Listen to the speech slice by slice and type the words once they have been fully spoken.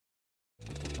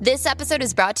This episode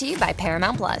is brought to you by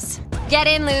Paramount Plus. Get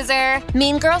in, loser!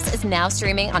 Mean Girls is now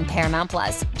streaming on Paramount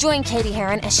Plus. Join Katie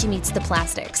Heron as she meets the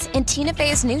plastics in Tina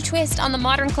Fey's new twist on the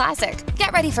modern classic.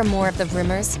 Get ready for more of the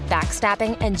rumors,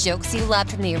 backstabbing, and jokes you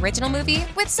loved from the original movie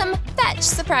with some fetch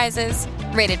surprises.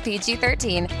 Rated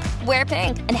PG-13. Wear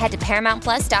pink and head to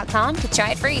ParamountPlus.com to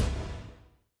try it free.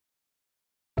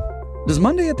 Does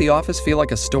Monday at the office feel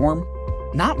like a storm?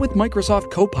 Not with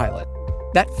Microsoft Copilot.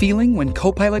 That feeling when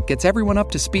Copilot gets everyone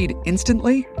up to speed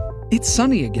instantly? It's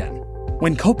sunny again.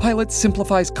 When Copilot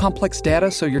simplifies complex data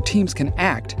so your teams can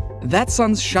act, that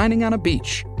sun's shining on a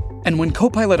beach. And when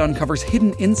Copilot uncovers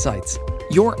hidden insights,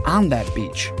 you're on that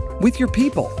beach with your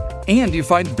people, and you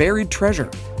find buried treasure.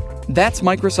 That's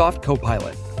Microsoft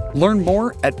Copilot. Learn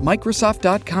more at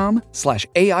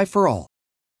Microsoft.com/AI for all.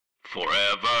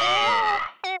 Forever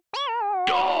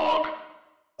Dog.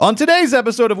 On today's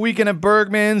episode of Weekend at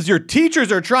Bergman's, your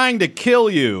teachers are trying to kill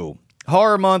you.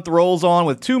 Horror Month rolls on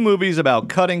with 2 movies about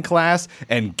cutting class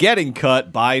and getting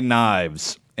cut by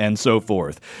knives, and so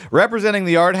forth. Representing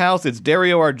the art house, it's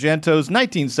Dario Argento's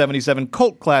 1977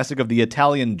 cult classic of the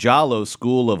Italian Giallo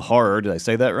school of horror. Did I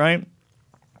say that right?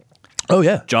 Oh,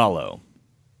 yeah. Giallo.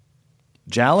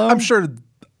 Giallo? I'm sure.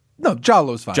 No,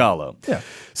 Giallo's fine. Giallo. Yeah.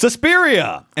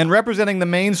 Suspiria. And representing the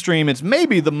mainstream, it's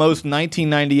maybe the most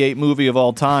 1998 movie of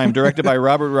all time, directed by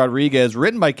Robert Rodriguez,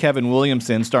 written by Kevin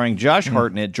Williamson, starring Josh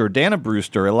Hartnett, Jordana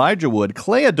Brewster, Elijah Wood,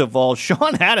 Clea Duvall,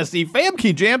 Sean Hannity,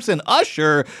 Famke Janssen,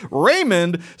 Usher,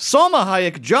 Raymond, Salma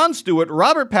Hayek, Jon Stewart,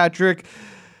 Robert Patrick,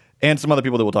 and some other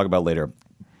people that we'll talk about later.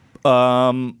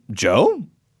 Joe?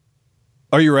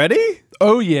 Are you ready?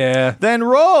 Oh, yeah. Then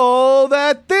roll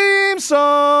that theme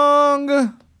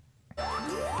song.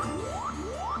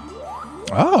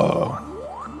 Oh.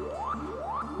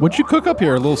 What'd you cook up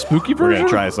here? A little spooky version? We're going to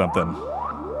try something.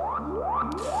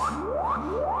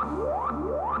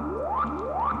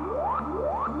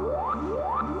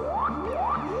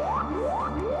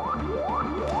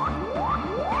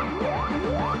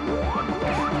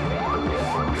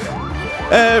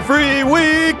 Every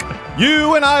week,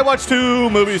 you and I watch 2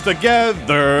 movies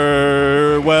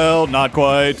together. Well, not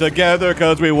quite together,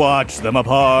 because we watch them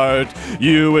apart.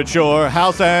 You at your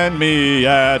house and me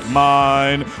at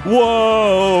mine.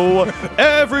 Whoa!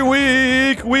 Every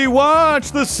week, we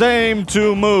watch the same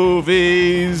 2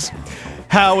 movies.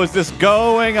 How is this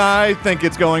going? I think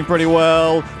it's going pretty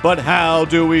well. But how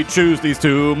do we choose these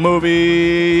 2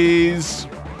 movies?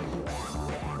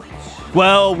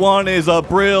 Well, one is a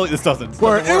brilliant. This doesn't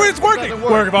work. It's working.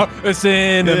 Work about a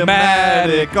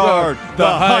cinematic art, the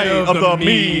height of the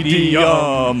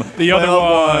medium. The other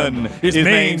one is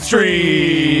mainstream.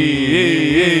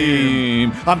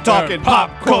 I'm talking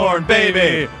popcorn,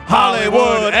 baby.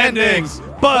 Hollywood endings.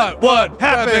 But what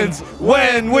happens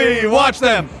when we watch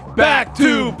them back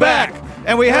to back?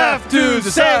 And we have to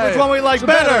decide which one we like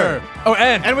better. Oh,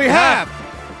 and we have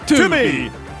to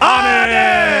be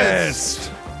honest.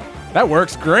 That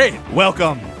works great.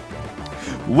 Welcome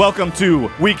to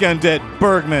Weekend at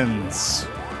Bergman's.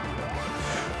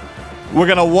 We're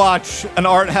going to watch an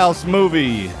art house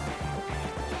movie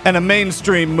and a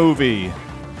mainstream movie.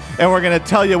 And we're going to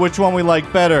tell you which one we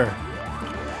like better.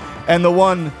 And the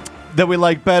one that we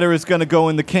like better is going to go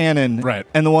in the canon. Right.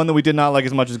 And the one that we did not like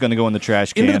as much is going to go in the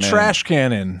trash can. Into the trash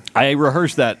cannon. I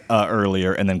rehearsed that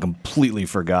earlier and then completely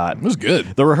forgot. It was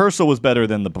good. The rehearsal was better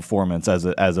than the performance, as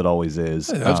it always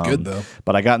is. Yeah, that was good, though.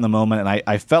 But I got in the moment, and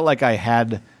I felt like I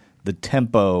had the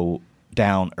tempo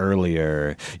down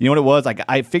earlier. You know what it was? Like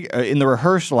I figured in the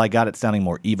rehearsal, I got it sounding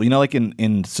more evil. You know, like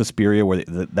in Suspiria, where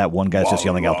that one guy's just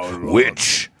yelling out,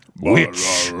 "Witch,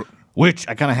 witch." Which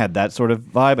I kind of had that sort of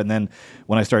vibe, and then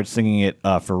when I started singing it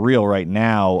for real right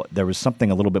now, there was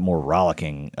something a little bit more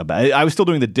rollicking about it. I was still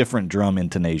doing the different drum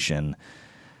intonation.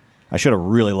 I should have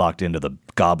really locked into the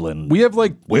goblin. We have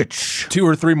like witch 2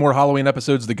 or 3 more Halloween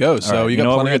episodes to go, so you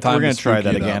got plenty of time. We're gonna try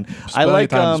that again. I like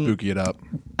time to spooky it up.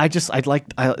 I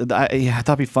thought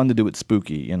it'd be fun to do it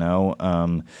spooky. You know.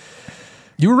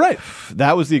 You were right.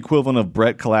 That was the equivalent of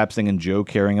Brett collapsing and Joe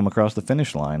carrying him across the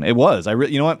finish line. It was.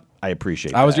 You know what? I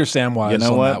appreciate that. I was your Samwise on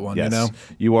that one, yes. you know?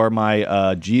 You are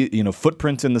my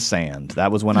footprints in the sand.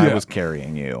 That was when I was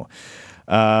carrying you.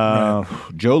 Right.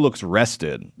 Joe looks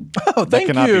rested. Oh, thank you. That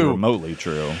cannot be remotely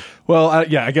true. Well,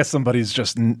 I guess somebody's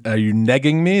just, are you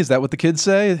negging me? Is that what the kids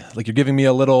say? Like you're giving me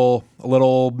a little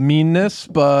meanness,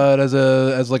 but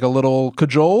as like a little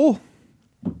cajole?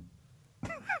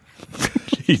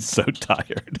 He's so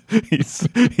tired. He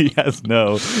has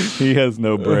no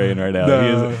brain right now.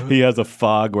 No. He has a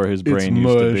fog where his brain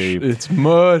used to be. It's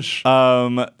mush.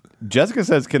 Jessica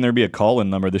says, "Can there be a call-in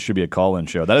number? This should be a call-in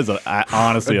show." That is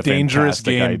honestly a dangerous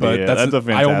fantastic game, idea. but that's a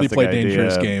fantastic I only play idea.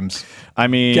 dangerous games. I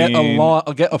mean,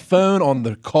 get a phone on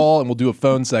the call, and we'll do a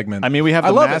phone segment. I mean, we have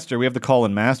the master. We have the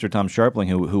call-in master, Tom Sharpling,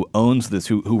 who owns this,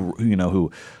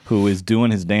 who is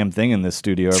doing his damn thing in this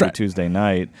studio every Tuesday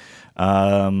night.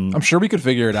 I'm sure we could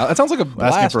figure it out. It sounds like a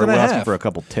blast and a half. Asking for a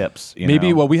couple tips.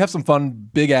 Maybe, well, we have some fun,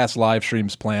 big-ass live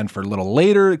streams planned for a little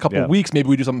later, a couple of weeks. Maybe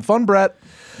we do something fun, Brett.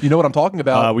 You know what I'm talking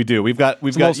about. We do. We've got.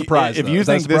 Surprise, if you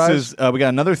think this is, we got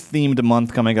another themed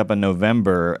month coming up in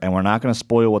November, and we're not going to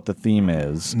spoil what the theme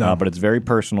is. No. But it's very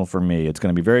personal for me. It's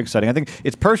going to be very exciting. I think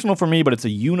it's personal for me, but it's a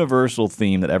universal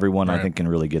theme that everyone I think can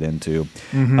really get into.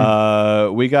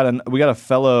 Mm-hmm. We got a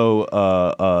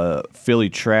fellow Philly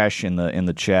trash in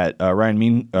the chat. Ryan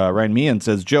Meehan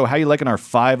says, "Joe, how you liking our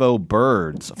 5-0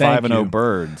 birds? 5-0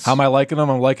 birds. How am I liking them?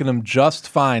 I'm liking them just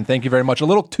fine. Thank you very much. A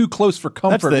little too close for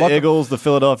comfort. That's the Eagles, the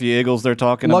Philadelphia Eagles they're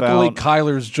talking about. Luckily,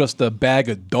 Kyler's just a bag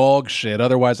of dog shit.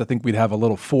 Otherwise, I think we'd have a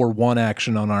little 4-1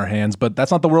 action on our hands. But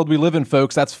that's not the world we live in,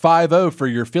 folks. That's 5-0 for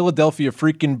your Philadelphia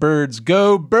freaking birds.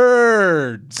 Go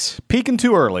birds! Peaking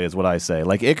too early is what I say.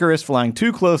 Like Icarus flying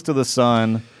too close to the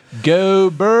sun. Go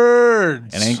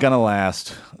birds! It ain't gonna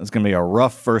last. It's gonna be a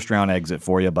rough first round exit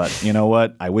for you, but you know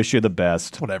what? I wish you the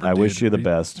best. Whatever. I wish you the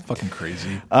best. Fucking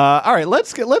crazy. All right, let's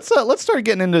start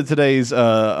getting into today's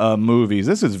movies.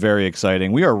 This is very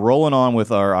exciting. We are rolling on with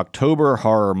our October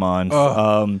horror month.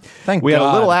 Thank we God.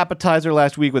 had a little appetizer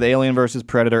last week with Alien versus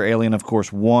Predator. Alien, of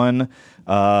course, won.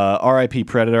 R.I.P.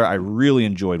 Predator. I really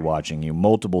enjoyed watching you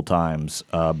multiple times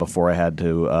before I had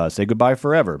to say goodbye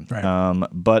forever. Right.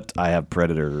 But I have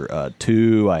Predator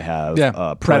 2. I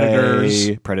have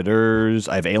Predators.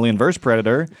 I have Alien vs.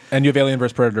 Predator. And you have Alien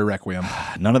vs. Predator Requiem.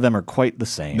 None of them are quite the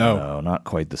same. No, not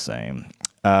quite the same.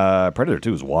 Predator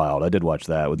 2 is wild. I did watch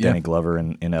that with Danny Glover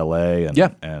in L.A.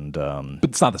 And but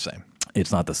it's not the same.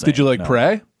 It's not the same. Did you like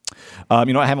Prey? I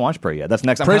haven't watched Prey yet. That's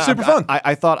next. Prey's super fun.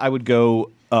 I thought I would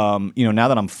go. Now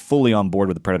that I'm fully on board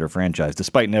with the Predator franchise,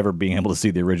 despite never being able to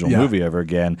see the original movie ever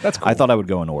again, that's cool. I thought I would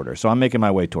go in order. So I'm making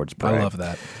my way towards Prey. I love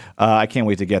that. I can't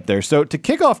wait to get there. So to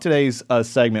kick off today's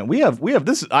segment, we have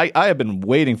this. I have been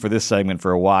waiting for this segment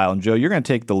for a while, and Joe, you're going to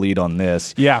take the lead on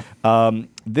this. Yeah.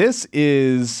 This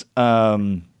is.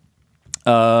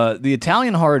 The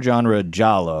Italian horror genre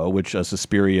giallo, which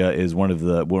Suspiria is one of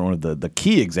the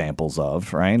key examples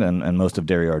of, right? And most of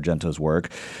Dario Argento's work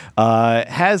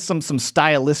has some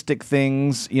stylistic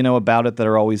things, about it that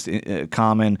are always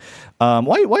common.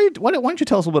 Why don't you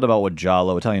tell us a little bit about what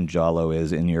Italian giallo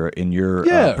is in your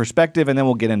perspective, and then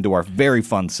we'll get into our very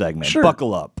fun segment. Sure.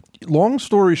 Buckle up. Long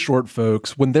story short,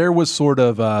 folks, when there was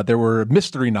there were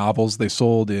mystery novels they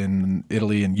sold in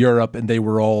Italy and Europe, and they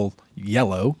were all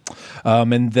yellow,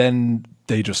 and then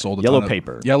they just sold yellow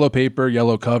paper,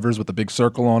 yellow covers with a big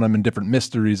circle on them and different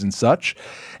mysteries and such.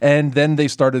 And then they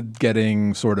started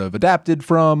getting sort of adapted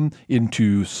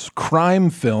into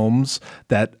crime films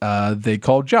that they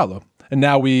called giallo. And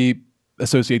now we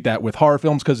associate that with horror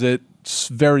films because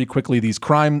very quickly these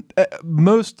crime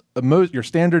most your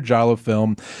standard giallo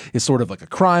film is sort of like a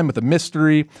crime with a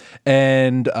mystery,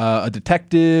 and a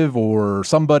detective or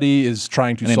somebody is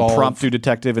trying to solve. An impromptu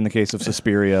detective in the case of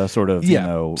Suspiria, sort of.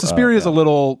 Suspiria is a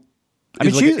little.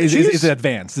 It's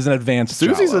advanced. It's an advanced.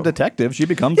 Susie's giallo. a detective. She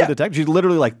becomes a detective. She's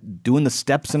literally like doing the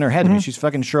steps in her head. I mean, she's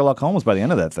fucking Sherlock Holmes by the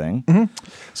end of that thing. Mm-hmm.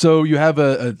 So you have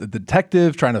a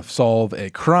detective trying to solve a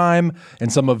crime, and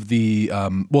some of the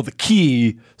the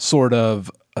key sort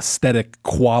of aesthetic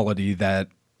quality that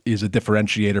is a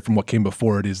differentiator from what came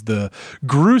before it is the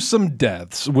gruesome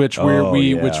deaths, which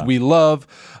we love.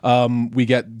 We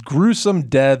get gruesome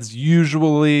deaths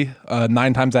usually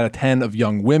 9 times out of 10 of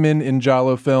young women in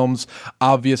giallo films.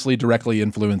 Obviously, directly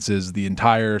influences the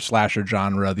entire slasher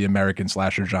genre, the American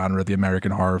slasher genre, the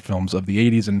American horror films of the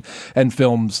 80s and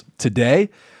films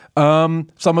today. Some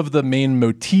of the main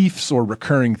motifs or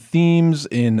recurring themes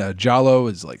in giallo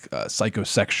is like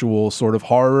psychosexual sort of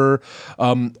horror.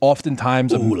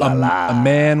 Oftentimes, a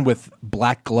man with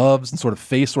black gloves and sort of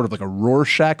face, sort of like a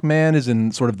Rorschach man, is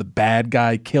in sort of the bad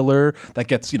guy killer that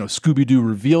gets Scooby-Doo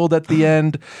revealed at the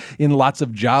end in lots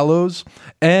of giallos.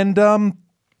 And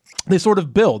they sort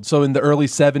of build. So in the early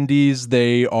 70s,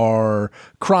 they are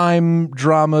crime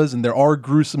dramas and there are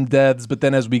gruesome deaths. But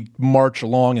then as we march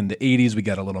along in the 80s, we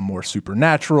get a little more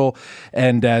supernatural.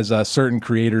 And as certain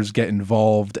creators get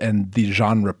involved and the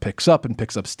genre picks up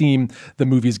steam, the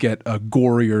movies get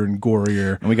gorier and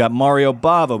gorier. And we got Mario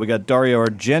Bava. We got Dario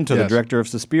Argento, the director of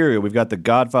Suspiria. We've got the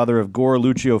godfather of gore,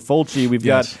 Lucio Fulci. We've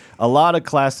got a lot of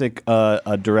classic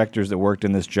directors that worked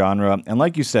in this genre. And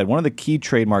like you said, one of the key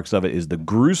trademarks of it is the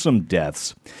gruesome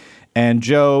deaths. And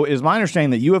Joe, is my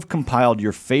understanding that you have compiled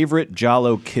your favorite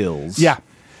Giallo kills. Yeah.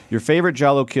 Your favorite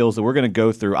Giallo kills that we're going to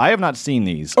go through. I have not seen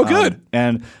these. Oh, good.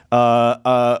 And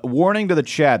warning to the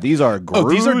chat, these are gruesome. Oh,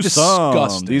 these are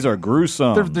disgusting. These are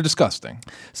gruesome. They're disgusting.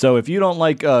 So if you don't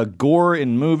like gore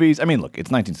in movies, I mean, look,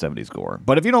 it's 1970s gore.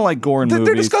 But if you don't like gore in movies,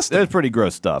 they're disgusting. It's pretty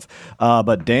gross stuff.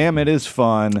 But damn, it is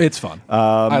fun. It's fun.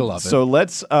 I love it. So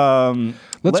let's gorge.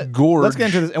 Let's get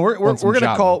into this, and we're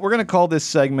gonna call this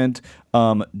segment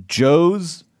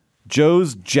Joe's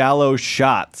Giallo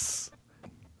Shots.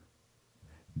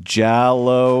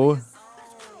 Giallo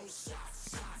shots,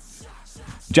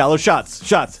 Giallo shots,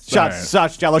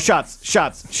 Giallo shots.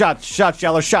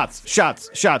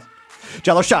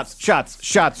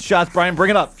 Brian, bring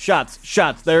it up.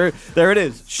 Shots. There it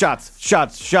is. Shots,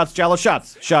 Giallo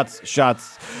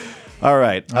shots. All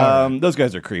right. Those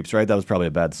guys are creeps, right? That was probably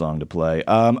a bad song to play.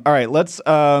 All right, let's take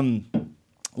a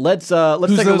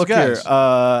look guys?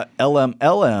 here.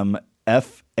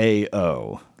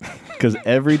 LMFAO. Because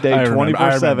every day,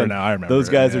 24/7, those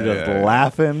guys are just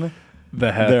laughing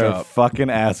their fucking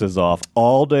asses off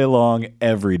all day long,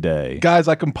 every day. Guys,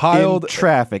 I compiled in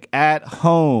traffic, at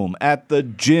home, at the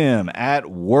gym,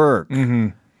 at work. Mm-hmm.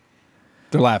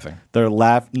 They're laughing. They're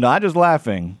not just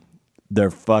laughing. They're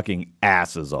fucking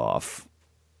asses off.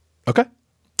 Okay.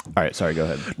 All right, sorry, go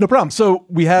ahead. No problem. So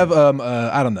we have,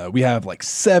 I don't know, we have like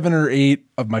 7 or 8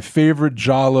 of my favorite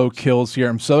Giallo kills here.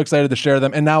 I'm so excited to share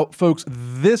them. And now, folks,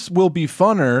 this will be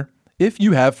funner if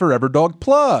you have Forever Dog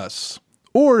Plus,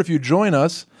 or if you join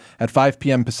us at 5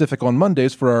 p.m. Pacific on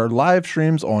Mondays for our live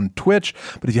streams on Twitch.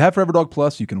 But if you have Forever Dog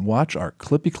Plus, you can watch our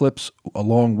Clippy Clips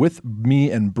along with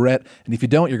me and Brett. And if you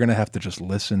don't, you're going to have to just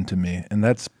listen to me. And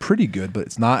that's pretty good, but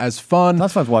it's not as fun. Not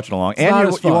as fun as watching along.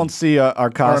 And you won't see our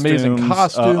costumes. Our amazing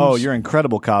costumes. Your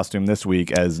incredible costume this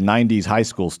week as 90s high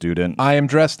school student. I am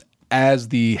dressed as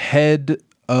the head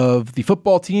of the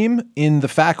football team in the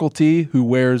faculty who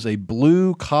wears a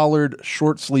blue collared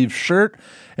short sleeve shirt.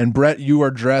 And Brett, you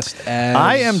are dressed as...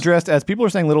 I am dressed as... People are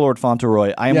saying Little Lord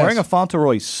Fauntleroy. I am wearing a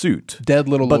Fauntleroy suit. Dead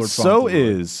Little Lord Fauntleroy.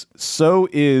 But so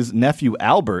is nephew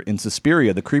Albert in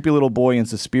Suspiria, the creepy little boy in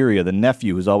Suspiria, the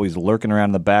nephew who's always lurking around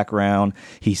in the background.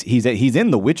 He's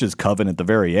in the witches' coven at the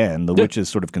very end, the witches'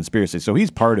 sort of conspiracy. So he's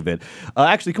part of it.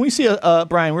 Actually, can we see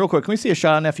Brian, real quick, can we see a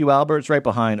shot of nephew Albert? It's right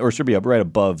behind, or it should be up right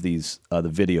above the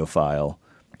video file.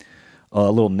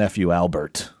 Little nephew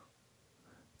Albert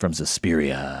from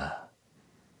Suspiria.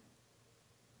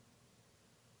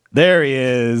 There he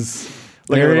is.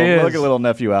 Look at little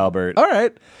nephew Albert. All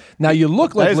right. Now you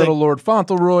look like Little Lord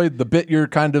Fauntleroy, the bit you're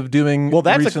kind of doing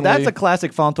recently. That's a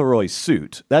classic Fauntleroy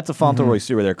suit. That's a Fauntleroy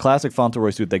suit right there. Classic Fauntleroy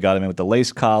suit they got him in with the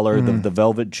lace collar, the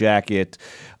velvet jacket.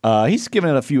 He's given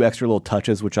it a few extra little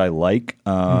touches, which I like.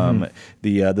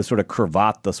 The sort of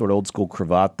cravat, the sort of old school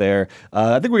cravat there.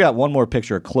 I think we got one more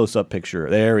picture, a close-up picture.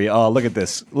 There we go. Oh, look at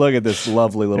this. Look at this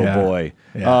lovely little boy.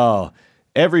 Yeah. Oh,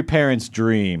 every parent's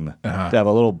dream to have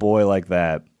a little boy like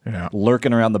that. Yeah.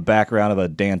 Lurking around the background of a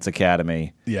dance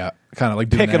academy. Yeah, kind of like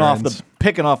picking off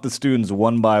the students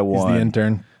one by one. He's the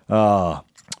intern. All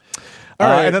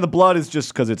right, and then the blood is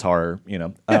just because it's horror, you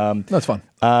know. Yeah, that's fun.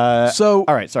 All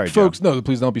right, sorry, folks. Joe. No,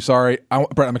 please don't be sorry.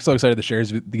 Brett, I'm so excited to share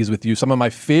these with you. Some of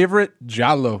my favorite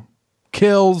Giallo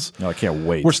kills. No, I can't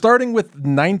wait. We're starting with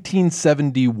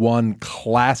 1971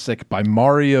 classic by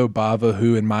Mario Bava,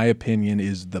 who, in my opinion,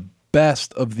 is the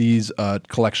best of these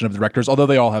collection of directors, although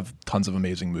they all have tons of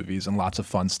amazing movies and lots of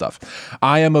fun stuff.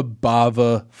 I am a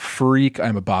Bava freak.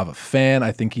 I'm a Bava fan.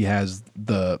 I think he has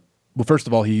first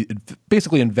of all, he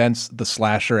basically invents the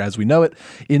slasher as we know it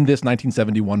in this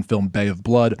 1971 film, Bay of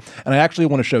Blood. And I actually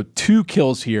want to show 2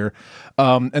 kills here.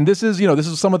 And this is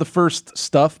some of the first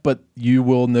stuff, but you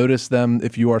will notice them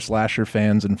if you are slasher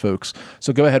fans and folks.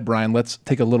 So go ahead, Brian. Let's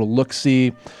take a little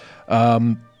look-see.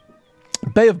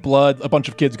 Bay of Blood, a bunch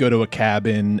of kids go to a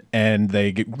cabin and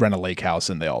they rent a lake house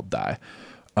and they all die.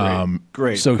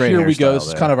 Great. So great here we go. This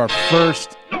is kind of our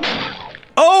first.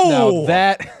 Oh! Now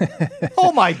that.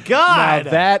 Oh my God!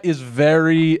 Now that is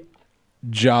very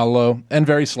Giallo and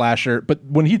very slasher. But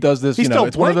when he does this,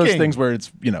 it's one of those things where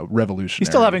it's, revolutionary. He's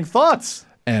still having thoughts.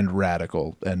 And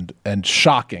radical and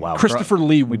shocking. Wow, Christopher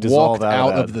Lee walked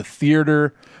out of the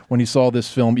theater when he saw this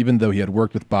film, even though he had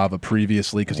worked with Bava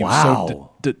previously, because he was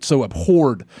so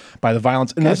abhorred by the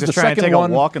violence. And this is the second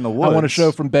one walk in the woods. I want to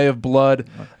show from Bay of Blood.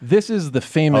 This is the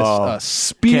famous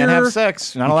spear. Can't have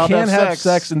sex. You're not allowed to have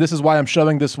sex. And this is why I'm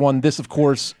showing this one. This, of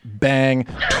course, bang.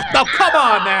 Oh, come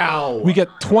on now. We get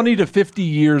 20 to 50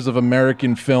 years of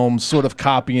American films sort of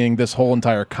copying this whole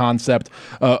entire concept.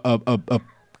 A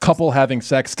couple having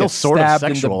sex, still gets sort of stabbed in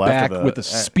the sexual back after with a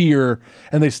spear,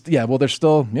 and they're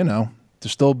still, They're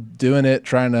still doing it,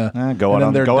 trying to go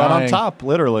out on top,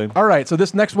 literally. All right, so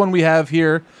this next one we have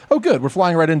here. Oh, good. We're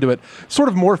flying right into it. Sort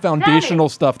of more foundational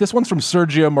stuff. This one's from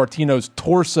Sergio Martino's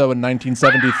Torso in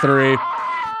 1973.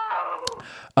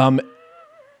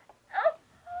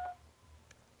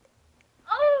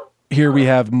 Here we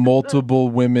have multiple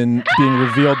women being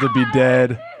revealed to be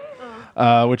dead,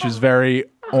 which is very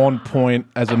on point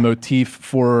as a motif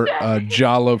for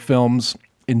giallo films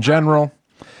in general.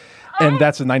 And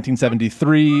that's a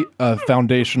 1973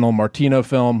 foundational Martino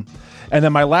film. And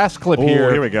then my last clip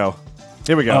here we go.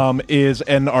 Is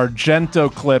an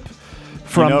Argento clip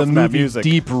from the movie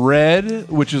Deep Red,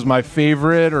 which is my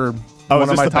favorite, or one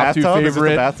of my top two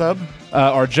favorite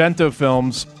Argento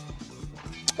films.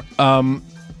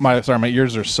 My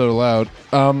ears are so loud.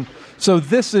 So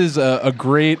this is a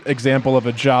great example of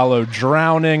a giallo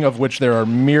drowning, of which there are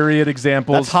myriad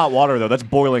examples. That's hot water, though. That's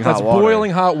boiling hot water. That's boiling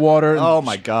hot water. Oh,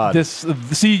 my God.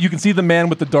 You can see the man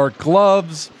with the dark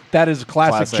gloves. That is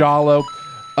classic giallo.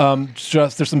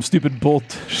 There's some stupid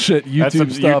bullshit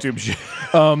YouTube stuff. YouTube shit.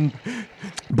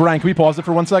 Brian, can we pause it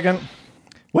for 1 second?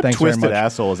 What twisted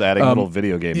asshole is adding little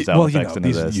video game sound effects into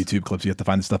these this? YouTube clips you have to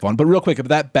find the stuff on. But real quick,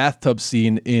 that bathtub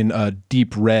scene in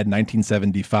Deep Red,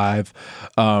 1975,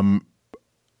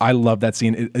 I love that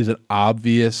scene. It is an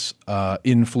obvious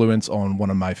influence on one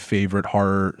of my favorite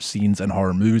horror scenes and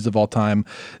horror movies of all time,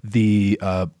 the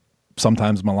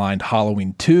sometimes maligned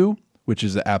Halloween 2, which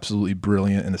is an absolutely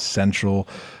brilliant and essential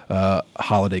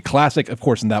holiday classic. Of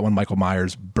course, in that one, Michael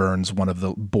Myers boils one of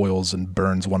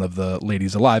the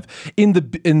ladies alive. In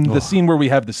the scene where we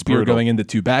have the spear going into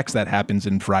two backs, that happens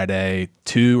in Friday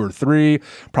 2 or 3,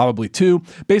 probably 2.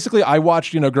 Basically, I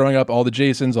watched, growing up, all the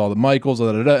Jasons, all the Michaels,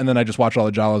 and then I just watched all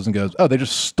the Giallos and goes, oh, they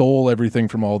just stole everything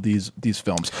from all these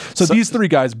films. So these three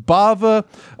guys, Bava,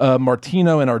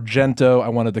 Martino, and Argento, I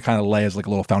wanted to kind of lay as like a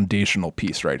little foundational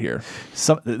piece right here.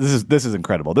 This is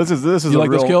incredible. This is you a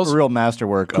those kills? real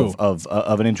masterwork Cool.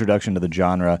 of an introduction to the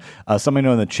genre. Somebody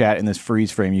know in the chat, in this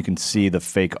freeze frame, you can see the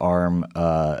fake arm.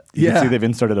 You can see they've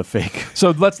inserted a fake.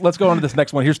 So let's go on to this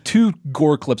next one. Here's 2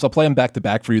 gore clips. I'll play them back to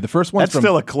back for you. The first one's That's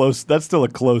still a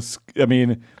close. I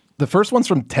mean, the first one's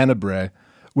from Tenebrae,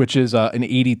 which is an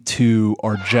 82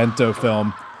 Argento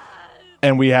film.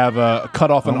 And we have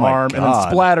cut off an arm and then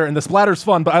splatter. And the splatter's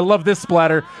fun, but I love this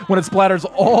splatter when it splatters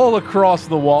all across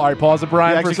the wall. All right, pause it,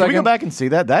 Brian, for a second. Can we go back and see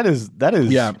that? That is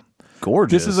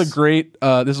gorgeous. This is a great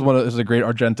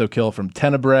Argento kill from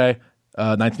Tenebrae,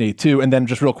 1982. And then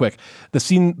just real quick,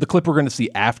 the clip we're going to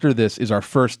see after this is our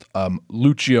first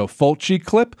Lucio Fulci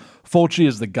clip. Fulci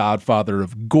is the godfather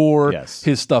of gore. Yes.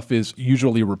 His stuff is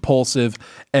usually repulsive.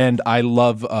 And I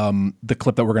love the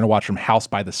clip that we're going to watch from House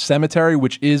by the Cemetery,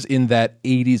 which is in that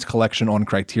 80s collection on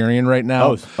Criterion right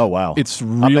now. Oh wow. It's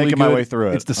really I'm making good. my way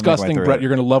through it. It's disgusting, Brett. You're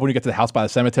going to love when you get to the House by the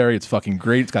Cemetery. It's fucking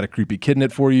great. It's got a creepy kid in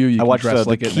it for you. I watched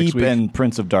The Keep and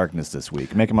Prince of Darkness this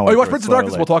week. Making my way. You watched Prince of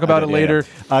Darkness? We'll talk about it later.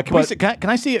 Can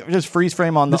I see it just freeze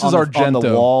frame on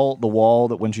the wall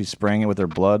that when she's spraying it with her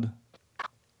blood?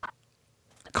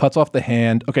 Cuts off the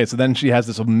hand. Okay, so then she has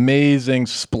this amazing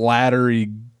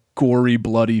splattery, gory,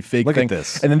 bloody fake Look thing. at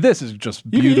this. And then this is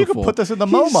just beautiful. You could put this in the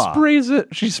MoMA.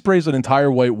 She sprays an entire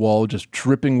white wall just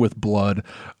dripping with blood.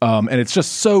 And it's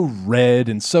just so red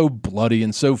and so bloody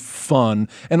and so fun.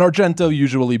 And Argento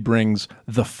usually brings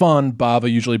the fun.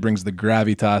 Bava usually brings the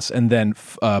gravitas. And then,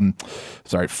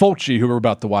 Fulci, who we're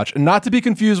about to watch. And not to be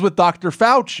confused with Dr.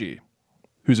 Fauci,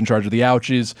 who's in charge of the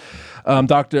ouchies.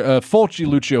 Dr. Fulci,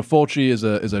 Lucio Fulci, is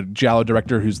a giallo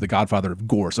director who's the godfather of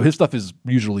gore. So his stuff is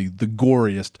usually the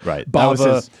goriest. Right.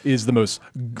 Bava is the most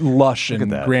lush and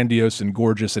grandiose and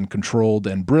gorgeous and controlled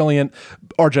and brilliant.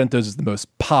 Argento's is the most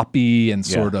poppy and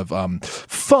sort of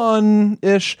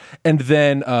fun-ish. And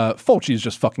then Fulci is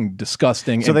just fucking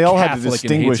disgusting. So and they all Catholic have to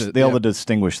distinguish. They all have to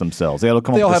distinguish themselves. They all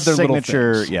come up with a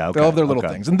signature. They all have their little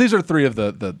things. And these are 3 of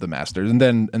the masters. And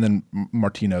then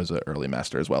Martino's an early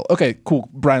master as well. Okay, cool.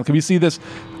 Brian, can we see this?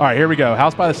 All right, here we go.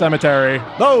 House by the Cemetery.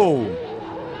 Oh!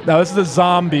 Now, this is a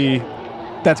zombie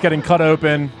that's getting cut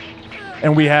open,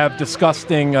 and we have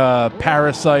disgusting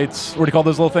parasites. What do you call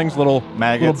those little things? Little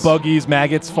maggots. Little buggies,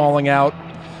 maggots falling out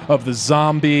of the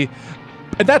zombie.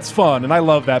 And that's fun, and I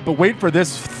love that. But wait for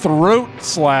this throat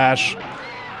slash.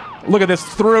 Look at this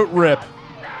throat rip.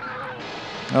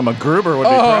 A MacGruber would be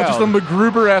proud. Just a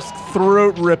MacGruber-esque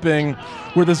throat ripping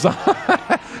where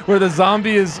the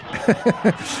zombie is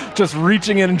just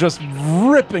reaching in and just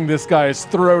ripping this guy's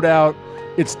throat out.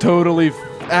 It's totally,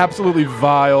 absolutely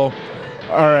vile.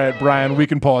 All right, Brian, we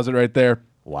can pause it right there.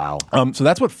 Wow. So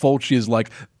that's what Fulci is like.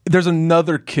 There's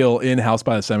another kill in House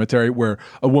by the Cemetery where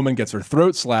a woman gets her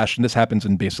throat slashed, and this happens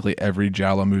in basically every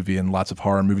Giallo movie and lots of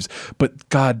horror movies. But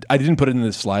God, I didn't put it in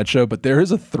this slideshow, but there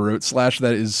is a throat slash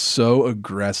that is so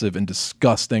aggressive and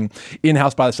disgusting in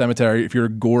House by the Cemetery. If you're a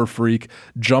gore freak,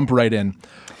 jump right in.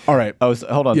 All right. Oh,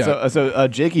 hold on. Yeah. So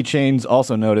Jakey Chains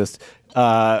also noticed.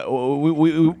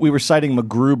 We were citing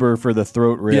MacGruber for the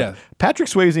throat rip. Yeah. Patrick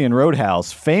Swayze in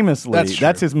Roadhouse, famously,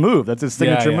 that's his move. That's his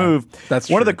signature move. That's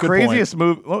one true. of the Good craziest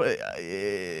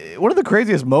one of the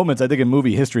craziest moments I think in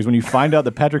movie history is when you find out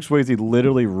that Patrick Swayze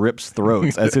literally rips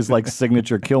throats as his like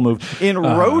signature kill move in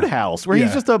Roadhouse, where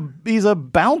he's a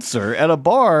bouncer at a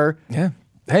bar. Yeah.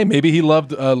 Hey, maybe he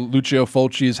loved Lucio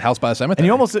Fulci's House by the Cemetery.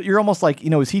 And you're almost like,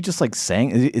 is he just like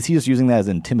saying, is he just using that as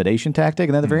an intimidation tactic?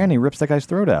 And then at the very end, he rips that guy's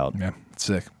throat out. Yeah, it's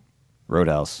sick.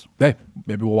 Roadhouse. Hey,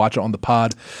 maybe we'll watch it on the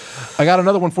pod. I got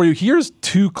another one for you. Here's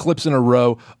 2 clips in a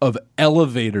row of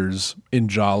elevators in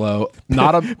Giallo.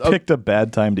 Picked a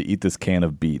bad time to eat this can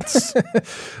of beets.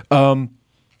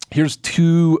 Here's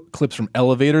 2 clips from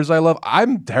elevators I love.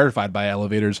 I'm terrified by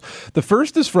elevators. The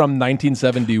first is from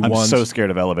 1971. I'm so scared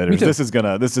of elevators. This is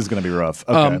gonna be rough.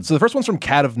 Okay. So the first one's from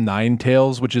Cat of Nine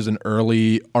Tails, which is an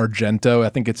early Argento. I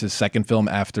think it's his second film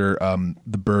after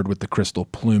The Bird with the Crystal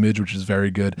Plumage, which is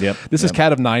very good. This is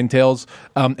Cat of Nine Tails,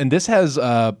 and this has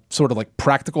sort of like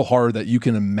practical horror that you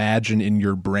can imagine in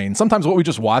your brain. Sometimes what we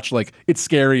just watch, like it's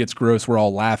scary, it's gross, we're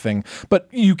all laughing, but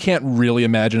you can't really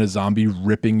imagine a zombie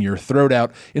ripping your throat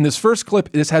out. In this first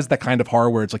clip, this has that kind of horror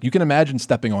where it's like you can imagine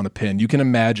stepping on a pin. You can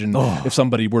imagine if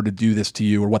somebody were to do this to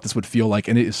you or what this would feel like.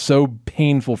 And it is so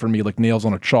painful for me, like nails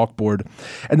on a chalkboard.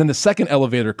 And then the second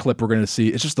elevator clip we're going to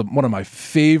see is just one of my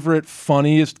favorite,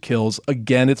 funniest kills.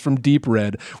 Again, it's from Deep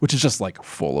Red, which is just like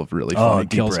full of really funny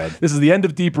kills. Red. This is the end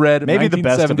of Deep Red. Maybe the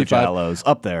best of the 1975. Giallos.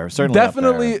 Up there. Certainly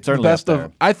Definitely up there. the best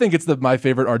of. I think it's my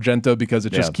favorite Argento because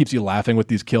it just keeps you laughing with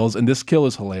these kills. And this kill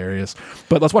is hilarious.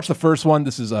 But let's watch the first one.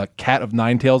 This is a Cat of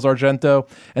Nine Tails Argento,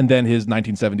 and then his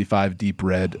 1975 Deep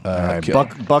Red kill.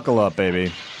 Buckle up,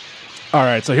 baby. All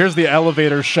right, so here's the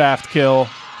elevator shaft kill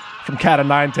from Cat of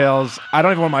Nine Tails. I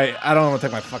don't want to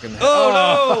take my fucking.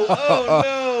 Oh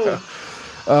no!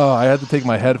 Oh, I had to take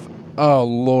my head. Oh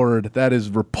Lord, that is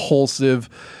repulsive.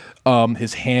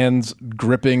 His hands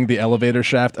gripping the elevator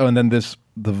shaft. Oh, and then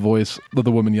the voice of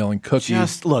the woman yelling "cookie."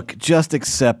 Just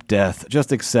accept death.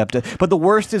 Just accept it. But the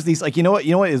worst is these. Like you know what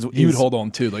is you would hold on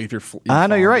too. Like if you're. I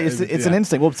know you're right. It's an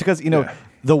instinct. Well, it's because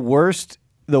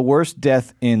the worst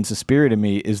death in Suspiria to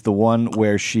me is the one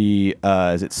where she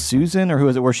is it Susan or who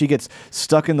is it where she gets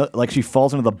stuck in she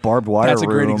falls into the barbed wire That's a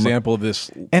room. great example of this.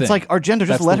 And it's like Argento,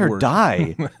 just let her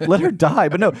die. Let her die.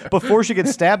 But no, before she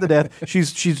gets stabbed to death,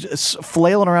 she's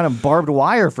flailing around in barbed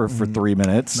wire for 3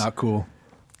 minutes. Not cool.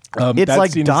 It's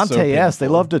like Dante-esque. So they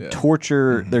love to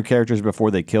torture their characters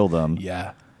before they kill them.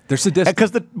 Yeah. They're sadistic.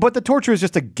 But the torture is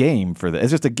just a game for this.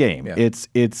 It's just a game. Yeah.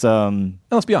 It's Now,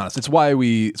 let's be honest. It's why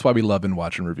we love and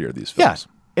watch and revere these films.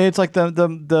 Yeah. It's like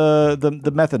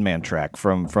the Method Man track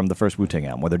from the first Wu-Tang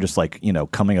album, where they're just like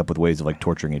coming up with ways of like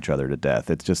torturing each other to death.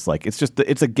 It's just like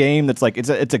it's a game that's like it's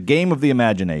a game of the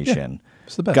imagination. Yeah,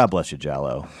 it's the best. God bless you,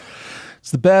 Giallo.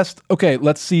 It's the best. Okay,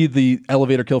 let's see the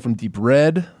elevator kill from Deep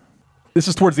Red. This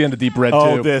is towards the end of Deep Red,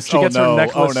 too. She gets her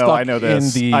necklace stuck I know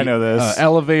this. in the I know this.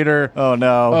 Elevator. Oh,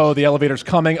 no. Oh, the elevator's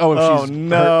coming. Oh, she's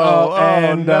no. hurt.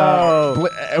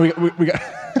 Oh, no. We got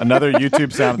another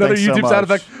YouTube sound. Another Thanks YouTube so sound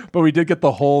much. effect. But we did get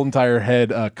the whole entire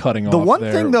head cutting off. The one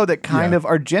there. thing, though, that kind of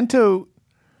Argento,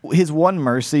 his one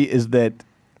mercy is that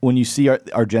when you see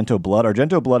Argento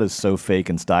blood is so fake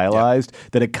and stylized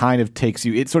that it kind of takes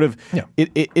you. It's sort of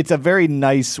it's a very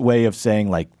nice way of saying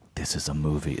like, this is a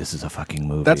movie. This is a fucking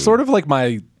movie. That's sort of like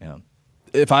my.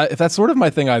 If that's sort of my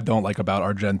thing I don't like about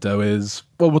Argento is,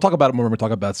 well, we'll talk about it more when we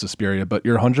talk about Suspiria, but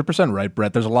you're 100% right,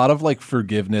 Brett. There's a lot of like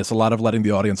forgiveness, a lot of letting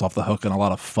the audience off the hook, and a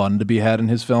lot of fun to be had in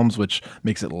his films, which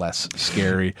makes it less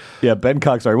scary. Yeah, Ben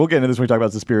Cox, sorry, we'll get into this when we talk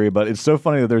about Suspiria, but it's so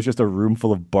funny that there's just a room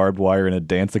full of barbed wire in a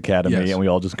dance academy, and we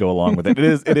all just go along with it.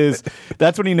 It is.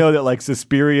 That's when you know that like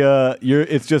Suspiria,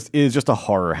 it is just a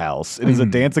horror house. It is a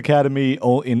dance academy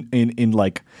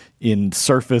in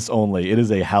surface only. It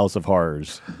is a house of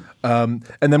horrors. And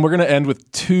then we're going to end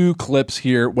with 2 clips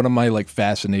here. One of my like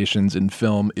fascinations in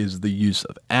film is the use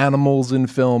of animals in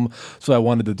film. So I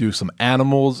wanted to do some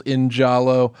animals in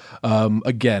Giallo.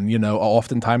 Again,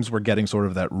 oftentimes we're getting sort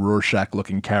of that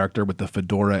Rorschach-looking character with the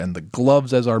fedora and the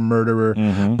gloves as our murderer.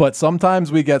 But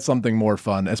sometimes we get something more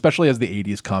fun, especially as the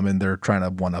 80s come and they're trying to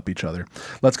one-up each other.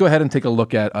 Let's go ahead and take a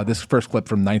look at this first clip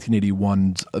from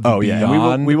 1981's The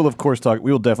Beyond. And we will of course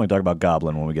we will definitely talk about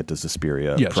Goblin when we get to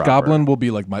Suspiria. Yes, proper. Goblin will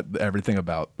be like everything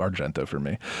about Argento for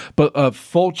me. But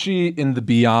Fulci in the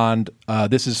beyond.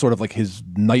 This is sort of like his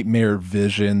nightmare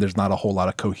vision. There's not a whole lot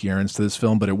of coherence to this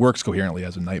film, but it works coherently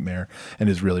as a nightmare and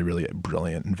is really, really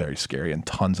brilliant and very scary and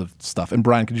tons of stuff. And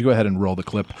Brian, could you go ahead and roll the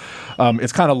clip?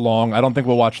 It's kind of long. I don't think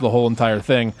we'll watch the whole entire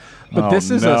thing, but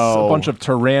this is a bunch of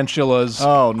tarantulas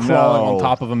crawling on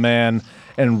top of a man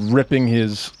and ripping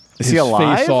his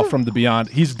face off from the beyond.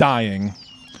 He's dying.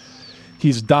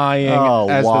 He's dying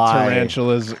as the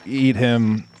tarantulas eat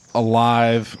him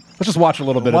alive. Let's just watch a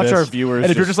little bit of this. Watch our viewers.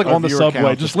 And if you're just like on the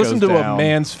subway, just listen to a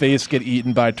man's face get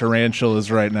eaten by tarantulas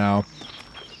right now.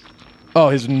 Oh,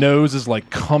 his nose is like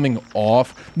coming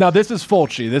off. Now, this is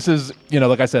Fulci. This is,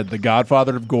 like I said, the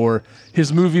godfather of gore.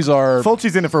 His movies are...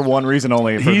 Fulci's in it for one reason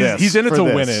only, for this. He's in it to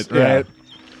win it, right?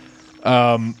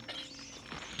 Yeah.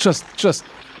 Just...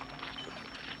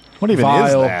 What even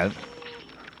is that?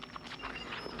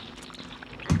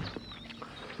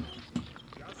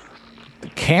 The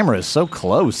camera is so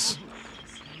close.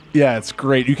 Yeah, it's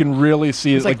great. You can really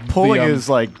see He's like pulling his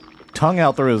tongue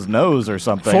out through his nose or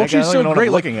something. Fulci's so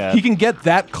great. Like, he can get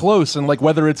that close, and like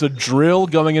whether it's a drill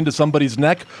going into somebody's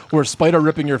neck or a spider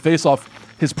ripping your face off,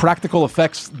 his practical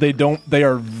effects they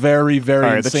are very,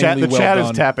 very insanely well done. The chat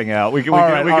is tapping out. We can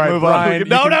move Brian, on.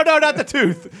 No, not the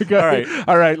tooth.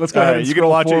 All right. Let's go ahead. And you can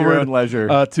watch it at your own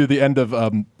leisure to the end of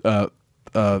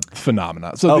Phenomena.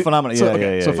 Phenomena. So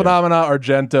Phenomena,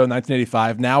 Argento,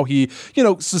 1985. Now he,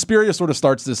 Suspiria sort of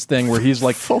starts this thing where he's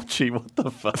like Fulci. What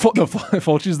the fuck?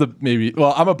 Fulci's the maybe.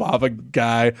 Well, I'm a Bava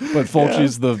guy, but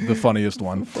Fulci's the funniest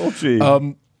one.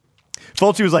 Fulci.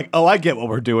 Fulci was like, "Oh, I get what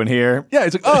we're doing here." Yeah,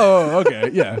 he's like, "Oh, okay,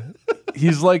 yeah."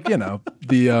 He's like, the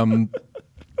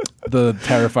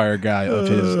Terrifier guy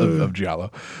of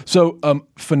Giallo. So,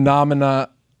 Phenomena.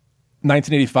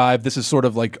 1985. This is sort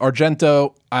of like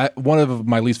Argento. One of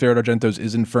my least favorite Argentos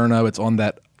is Inferno. It's on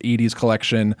that 80s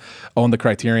collection on the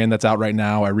Criterion that's out right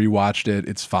now. I rewatched it.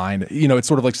 It's fine. It's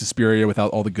sort of like Suspiria without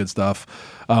all the good stuff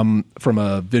from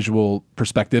a visual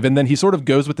perspective. And then he sort of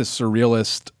goes with this like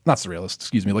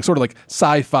sort of like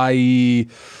sci-fi,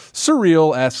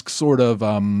 surreal-esque sort of,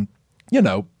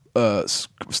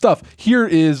 stuff. Here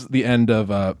is the end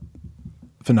of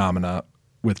Phenomena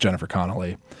with Jennifer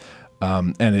Connelly.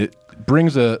 And it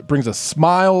brings a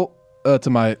smile to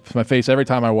my face every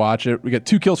time I watch it. We get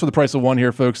 2 kills for the price of 1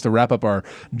 here, folks, to wrap up our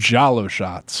Giallo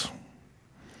shots.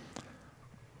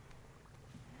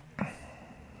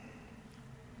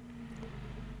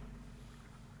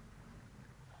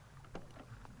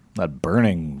 That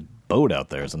burning boat out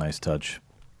there is a nice touch.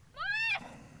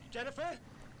 Jennifer?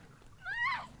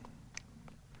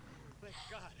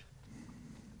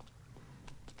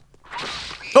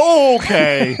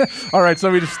 Okay. All right, so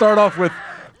we just start off with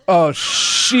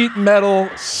sheet metal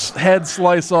head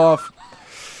slice off.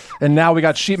 And now we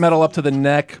got sheet metal up to the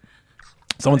neck.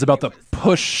 Someone's about to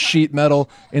push sheet metal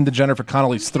into Jennifer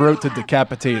Connelly's throat to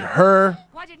decapitate her.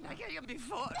 Why didn't I get you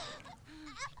before?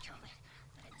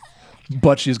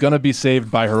 But she's going to be saved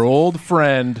by her old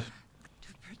friend.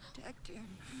 To protect him.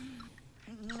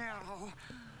 No.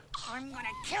 I'm gonna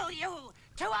kill you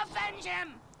to avenge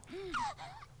him.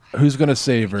 Who's going to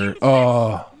save her?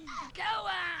 Oh. Go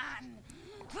on.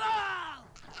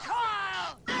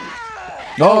 Crawl.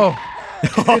 Oh.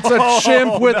 It's a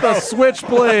chimp with a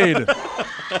switchblade.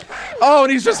 Oh,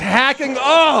 and he's just hacking.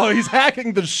 Oh, he's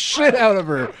hacking the shit out of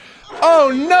her.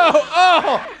 Oh, no.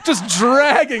 Oh, just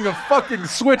dragging a fucking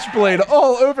switchblade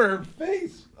all over her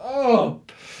face. Oh.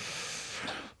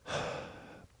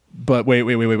 But wait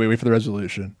for the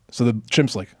resolution. So the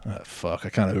chimp's like, oh, fuck, I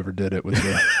kind of overdid it with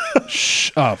the...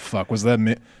 Oh, fuck, was that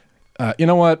me? You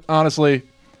know what? Honestly,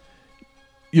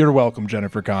 you're welcome,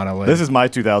 Jennifer Connelly. This is my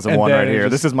 2001 right here.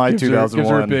 This is my 2001. Gives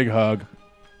her a big hug.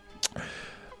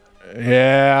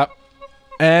 Yeah.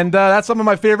 And that's some of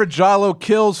my favorite Giallo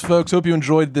kills, folks. Hope you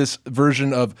enjoyed this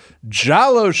version of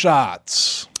Giallo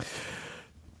Shots.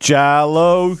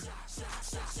 Giallo shots.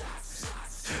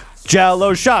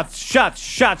 Giallo shots.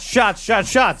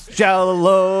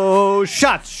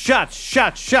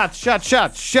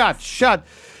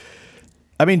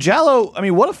 I mean, Giallo,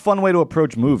 what a fun way to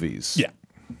approach movies. Yeah.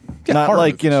 Not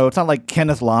like, it's not like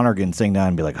Kenneth Lonergan sitting down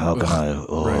and be like, how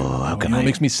can I,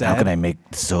 makes me sad. How can I make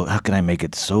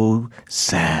it so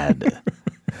sad?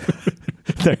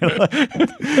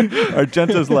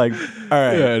 Argento's like, all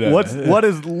right, what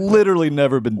has literally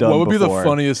never been done before? What would be the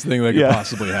funniest thing that could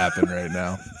possibly happen right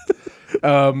now?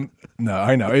 No,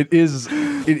 I know. It is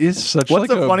such What's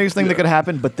the funniest thing that could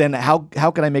happen? But then how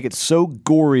can I make it so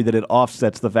gory that it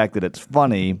offsets the fact that it's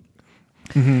funny?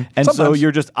 And so Sometimes.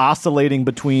 you're just oscillating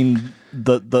between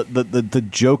the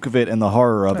joke of it and the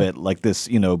horror of it, like this,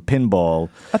 pinball.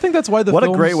 I think that's why the What a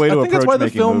films, great way to I think that's approach why the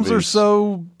making films are movies.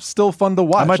 so still fun to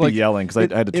watch. I might be yelling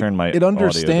because I had to turn my It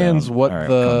understands audio down. what All right,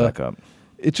 the come back up.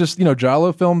 It's just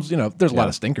Giallo films. There's a lot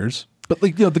of stinkers, but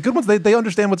the good ones they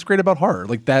understand what's great about horror.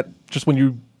 Like that,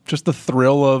 just the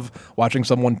thrill of watching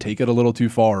someone take it a little too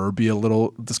far or be a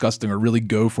little disgusting or really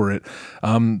go for it.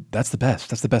 That's the best.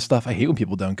 That's the best stuff. I hate when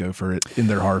people don't go for it in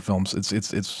their horror films.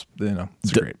 It's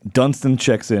great. Dunstan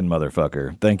checks in,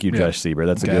 motherfucker. Thank you, Josh Sieber.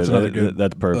 That's Okay, that's another good,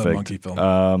 That's perfect. monkey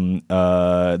film.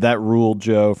 That ruled,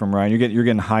 Joe, from Ryan. You're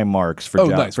getting high marks for.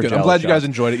 Nice. For Good. I'm Jalo glad you guys shots.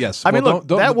 enjoyed it. Yes. I mean, Well, look,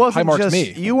 don't that wasn't high marks just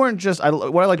me. you weren't just.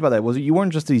 What I liked about that was you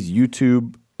weren't just these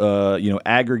YouTube,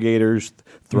 aggregators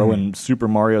throwing Super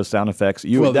Mario sound effects.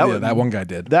 That one guy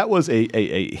did. That was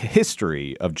a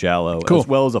history of Giallo, Cool. as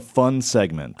well as a fun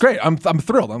segment. Great. I'm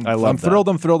thrilled. I'm thrilled.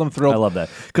 I'm thrilled. I love that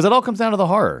because it all comes down to the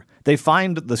horror. They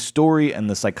find the story and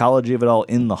the psychology of it all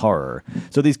in the horror.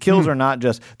 So these kills are not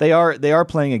just they are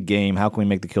playing a game. How can we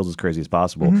make the kills as crazy as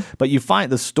possible? But you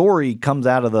find the story comes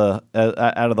out of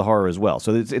the horror as well.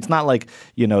 So it's not like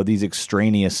these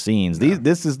extraneous scenes. These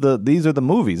are the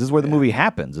movies. This is where the movie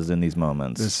happens. Is in these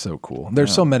moments. It's so cool.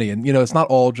 There's so many, and it's not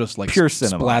all just like Pure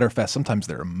cinema. splatterfest. Sometimes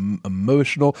they're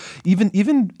emotional. Even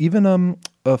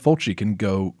Fulci can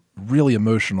go really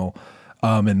emotional.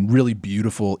 And really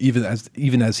beautiful, even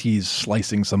as he's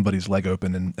slicing somebody's leg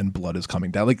open and blood is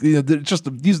coming down. Like just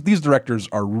these directors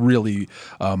are really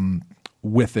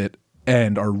with it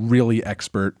and are really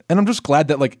expert. And I'm just glad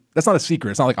that that's not a secret.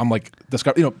 It's not like I'm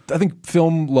discover. I think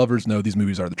film lovers know these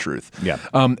movies are the truth. Yeah.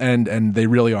 And they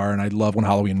really are. And I love when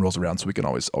Halloween rolls around, so we can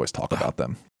always talk about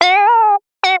them.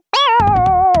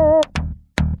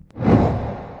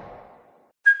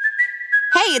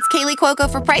 Hey, it's Kaylee Cuoco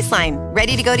for Priceline.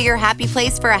 Ready to go to your happy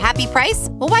place for a happy price?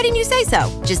 Well, why didn't you say so?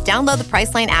 Just download the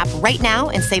Priceline app right now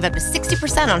and save up to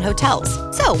 60% on hotels.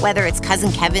 So whether it's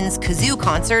Cousin Kevin's Kazoo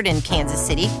Concert in Kansas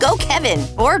City, go Kevin,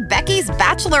 or Becky's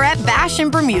Bachelorette Bash in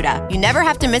Bermuda, you never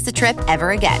have to miss a trip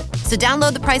ever again. So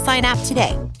download the Priceline app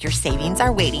today. Your savings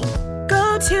are waiting.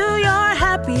 Go to your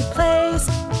happy place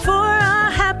for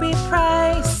a happy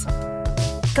price.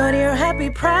 Go to your happy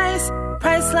price,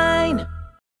 Priceline.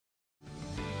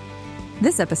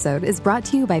 This episode is brought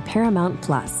to you by Paramount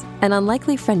Plus. An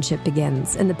unlikely friendship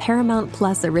begins in the Paramount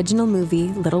Plus original movie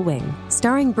Little Wing,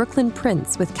 starring Brooklyn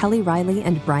Prince with Kelly Riley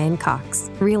and Brian Cox.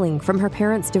 Reeling from her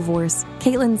parents' divorce,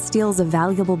 Caitlin steals a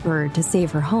valuable bird to save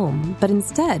her home, but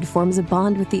instead forms a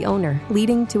bond with the owner,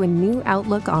 leading to a new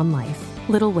outlook on life.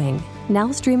 Little Wing,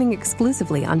 now streaming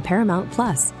exclusively on Paramount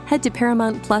Plus. Head to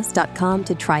ParamountPlus.com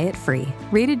to try it free.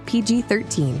 Rated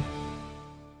PG-13.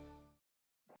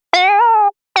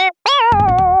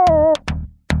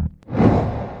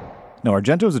 No,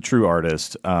 Argento is a true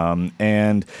artist,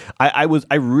 and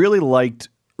I really liked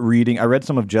reading. I read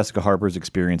some of Jessica Harper's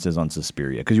experiences on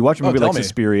Suspiria because you watch a movie like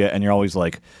Suspiria and you're always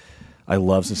like, I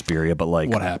love Suspiria, but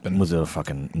what happened? Was it a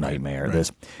fucking nightmare? Right.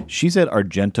 She said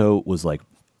Argento was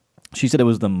she said it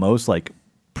was the most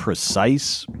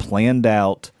precise, planned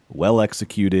out, well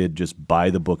executed, just by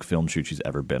the book film shoot she's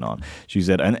ever been on. She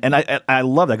said, and I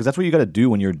love that because that's what you got to do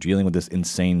when you're dealing with this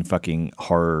insane fucking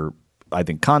horror. I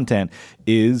think content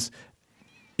is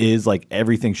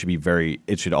everything should be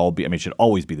it should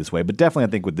always be this way, but definitely I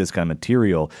think with this kind of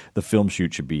material, the film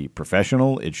shoot should be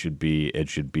professional. It should be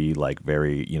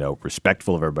very,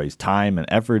 respectful of everybody's time and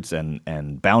efforts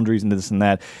and boundaries and this and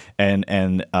that. And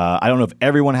I don't know if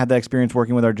everyone had that experience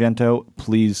working with Argento.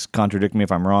 Please contradict me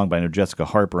if I'm wrong, but I know Jessica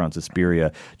Harper on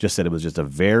Suspiria just said it was just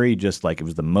it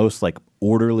was the most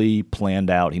orderly, planned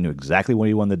out. He knew exactly what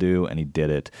he wanted to do and he did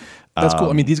it. That's cool.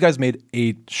 I mean, these guys made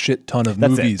a shit ton of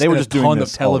movies. They were and just a ton doing of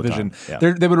this all the television. time.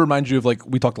 Yeah. They would remind you of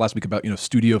we talked last week about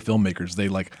studio filmmakers.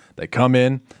 They come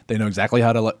in, they know exactly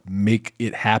how to make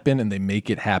it happen, and they make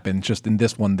it happen. Just in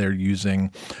this one, they're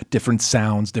using different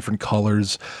sounds, different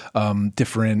colors,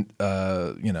 different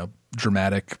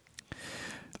dramatic.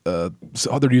 So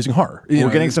they're using horror. We're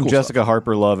getting some cool Jessica stuff.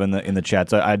 Harper love in the chat.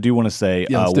 So I do want to say,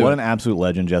 what an absolute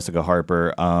legend, Jessica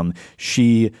Harper.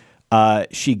 She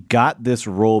got this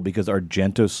role because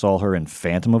Argento saw her in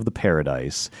Phantom of the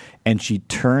Paradise, and she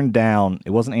turned down, it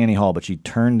wasn't Annie Hall, but she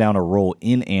turned down a role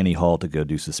in Annie Hall to go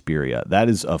do Suspiria. That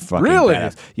is a fucking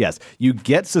badass. Yes. You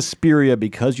get Suspiria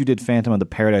because you did Phantom of the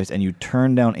Paradise, and you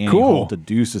turned down Annie Hall to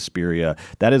do Suspiria.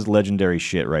 That is legendary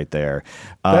shit right there.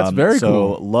 That's very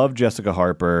cool. So love Jessica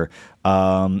Harper.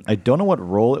 I don't know what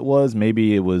role it was.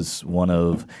 Maybe it was one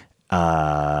of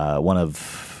Alvy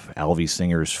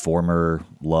Singer's former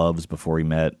loves before he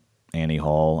met Annie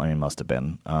Hall. I mean, must have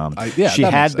been. Yeah, she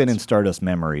that had makes been in sense. Stardust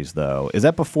Memories, though. Is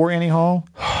that before Annie Hall?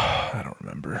 I don't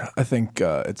remember. I think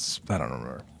I don't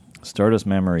remember. Stardust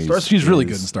Memories. She's really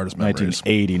good in Stardust Memories.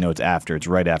 1980. No, it's after. It's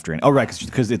right after. Oh, right,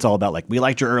 because it's all about like we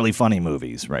liked your early funny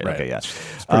movies, right? Okay, yeah.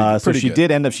 So she did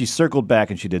end up. She circled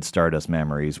back and she did Stardust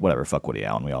Memories. Whatever. Fuck Woody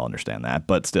Allen. We all understand that.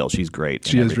 But still, she's great.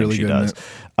 She is really she good.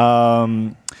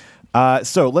 Does.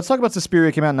 So let's talk about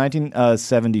Suspiria. Came out in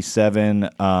 1977.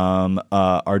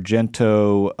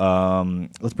 Argento.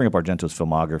 Let's bring up Argento's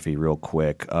filmography real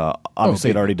quick.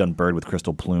 Obviously, had already done Bird with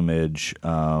Crystal Plumage.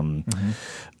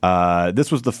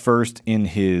 This was the first in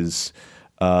his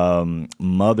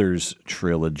Mother's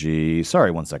trilogy.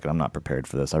 Sorry, one second. I'm not prepared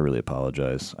for this. I really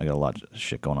apologize. I got a lot of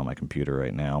shit going on my computer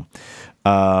right now.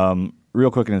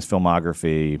 Real quick in his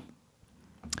filmography.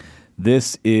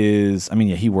 This is,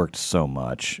 he worked so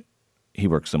much.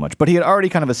 But he had already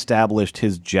kind of established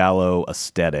his Giallo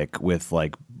aesthetic with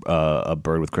like a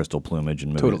Bird with Crystal Plumage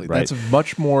and movie. Totally, right? That's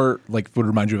much more like would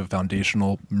remind you of a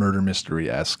foundational murder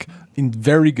mystery-esque.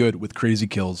 Very good with crazy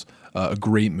kills. A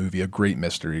great movie, a great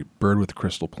mystery. Bird with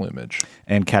Crystal Plumage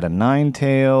and Cat o' Nine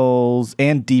Tails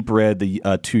and Deep Red.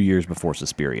 The 2 years before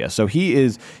Suspiria. So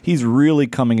he's really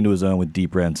coming into his own with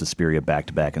Deep Red and Suspiria back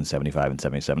to back in 75 and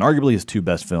 77. Arguably his two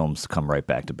best films come right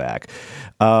back to back.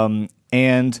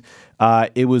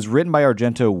 It was written by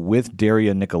Argento with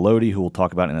Daria Nicolodi, who we'll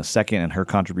talk about in a second, and her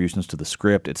contributions to the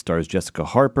script. It stars Jessica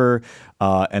Harper,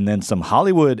 and then some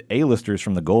Hollywood A-listers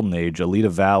from the Golden Age, Alita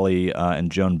Valley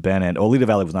and Joan Bennett. Alita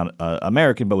Valley was not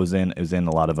American, but was in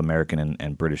a lot of American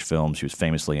and British films. She was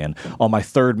famously in All My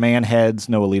Third Man Heads.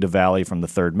 No Alita Valley from The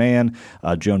Third Man.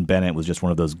 Joan Bennett was just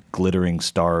one of those glittering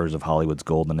stars of Hollywood's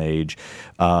Golden Age.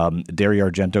 Dario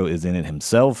Argento is in it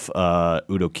himself.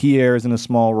 Udo Kier is in a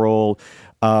small role.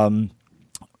 To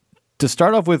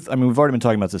start off with, we've already been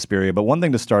talking about Suspiria, but one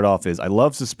thing to start off is I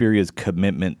love Suspiria's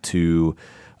commitment to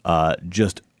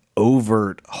just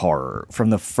overt horror.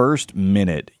 From the first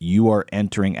minute, you are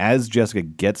entering, as Susie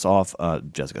gets off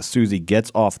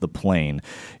the plane,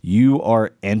 you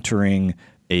are entering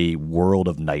a world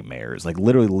of nightmares. Like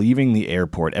literally leaving the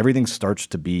airport, everything starts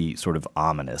to be sort of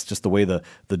ominous. Just the way the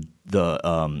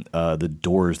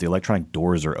doors, the electronic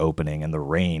doors are opening, and the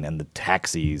rain, and the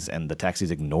taxis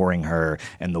ignoring her,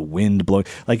 and the wind blowing.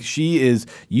 Like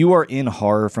you are in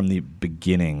horror from the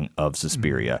beginning of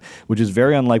Suspiria, which is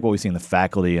very unlike what we see in The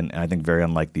Faculty, and I think very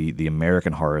unlike the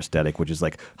American horror aesthetic, which is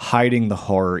like hiding the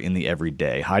horror in the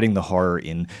everyday, hiding the horror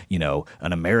in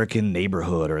an American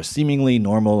neighborhood or a seemingly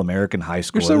normal American high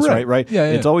school. You're so right. Yeah.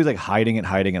 It's always like hiding it.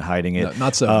 No,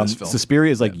 not so in this film.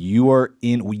 Suspiria is like you are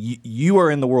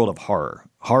in the world of horror.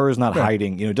 Horror is not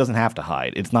hiding. It doesn't have to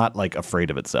hide. It's not like afraid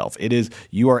of itself. It is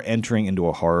you are entering into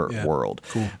a horror world.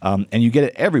 Cool. And you get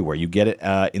it everywhere. You get it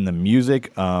in the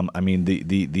music.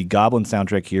 The Goblin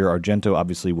soundtrack here. Argento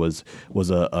obviously was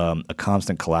a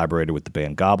constant collaborator with the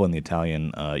band Goblin, the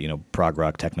Italian prog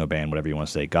rock techno band, whatever you want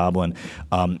to say, Goblin.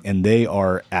 And they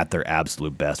are at their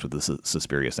absolute best with the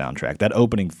Suspiria soundtrack. That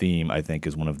opening theme, I think,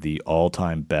 is one of the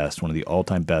all-time best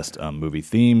movie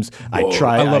themes. I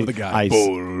love the guy.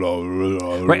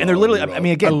 Right, and they're literally,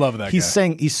 again, I love that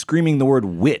he's screaming the word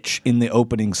witch in the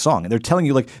opening song. And they're telling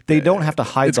you, like, they don't have to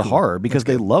hide the horror because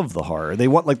they love the horror. They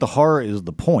want, like, the horror is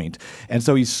the point. And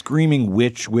so he's screaming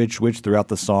witch, witch, witch throughout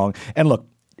the song. And look,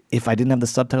 if I didn't have the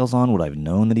subtitles on, would I have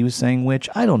known that he was saying witch?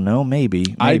 I don't know,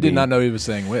 maybe. I did not know he was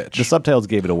saying witch. The subtitles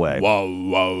gave it away.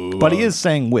 Whoa. But he is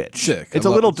saying witch. Sick. It's a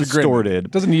little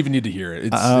distorted. Doesn't even need to hear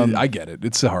it. I get it.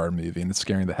 It's a horror movie, and it's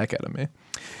scaring the heck out of me.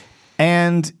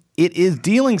 And it is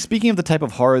dealing, speaking of the type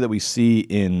of horror that we see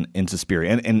in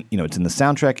Suspiria, and it's in the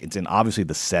soundtrack, it's in obviously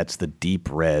the sets, the deep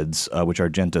reds, which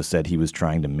Argento said he was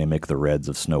trying to mimic the reds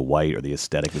of Snow White, or the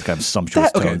aesthetic, the kind of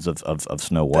sumptuous tones of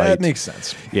Snow White. That makes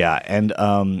sense. Yeah, and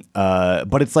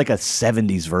but it's like a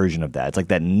 70s version of that. It's like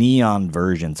that neon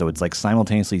version, so it's like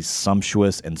simultaneously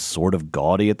sumptuous and sort of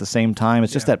gaudy at the same time.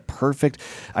 It's just that perfect,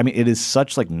 it is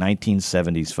such like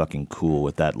 1970s fucking cool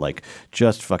with that like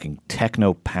just fucking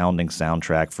techno pounding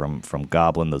soundtrack from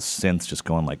Goblin, those synths just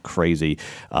going like crazy,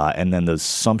 and then those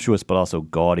sumptuous but also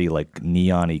gaudy like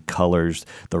neon-y colors,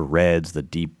 the reds, the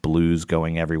deep blues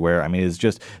going everywhere. It's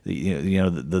just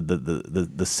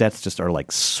the sets just are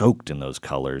like soaked in those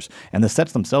colors, and the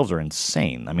sets themselves are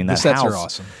insane. That the sets house, are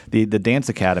awesome. The Dance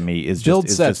Academy is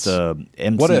just a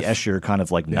MC Escher kind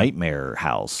of like nightmare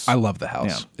house. I love the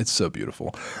house. Yeah. It's so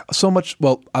beautiful. So much.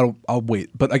 Well, I'll wait.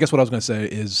 But I guess what I was going to say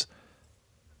is.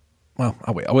 Well,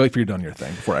 I'll wait for you to done your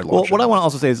thing before I launch. Well, what I want to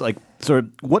also say is, like, sort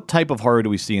of, what type of horror do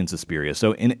we see in Suspiria?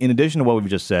 So, in addition to what we've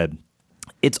just said,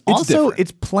 It's also different.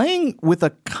 it's playing with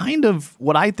a kind of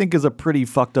what I think is a pretty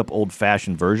fucked up old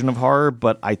fashioned version of horror,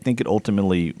 but I think it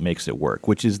ultimately makes it work,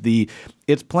 which is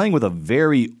it's playing with a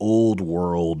very old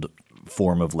world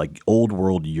form of like old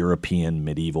world European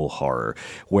medieval horror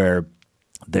where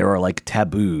there are like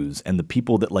taboos and the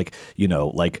people that like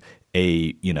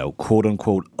a quote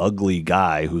unquote ugly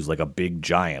guy who's like a big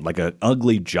giant, like an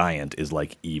ugly giant is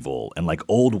like evil, and like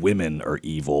old women are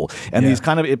evil, and these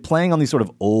kind of it playing on these sort of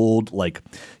old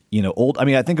old. I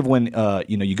mean, I think of when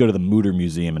you go to the Mutter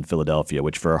Museum in Philadelphia,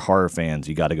 which for horror fans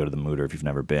you got to go to the Mutter if you've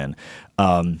never been.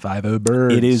 50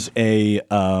 Birds. It is a.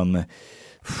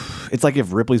 It's like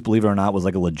if Ripley's Believe It or Not was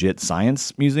like a legit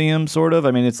science museum, sort of.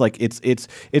 I mean, it's like it's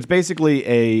basically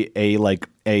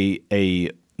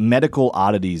a medical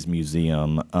oddities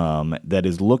museum that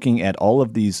is looking at all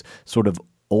of these sort of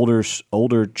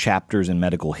older chapters in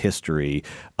medical history,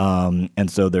 and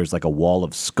so there's like a wall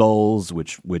of skulls,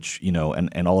 which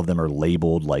and all of them are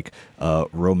labeled like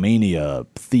Romania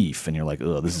thief, and you're like,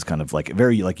 oh, this is kind of like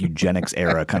very like eugenics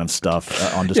era kind of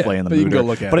stuff on display in the you can Mutter. go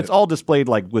look at but it. it's all displayed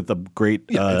like with a great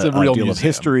it's a real deal of museum.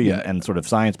 history and sort of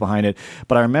science behind it.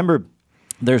 But I remember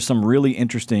there's some really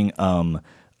interesting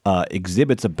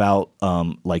exhibits about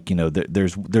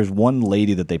there's one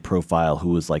lady that they profile who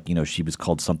was like, she was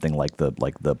called something like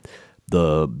the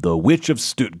Witch of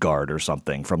Stuttgart or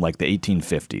something from like the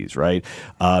 1850s, right?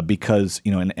 Because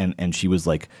and she was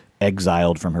like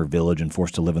exiled from her village and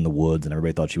forced to live in the woods, and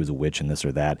everybody thought she was a witch and this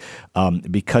or that,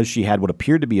 because she had what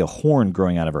appeared to be a horn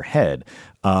growing out of her head,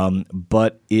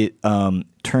 but it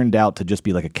turned out to just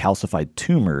be like a calcified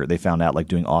tumor. They found out, like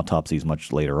doing autopsies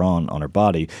much later on her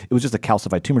body, it was just a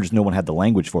calcified tumor. Just no one had the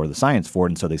language for it, the science for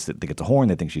it, and so they think it's a horn.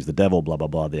 They think she's the devil. Blah blah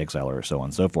blah. They exile her, so on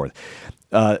and so forth.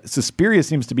 Suspiria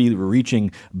seems to be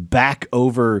reaching back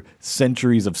over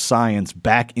centuries of science,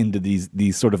 back into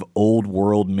these sort of old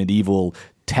world medieval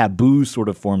taboo sort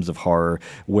of forms of horror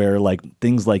where like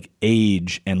things like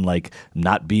age and like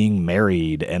not being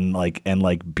married and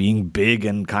like being big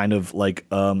and kind of like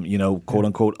quote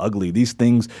unquote ugly, these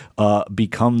things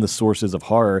become the sources of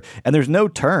horror, and there's no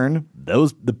turn.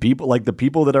 The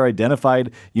people that are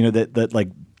identified, that like,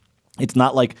 it's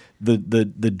not like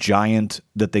the giant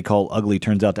that they call ugly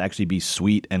turns out to actually be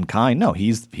sweet and kind. No,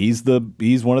 he's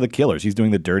one of the killers. He's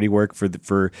doing the dirty work for the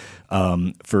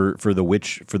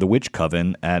witch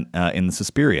coven at in the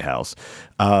Suspiria house.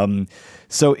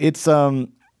 So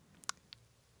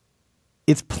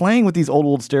it's playing with these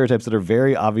old stereotypes that are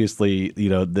very obviously,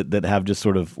 that have just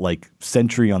sort of like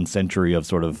century on century of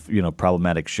sort of,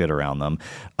 problematic shit around them.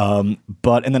 And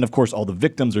then of course all the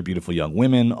victims are beautiful young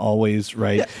women always,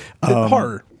 right? Yeah,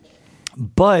 horror.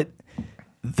 But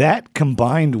that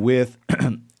combined with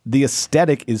the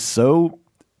aesthetic is so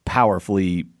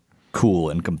powerfully cool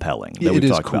and compelling that we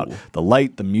talked about. The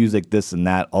light, the music, this and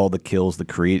that, all the kills, the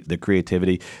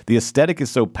creativity. The aesthetic is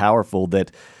so powerful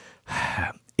that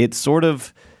it's sort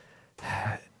of,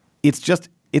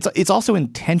 it's also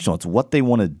intentional. It's what they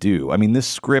want to do. I mean, this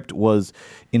script was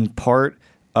in part,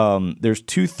 there's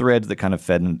two threads that kind of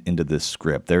fed into this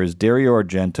script. There is Dario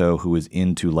Argento, who is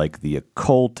into like the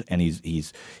occult, and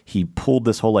he pulled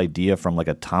this whole idea from like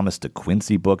a Thomas de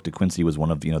Quincey book. De Quincey was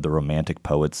one of the romantic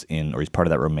poets or he's part of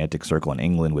that romantic circle in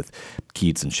England with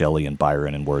Keats and Shelley and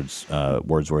Byron and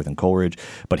Wordsworth and Coleridge.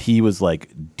 But he was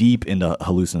like deep into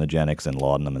hallucinogenics and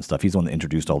laudanum and stuff. He's the one that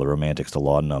introduced all the romantics to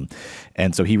laudanum,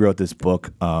 and so he wrote this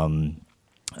book.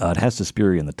 It has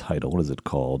Suspiria in the title. What is it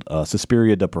called?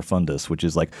 Suspiria de Profundis, which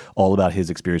is like all about his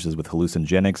experiences with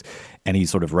hallucinogenics, and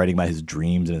he's sort of writing about his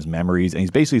dreams and his memories, and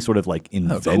he's basically sort of like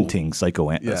inventing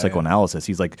psychoanalysis.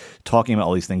 He's like talking about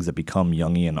all these things that become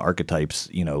Jungian archetypes,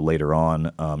 later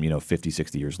on, 50,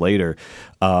 60 years later.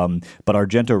 But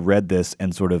Argento read this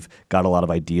and sort of got a lot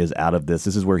of ideas out of this.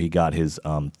 This is where he got his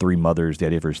Three Mothers, the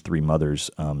idea for his Three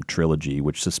Mothers trilogy,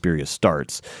 which Suspiria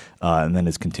starts, and then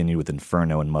is continued with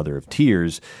Inferno and Mother of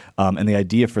Tears. And the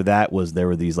idea for that was there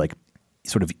were these like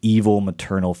sort of evil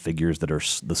maternal figures that are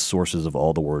the sources of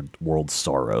all the world's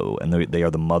sorrow, and they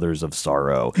are the mothers of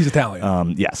sorrow. He's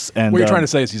Italian. Yes. And what you're trying to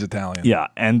say is he's Italian. Yeah.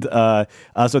 And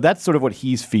so that's sort of what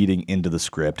he's feeding into the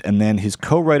script. And then his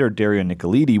co-writer, Dario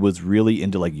Nicoliti, was really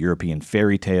into like European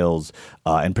fairy tales,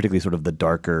 and particularly sort of the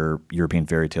darker European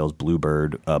fairy tales,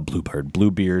 Bluebeard,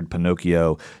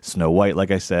 Pinocchio, Snow White,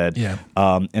 like I said. Yeah.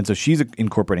 And so she's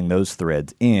incorporating those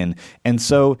threads in. And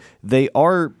so they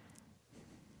are,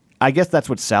 I guess that's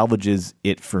what salvages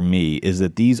it for me, is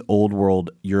that these old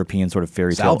world European sort of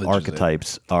fairy tale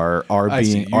archetypes are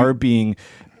being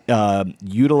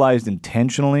utilized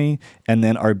intentionally and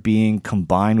then are being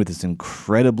combined with this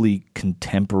incredibly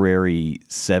contemporary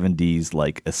 70s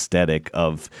like aesthetic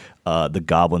of the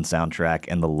Goblin soundtrack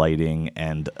and the lighting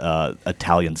and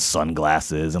Italian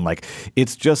sunglasses, and like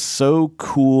it's just so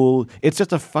cool. It's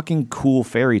just a fucking cool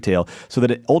fairy tale, so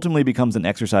that it ultimately becomes an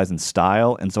exercise in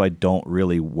style. And so I don't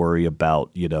really worry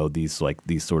about these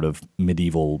sort of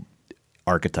medieval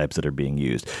archetypes that are being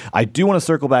used. I do want to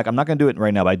circle back. I'm not going to do it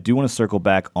right now, but I do want to circle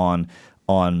back on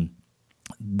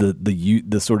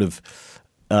the sort of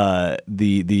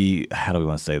the how do we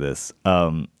want to say this?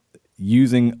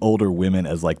 Using older women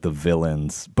as like the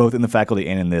villains, both in The Faculty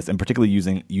and in this, and particularly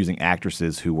using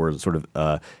actresses who were sort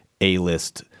of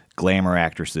A-list glamour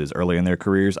actresses early in their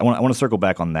careers. I want to circle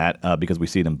back on that because we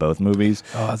see it in both movies.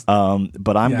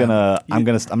 But I'm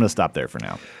gonna stop there for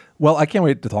now. Well, I can't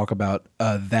wait to talk about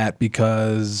that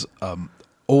because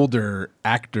older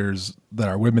actors that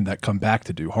are women that come back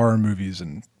to do horror movies,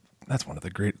 and that's one of the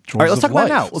great joys. All right, let's talk of life.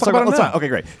 about it now. Let's talk about it now. Okay,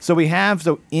 great. So we have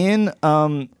in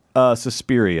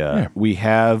Suspiria, we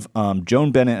have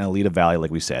Joan Bennett and Alita Valley,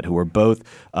 like we said, who are both.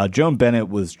 Joan Bennett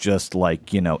was just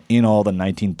like, in all the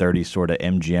 1930s sort of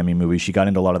MGM-y movies. She got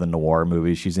into a lot of the noir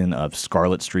movies. She's in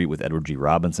Scarlet Street with Edward G.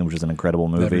 Robinson, which is an incredible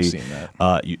movie. Never seen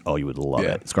that. You would love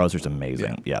it. Scarlet Street's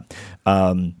amazing. Yeah.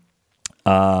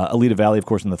 Alita Valley, of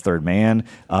course, in The Third Man.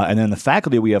 And then in The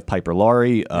Faculty, we have Piper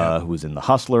Laurie, who was in The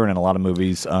Hustler and in a lot of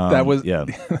movies.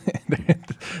 The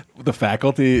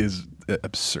Faculty is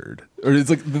absurd. Or it's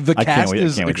like the cast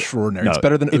is extraordinary. It's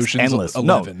better than Ocean's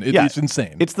 11. It's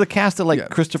insane. It's the cast that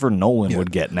Christopher Nolan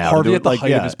would get now. Harvey at the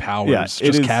height of his powers,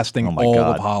 just casting all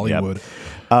of Hollywood.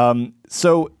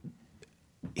 So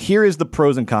here is the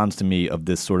pros and cons to me of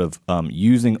this sort of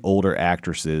using older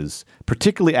actresses,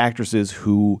 particularly actresses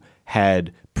who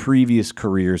had previous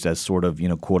careers as sort of,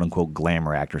 quote unquote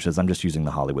glamour actresses. I'm just using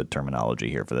the Hollywood terminology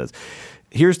here for this.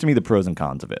 Here's to me the pros and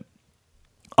cons of it.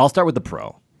 I'll start with the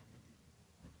pro.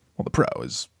 Well, the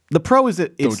pro is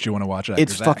that don't you want to watch actors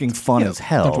it's fucking fun as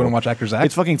hell. Don't you want to watch actors act?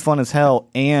 It's fucking fun as hell,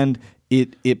 and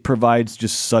it provides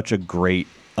just such a great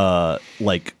such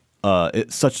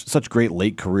great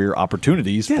late career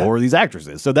opportunities for these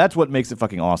actresses. So that's what makes it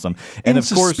fucking awesome. And of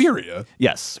course, Suspiria.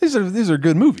 Yes, these are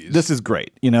good movies. This is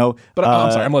great. But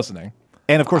I'm sorry, I'm listening.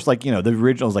 And of course, the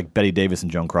originals like Betty Davis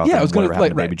and Joan Crawford. Yeah, I was going to Whatever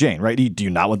Happened to Baby Jane, right? Do you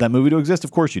not want that movie to exist?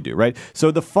 Of course you do, right?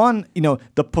 So the fun,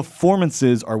 the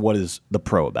performances are what is the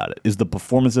pro about it. Is the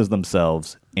performances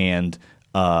themselves and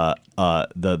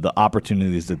the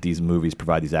opportunities that these movies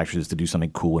provide these actresses to do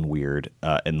something cool and weird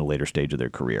in the later stage of their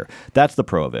career. That's the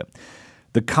pro of it.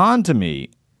 The con to me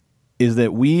is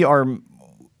that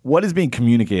what is being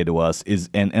communicated to us is,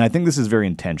 and I think this is very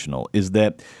intentional, is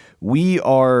that we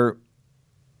are.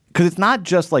 Because it's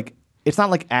not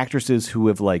like actresses who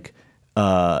have been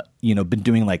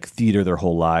doing like theater their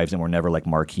whole lives and were never like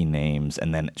marquee names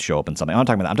and then show up in something. I'm not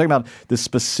talking about that. I'm talking about this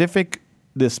specific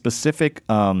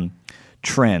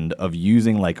trend of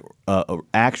using like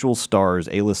actual stars,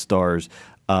 A-list stars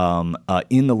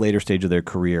in the later stage of their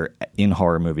career in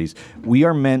horror movies. We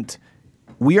are meant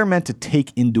to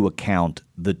take into account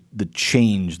the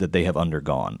change that they have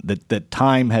undergone, that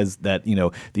time has, that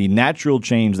the natural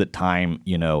change that time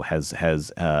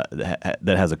that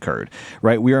has occurred,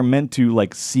 right? We are meant to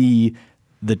like see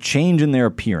the change in their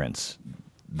appearance,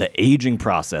 the aging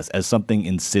process, as something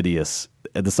insidious.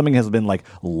 Something has been like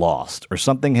lost, or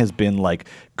something has been like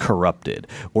corrupted,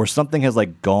 or something has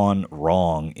like gone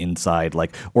wrong inside,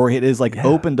 like, or it is like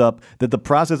opened up, that the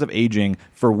process of aging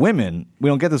for women, we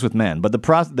don't get this with men, but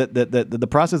the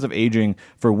process of aging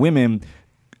for women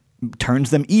turns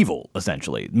them evil,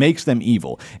 essentially, makes them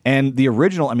evil. And the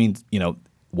original,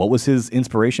 what was his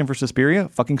inspiration for Suspiria?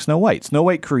 Fucking Snow White. Snow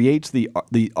White creates the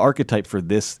archetype for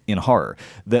this in horror,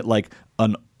 that like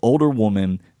an older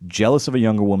woman jealous of a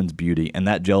younger woman's beauty, and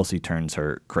that jealousy turns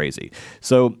her crazy.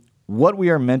 So what we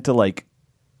are meant to like,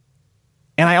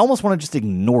 and I almost want to just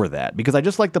ignore that because I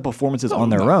just like the performances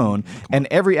on their own, and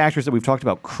every actress that we've talked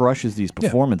about crushes these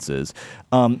performances.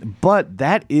 But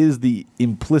that is the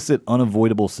implicit,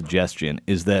 unavoidable suggestion,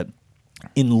 is that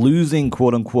in losing,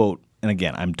 quote unquote, and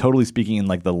again, I'm totally speaking in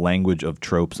like the language of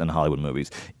tropes in Hollywood movies,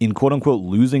 in quote unquote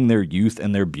losing their youth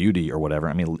and their beauty or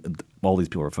whatever. All these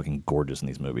people are fucking gorgeous in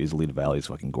these movies. Alita Valley is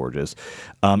fucking gorgeous.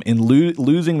 In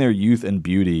losing their youth and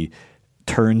beauty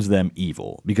turns them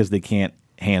evil because they can't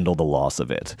handle the loss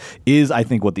of it, is I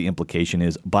think what the implication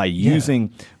is by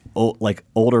using like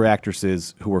older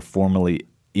actresses who were formerly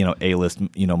A-list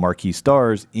marquee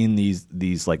stars in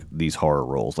these horror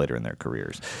roles later in their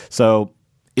careers. So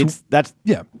that's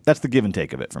the give and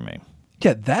take of it for me.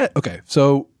 Yeah, okay.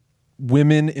 So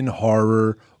women in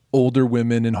horror older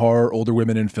women in horror, older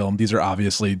women in film. These are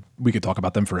obviously, we could talk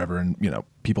about them forever, and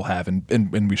people have,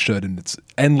 and we should, and it's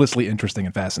endlessly interesting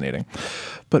and fascinating.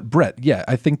 But Brett, yeah,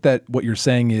 I think that what you're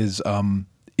saying is,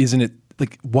 isn't it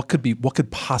like what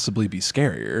could possibly be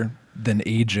scarier than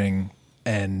aging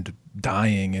and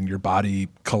dying and your body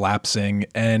collapsing?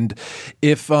 And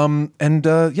if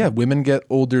women get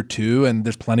older too, and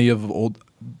there's plenty of old.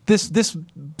 This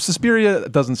Suspiria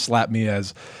doesn't slap me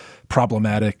as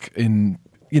problematic in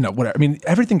whatever. I mean,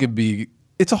 everything could be.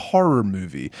 It's a horror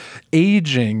movie.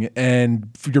 Aging and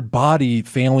your body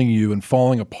failing you and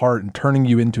falling apart and turning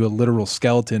you into a literal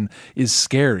skeleton is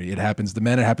scary. It happens to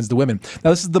men, it happens to women.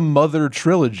 Now, this is the Mother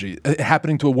trilogy.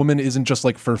 Happening to a woman isn't just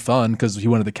like for fun because he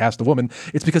wanted to cast a woman.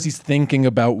 It's because he's thinking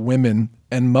about women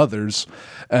and mothers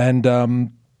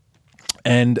and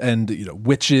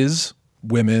witches,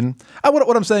 women.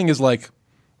 What I'm saying is like,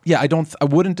 yeah, I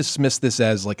wouldn't dismiss this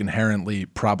as like inherently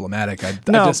problematic. I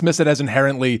dismiss it as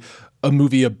inherently a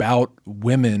movie about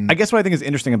women. I guess what I think is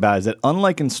interesting about it is that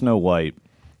unlike in Snow White,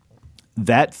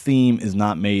 that theme is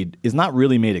not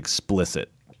really made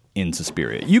explicit in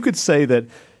Suspiria. You could say that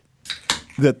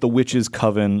the witches'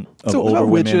 coven of older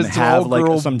women have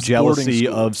like some jealousy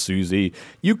of Susie.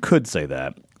 You could say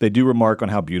that. They do remark on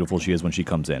how beautiful she is when she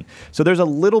comes in. So there's a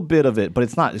little bit of it, but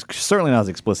it's certainly not as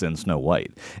explicit in Snow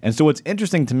White. And so what's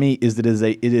interesting to me is that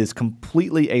it is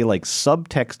completely a like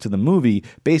subtext to the movie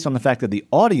based on the fact that the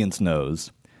audience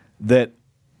knows that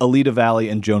Alida Valli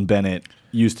and Joan Bennett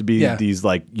used to be these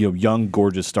like young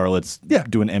gorgeous starlets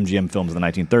doing MGM films in the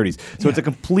 1930s. So it's a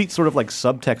complete sort of like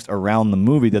subtext around the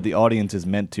movie that the audience is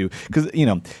meant to, because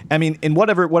I mean, in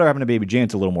whatever happened to Baby Jane,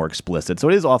 it's a little more explicit. So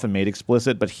it is often made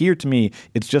explicit, but here to me,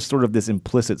 it's just sort of this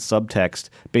implicit subtext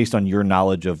based on your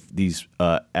knowledge of these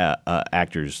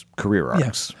actors' career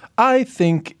arcs. Yeah. I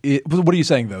think what are you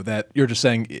saying though? That you're just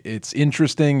saying it's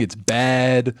interesting, it's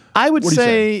bad? I would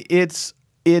say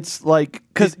it's like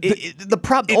because the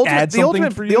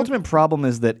ultimate problem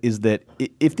is that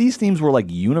if these themes were like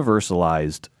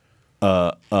universalized,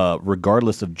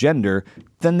 regardless of gender,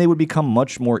 then they would become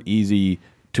much more easy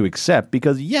to accept.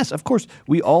 Because yes, of course,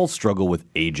 we all struggle with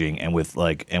aging and with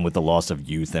the loss of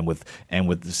youth and with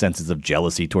the senses of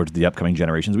jealousy towards the upcoming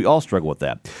generations. We all struggle with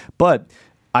that, but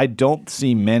I don't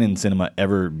see men in cinema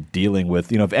ever dealing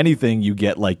with, if anything, you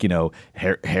get like,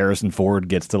 Harrison Ford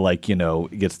gets to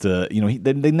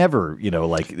they never,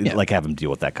 like have him deal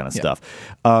with that kind of stuff.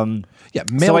 Male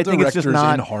so I think it's just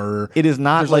not in horror. It is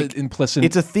not like implicit.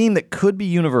 It's a theme that could be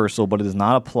universal, but it is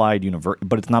not applied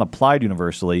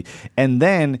universally. And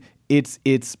then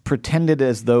it's pretended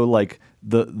as though like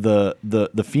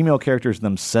the female characters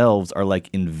themselves are like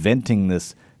inventing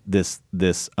this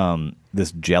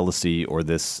jealousy or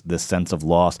this sense of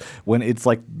loss, when it's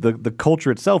like the culture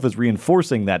itself is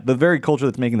reinforcing that. The very culture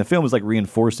that's making the film is like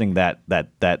reinforcing that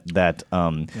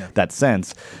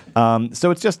sense.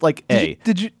 So it's just like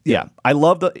did you I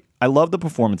love the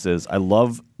performances. I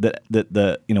love that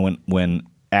when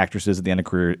actresses at the end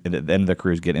of their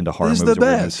careers get into horror movies. It's the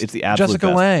best. It's the absolute Jessica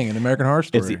best. Lange in American Horror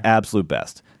Story. It's the absolute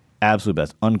best. Absolute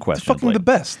best, unquestionably. It's fucking the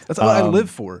best. That's what I live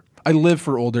for. I live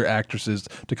for older actresses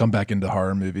to come back into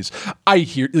horror movies. I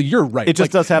hear you're right. It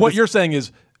just does have what you're saying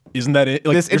is. Isn't that it?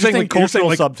 Like, this interesting cultural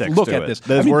subtext look to at it this.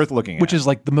 that is worth looking at. Which is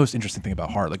like the most interesting thing about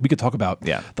horror. Like we could talk about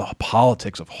the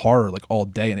politics of horror like all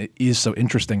day, and it is so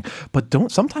interesting. But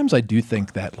sometimes I do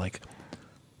think that like,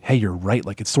 hey, you're right.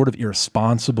 Like it's sort of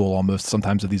irresponsible almost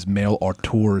sometimes of these male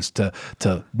auteurs to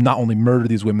not only murder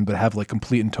these women, but have like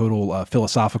complete and total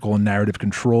philosophical and narrative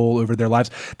control over their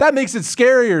lives. That makes it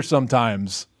scarier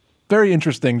sometimes. Very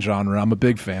interesting genre. I'm a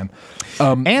big fan.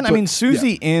 I mean,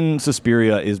 Susie in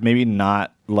Suspiria is maybe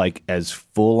not like as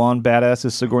full on badass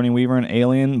as Sigourney Weaver in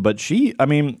Alien, but Susie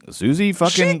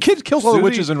kills all the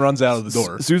witches and runs out of the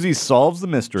door. Susie solves the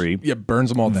mystery. Yeah, burns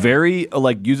them all down. Very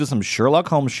uses some Sherlock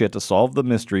Holmes shit to solve the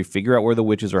mystery, figure out where the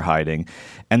witches are hiding,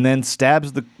 and then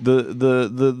stabs the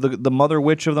mother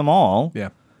witch of them all.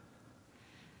 Yeah.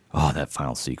 Oh, that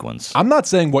final sequence. I'm not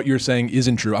saying what you're saying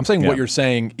isn't true. I'm saying what you're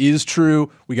saying is true.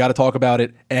 We got to talk about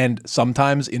it. And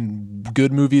sometimes in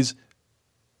good movies,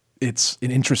 it's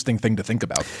an interesting thing to think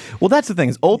about. Well, that's the thing.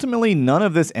 Is ultimately, none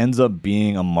of this ends up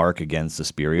being a mark against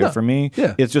Suspiria for me.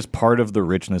 Yeah. It's just part of the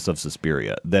richness of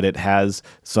Suspiria, that it has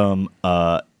some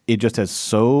it just has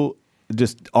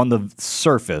just on the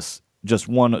surface, just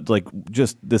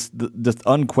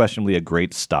unquestionably a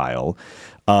great style.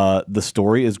 The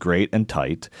story is great and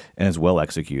tight and is well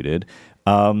executed.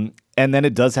 And then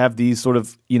it does have these sort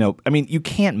of, I mean, you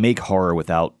can't make horror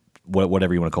without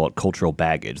whatever you want to call it, cultural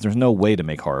baggage. There's no way to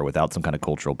make horror without some kind of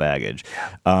cultural baggage.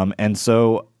 And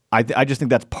so I just think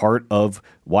that's part of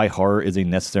why horror is a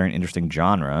necessary and interesting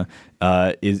genre.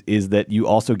 Is that you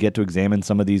also get to examine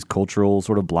some of these cultural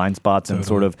sort of blind spots and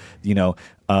sort of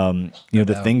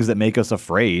the things that make us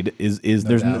afraid.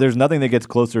 There's nothing that gets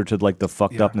closer to like the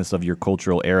fucked upness of your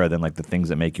cultural era than like the things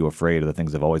that make you afraid or the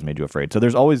things that have always made you afraid. So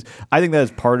there's always, I think that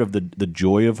is part of the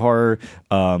joy of horror.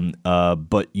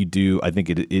 But I think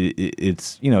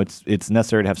it's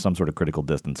necessary to have some sort of critical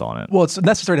distance on it. Well, it's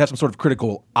necessary to have some sort of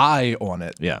critical eye on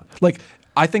it. Yeah. Like,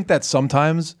 I think that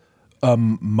sometimes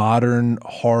modern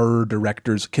horror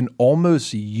directors can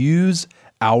almost use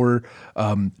our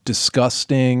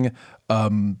disgusting,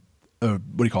 what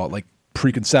do you call it, like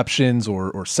preconceptions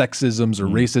or sexisms or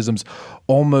racisms,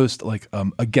 almost like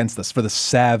against us for the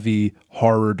savvy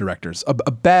horror directors.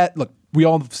 Look, we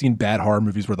all have seen bad horror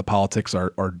movies where the politics are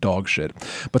dog shit,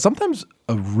 but sometimes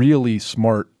a really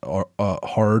smart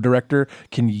horror director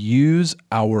can use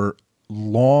our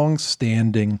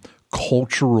long-standing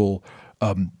cultural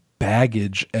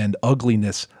baggage and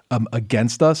ugliness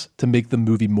against us to make the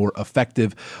movie more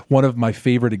effective. One of my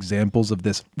favorite examples of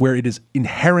this, where it is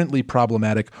inherently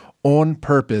problematic on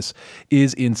purpose,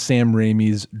 is in Sam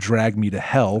Raimi's Drag Me to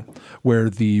Hell, where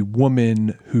the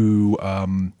woman who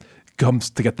comes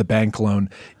to get the bank loan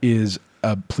is,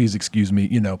 please excuse me,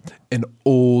 an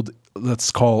old,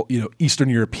 let's call, Eastern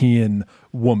European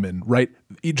woman, right?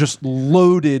 Just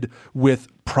loaded with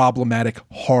problematic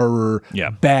horror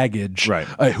baggage, right?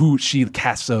 Who she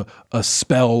casts a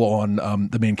spell on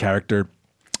the main character,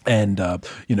 and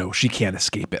she can't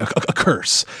escape it, a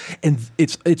curse. And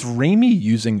it's Raimi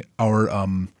using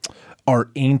our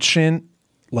ancient,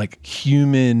 like,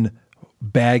 human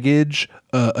baggage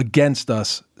against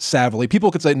us savvily.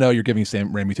 People could say, no, you're giving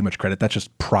Sam Raimi too much credit. That's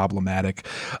just problematic.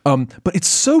 But it's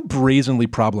so brazenly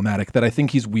problematic that I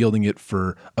think he's wielding it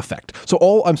for effect. So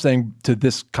all I'm saying to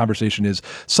this conversation is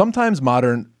sometimes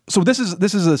so this is a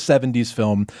 70s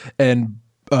film, and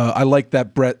I like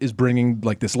that Brett is bringing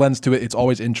like this lens to it. It's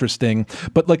always interesting.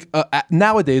 But like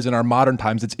nowadays in our modern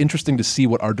times, it's interesting to see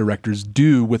what our directors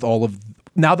do with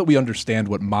now that we understand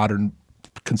what modern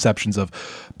conceptions of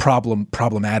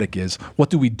problematic is. What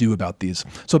do we do about these?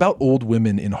 So about old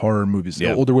women in horror movies,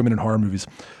 older women in horror movies,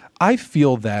 I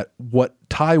feel that what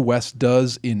Ty West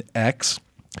does in X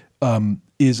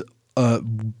is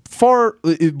far,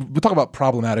 we talk about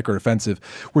problematic or offensive,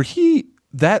 where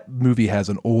that movie has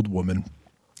an old woman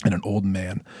and an old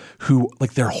man who,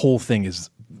 like, their whole thing is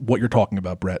what you're talking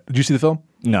about, Brett. Did you see the film?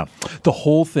 No. The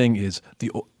whole thing is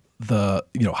the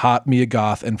hot Mia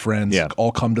Goth and friends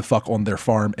all come to fuck on their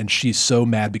farm, and she's so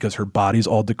mad because her body's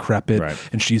all decrepit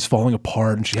and she's falling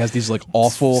apart, and she has these like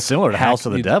awful, similar to House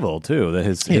of the Devil too,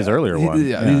 his earlier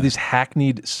one. These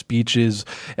hackneyed speeches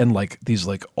and like these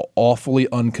like awfully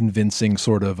unconvincing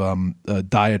sort of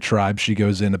diatribe she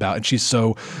goes in about, and she's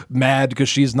so mad because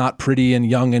she's not pretty and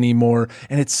young anymore,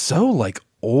 and it's so like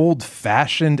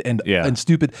old-fashioned and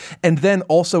stupid. And then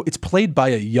also it's played by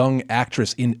a young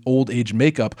actress in old age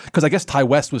makeup, because I guess Ty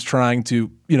West was trying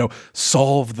to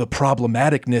solve the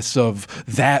problematicness of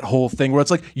that whole thing, where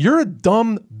it's like, you're a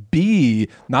dumb B,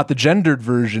 not the gendered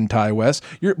version, Ty West.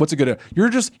 You're a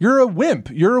wimp.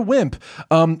 You're a wimp.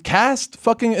 Cast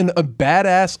fucking a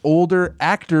badass older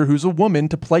actor who's a woman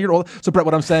to play your old. So Brett,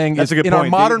 what I'm saying is, in our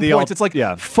modern points, it's like,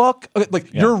 fuck,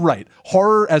 like, you're right.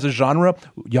 Horror as a genre,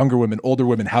 younger women, older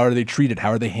women, how are they treated? How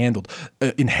are they handled?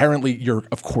 Inherently,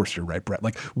 of course you're right, Brett.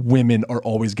 Like, women are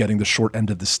always getting the short end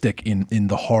of the stick in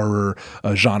the horror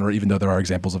genre, even though there are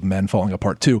examples of men falling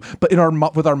apart too. But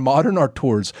with our modern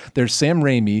auteurs, there's Sam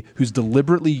Raimi, who's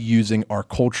deliberately using our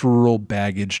cultural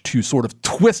baggage to sort of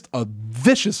twist a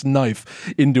vicious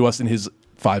knife into us in his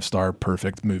 5-star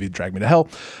perfect movie, Drag Me to Hell.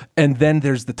 And then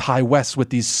there's the Ty West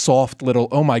with these soft little,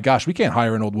 oh my gosh, we can't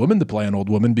hire an old woman to play an old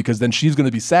woman because then she's going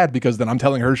to be sad because then I'm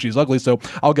telling her she's ugly, so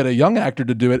I'll get a young actor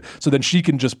to do it so then she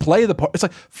can just play the part. It's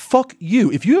like, fuck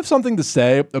you. If you have something to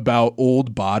say about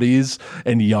old bodies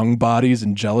and young bodies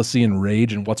and jealousy and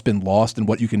rage and what's been lost and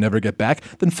what you can never get back,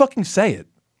 then fucking say it.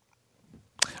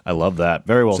 I love that.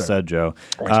 Very well said, Joe.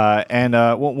 And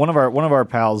one of our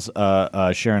pals,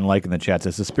 Sharon Lake in the chat,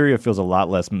 says Suspiria feels a lot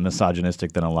less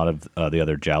misogynistic than a lot of the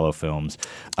other Giallo films.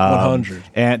 100.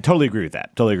 And totally agree with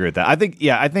that. I think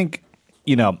I'm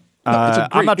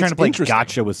not trying to play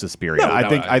gotcha with Suspiria.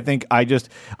 I think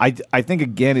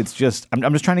again, it's just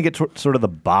I'm just trying to get to sort of the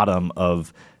bottom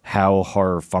of how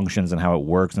horror functions and how it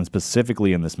works, and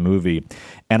specifically in this movie.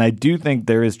 And I do think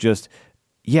there is just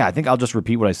yeah, I think I'll just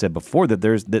repeat what I said before, that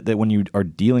there's that when you are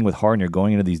dealing with horror and you're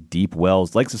going into these deep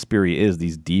wells, like Suspiria is,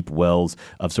 these deep wells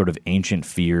of sort of ancient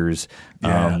fears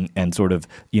and sort of,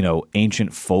 ancient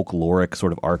folkloric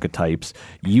sort of archetypes,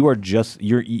 you're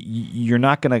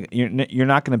not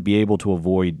gonna be able to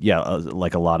avoid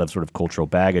like a lot of sort of cultural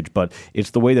baggage, but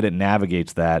it's the way that it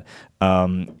navigates that.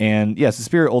 And yeah,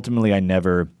 Suspiria ultimately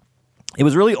it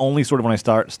was really only sort of when I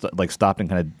stopped and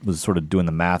kind of was sort of doing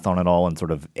the math on it all and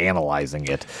sort of analyzing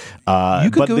it.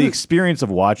 But the experience of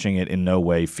watching it in no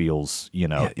way feels,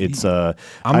 it's. I'm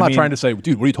not trying to say,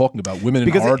 dude, what are you talking about? Women in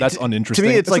horror? That's uninteresting. To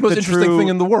me, it's like the most interesting thing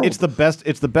in the world. It's the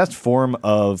best form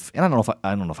of, and I don't know if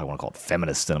I want to call it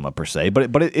feminist cinema per se,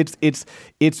 but it's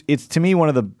to me one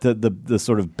of the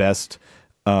sort of best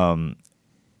types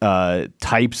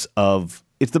of.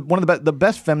 It's one of the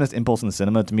best feminist impulse in the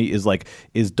cinema to me is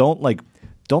don't not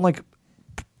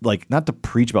to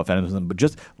preach about feminism, but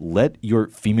just let your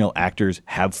female actors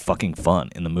have fucking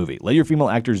fun in the movie. Let your female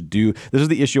actors do. This is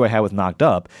the issue I had with Knocked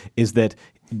Up, is that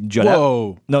Judd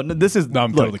I'm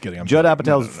totally kidding. Judd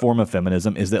Apatow's form of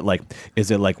feminism is that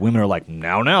women are like,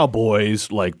 now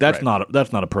boys, like that's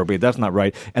not appropriate, that's not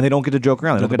right, and they don't get to joke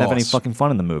around, they don't get to have any fucking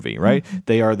fun in the movie, right? Mm-hmm.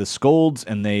 They are the scolds,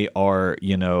 and they are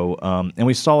and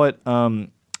we saw it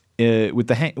with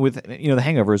the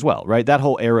Hangover as well, right? That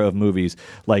whole era of movies,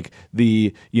 like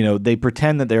they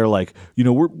pretend that they're like,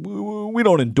 we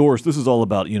don't endorse. This is all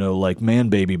about like man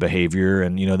baby behavior,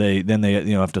 and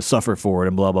they have to suffer for it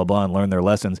and blah blah blah and learn their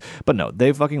lessons. But no,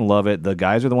 they fucking love it. The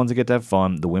guys are the ones that get to have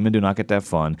fun. The women do not get to have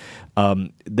fun.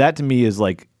 That to me is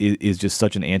just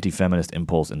such an anti-feminist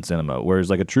impulse in cinema. Whereas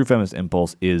like a true feminist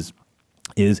impulse is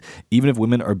even if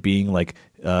women are being like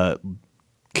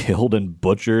killed and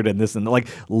butchered and this and like,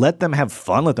 let them have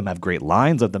fun, let them have great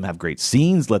lines, let them have great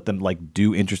scenes, let them like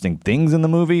do interesting things in the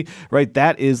movie, right?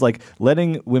 That is like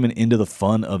letting women into the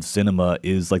fun of cinema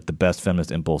is like the best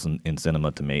feminist impulse in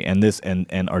cinema to me. And this and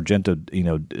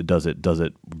Argento does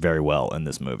it very well in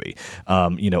this movie.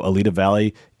 Alita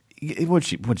Valley, was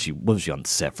she on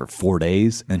set for 4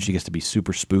 days, and she gets to be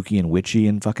super spooky and witchy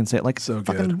and fucking say like, so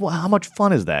fucking good. How much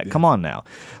fun is that? Yeah. Come on now,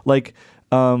 like.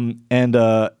 Joan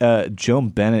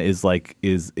Bennett is like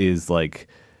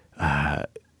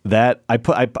that. I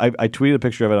tweeted a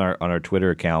picture of it on our Twitter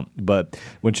account, but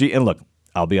when look,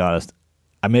 I'll be honest,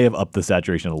 I may have upped the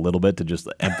saturation a little bit to just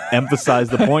emphasize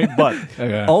the point, but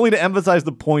only to emphasize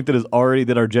the point that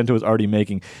Argento is already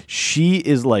making. She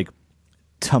is like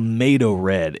tomato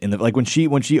red in the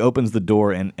when she opens the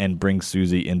door and brings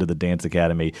Susie into the dance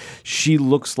academy. She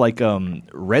looks like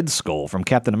Red Skull from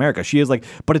Captain America. She is like,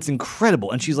 but it's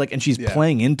incredible, and she's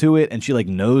playing into it, and she like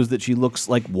knows that she looks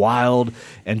like wild,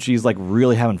 and she's like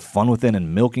really having fun with it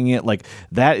and milking it. Like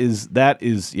that is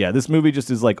this movie just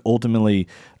is like ultimately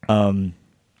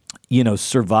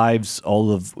survives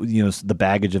all of the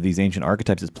baggage of these ancient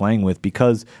archetypes it's playing with,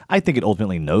 because I think it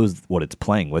ultimately knows what it's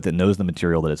playing with. It knows the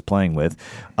material that it's playing with.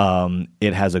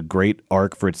 It has a great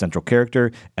arc for its central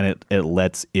character, and it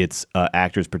lets its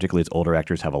actors, particularly its older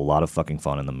actors, have a lot of fucking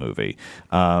fun in the movie.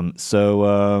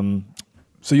 So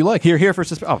you like here for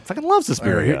Suspiria? Oh, I fucking love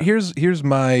Suspiria. Right, here's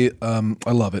my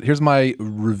I love it. Here's my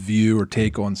review or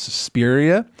take on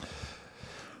Suspiria.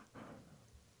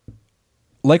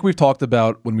 Like we've talked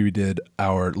about when we did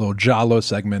our little Giallo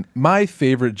segment, my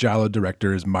favorite Giallo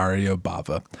director is Mario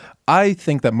Bava. I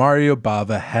think that Mario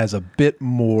Bava has a bit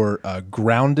more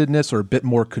groundedness or a bit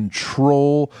more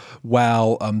control,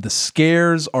 while the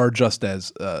scares are just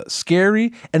as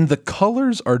scary and the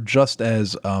colors are just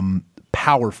as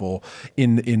powerful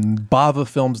in Bava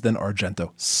films than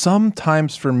Argento.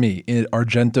 Sometimes for me in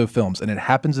Argento films, and it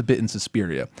happens a bit in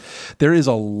Suspiria, there is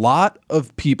a lot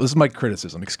of people, this is my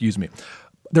criticism, excuse me,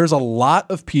 there's a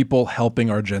lot of people helping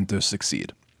Argento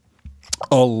succeed.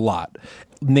 A lot.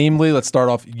 Namely, let's start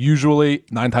off, usually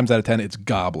 9 times out of 10, it's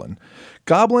Goblin.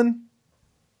 Goblin,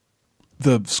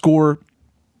 the score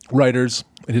writers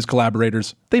and his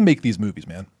collaborators, they make these movies,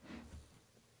 man.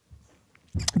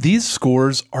 These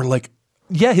scores are like,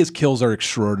 yeah, his kills are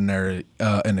extraordinary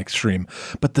and extreme,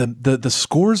 but the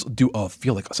scores do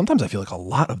sometimes I feel like a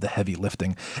lot of the heavy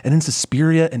lifting. And in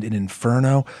Suspiria and in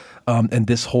Inferno, and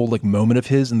this whole like moment of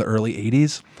his in the early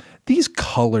 80s, these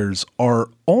colors are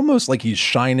almost like he's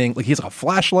shining, like he has like a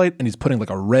flashlight and he's putting like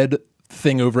a red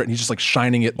thing over it, and he's just like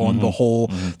shining it on the whole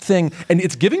thing. And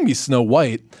it's giving me Snow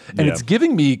White, and it's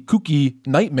giving me kooky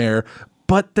Nightmare,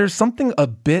 but there's something a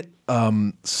bit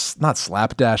not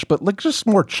slapdash, but like just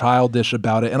more childish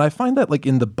about it. And I find that like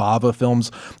in the Bava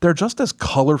films, they're just as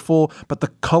colorful, but the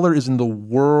color is in the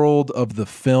world of the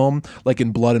film, like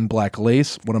in Blood and Black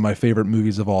Lace, one of my favorite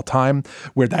movies of all time,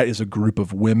 where that is a group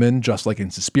of women, just like in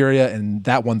Suspiria. And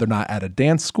that one, they're not at a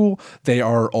dance school. They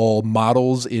are all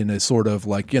models in a sort of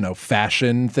like,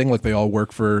 fashion thing. Like they all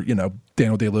work for,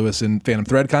 Daniel Day-Lewis in Phantom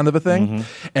Thread kind of a thing.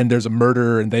 Mm-hmm. And there's a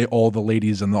murder and all the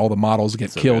ladies and all the models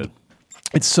get killed. Good.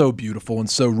 It's so beautiful and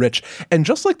so rich. And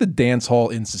just like the dance hall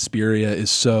in Suspiria is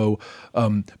so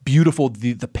beautiful,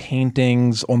 the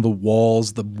paintings on the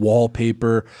walls, the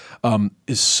wallpaper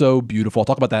is so beautiful. I'll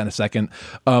talk about that in a second.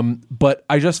 But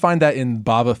I just find that in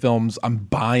Bava films, I'm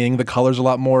buying the colors a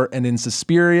lot more. And in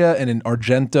Suspiria and in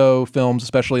Argento films,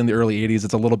 especially in the early 80s,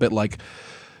 it's a little bit like,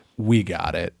 we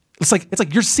got it. It's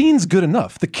like your scene's good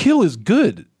enough. The kill is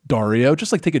good, Dario.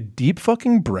 Just like take a deep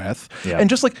fucking breath and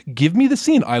just like give me the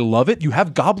scene. I love it. You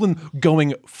have Goblin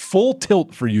going full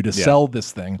tilt for you to sell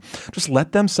this thing. Just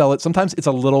let them sell it. Sometimes it's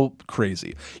a little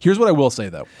crazy. Here's what I will say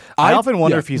though. I often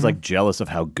wonder if he's like jealous of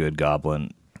how good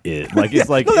Goblin is. Like it's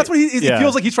like no, that's what he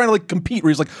feels like. He's trying to like compete.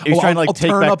 Where he's like, trying to like I'll take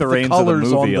turn back up the reins of the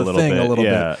movie a little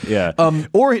bit. Yeah.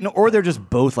 Or they're just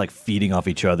both like feeding off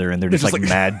each other, and they're just like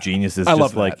mad geniuses. I just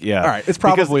love like that. All right, it's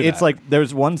probably because it's like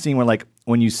there's one scene where like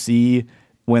when you see.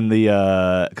 When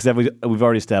because we've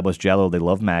already established Jello, they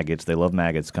love maggots. They love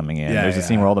maggots coming in. There's a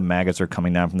scene where all the maggots are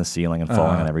coming down from the ceiling and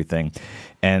falling and everything.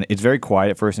 And it's very quiet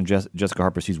at first, and Jessica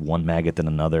Harper sees one maggot, then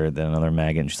another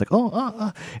maggot, and she's like,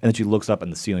 and then she looks up,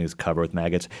 and the ceiling is covered with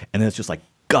maggots, and then it's just like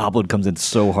Goblin comes in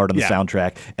so hard on the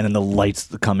soundtrack, and then the lights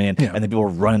come in, and then people are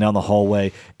running down the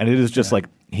hallway, and it is just like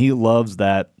he loves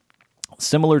that.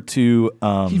 Similar to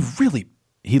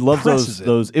he loves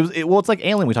those. It's like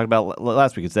Alien we talked about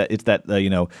last week. It's that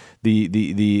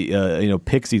the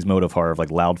Pixies mode of horror of like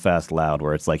loud, fast, loud,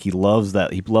 where it's like he loves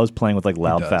playing with like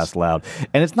loud, fast, loud,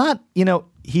 and it's not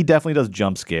he definitely does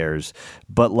jump scares,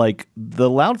 but like the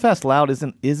loud, fast, loud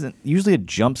isn't usually a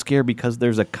jump scare because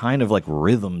there's a kind of like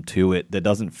rhythm to it that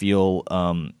doesn't feel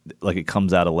like it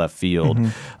comes out of left field.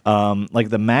 Mm-hmm. Like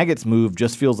the maggots move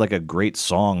just feels like a great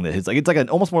song that it's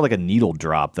like almost more like a needle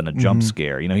drop than a jump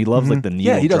scare. He loves like the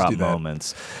needle drop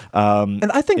moments.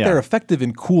 And I think they're effective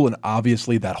and cool, and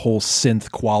obviously that whole synth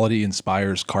quality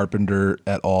inspires Carpenter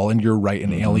at all. And you're right,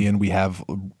 in Alien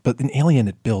but in Alien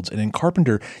it builds, and in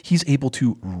Carpenter he's able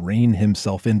to rein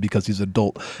himself in because he's an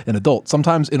adult.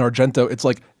 Sometimes in Argento it's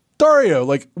like, Dario,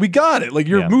 like we got it. Like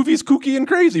your movie's kooky and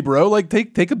crazy, bro. Like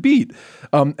take a beat.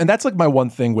 And that's like my one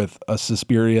thing with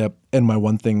Suspiria, and my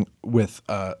one thing with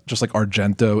just like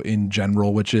Argento in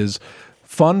general, which is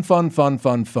fun. But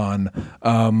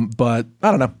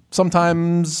I don't know.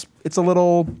 Sometimes it's a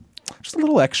little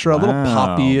extra, a little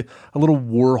poppy, a little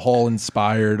Warhol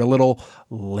inspired, a little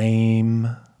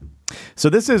lame. So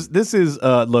this is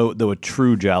though a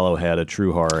true Giallo head, a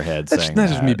true horror head. That's not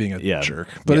just me being a jerk,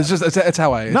 but it's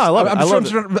how I. No, I love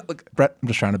it. Brett, I'm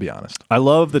just trying to be honest. I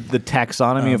love the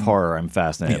taxonomy of horror. I'm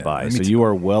fascinated by. So you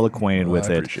are well acquainted with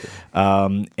it.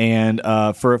 And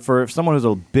for someone who's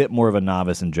a bit more of a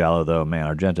novice in Giallo, though,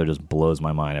 man, Argento just blows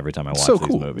my mind every time I watch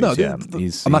these movies. No,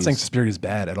 I'm not saying Suspiria is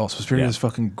bad at all. Suspiria is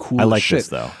fucking cool. I like shit. this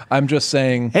though. I'm just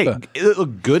saying. Hey,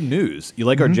 good news. You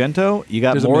like Argento? You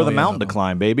got more of the mountain to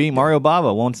climb, baby. Mario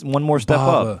Bava wants one more step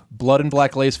up. Blood and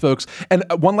Black Lace, folks. And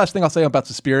one last thing I'll say about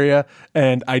Suspiria,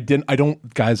 and I do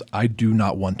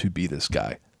not want to be this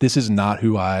guy. This is not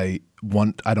who I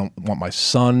want. I don't want my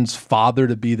son's father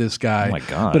to be this guy. Oh my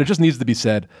God. But it just needs to be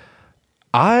said.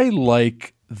 I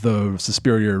like the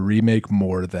Suspiria remake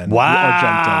more than the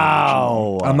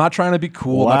Argento original. I'm not trying to be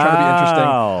cool. I'm not trying to be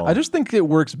interesting. I just think it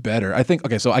works better. I think,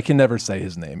 so I can never say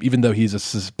his name, even though he's a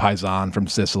paisan from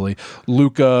Sicily.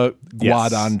 Luca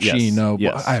Guadagnino.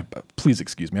 Yes. Please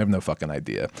excuse me. I have no fucking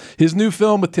idea. His new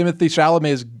film with Timothée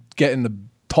Chalamet is getting the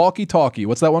talkie.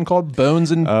 What's that one called? Bones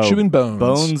and Chewing Bones.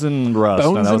 Bones and Rust.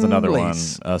 Bones that was and another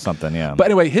lace. one. Something, yeah. But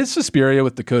anyway, his Suspiria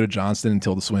with Dakota Johnson and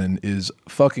Tilda Swinton is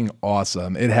fucking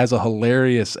awesome. It has a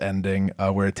hilarious ending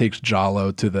where it takes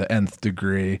Giallo to the nth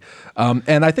degree.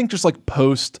 And I think just like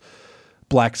post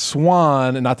Black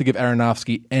Swan, and not to give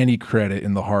Aronofsky any credit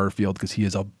in the horror field because he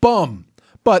is a bum,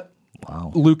 but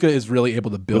Luca is really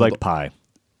able to build. We like Pie.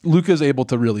 Luca's able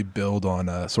to really build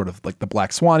on sort of like the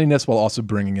Black Swaniness while also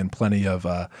bringing in plenty of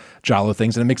Giallo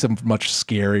things, and it makes it a much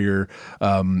scarier,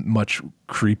 much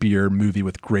creepier movie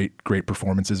with great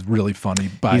performances. Really funny.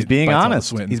 He's being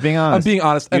honest. I'm being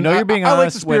honest. You know, you're being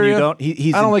honest when you don't.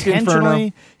 I don't like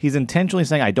Inferno. He's intentionally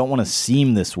saying, "I don't want to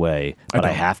seem this way, but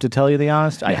I have to tell you the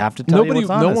honest. I have to tell you what's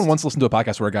honest." No one wants to listen to a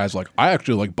podcast where a guy's like, "I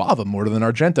actually like Bava more than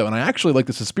Argento, and I actually like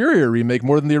the Suspiria remake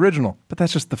more than the original." But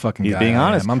that's just the fucking He's guy being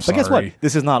honest. I'm sorry. But guess what?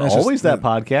 This is not always that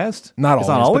podcast. Not it's always.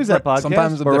 not always that but podcast.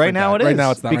 Sometimes but right now it is. Right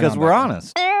now it's not. Because we're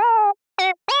honest.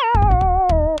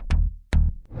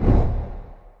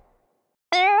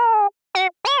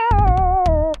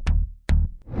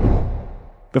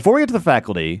 Before we get to the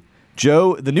faculty,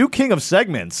 Joe, the new king of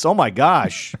segments. Oh my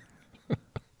gosh.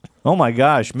 Oh my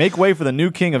gosh. Make way for the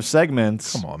new king of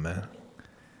segments. Come on, man.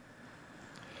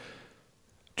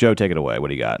 Joe, take it away. What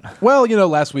do you got? Well,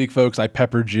 last week, folks, I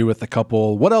peppered you with a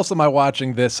couple. What else am I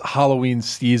watching this Halloween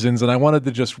seasons? And I wanted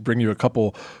to just bring you a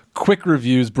couple quick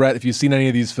reviews. Brett, if you've seen any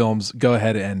of these films, go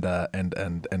ahead and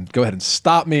go ahead and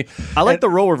stop me. I like the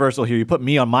role reversal here. You put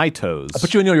me on my toes. I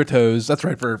put you on your toes. That's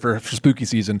right for spooky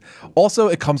season. Also,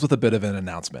 it comes with a bit of an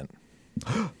announcement.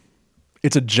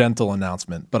 It's a gentle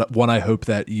announcement, but one I hope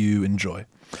that you enjoy.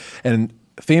 And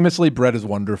famously, Brett is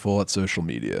wonderful at social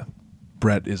media.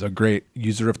 Brett is a great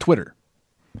user of Twitter.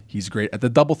 He's great at the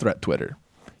Double Threat Twitter.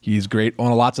 He's great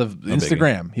on lots of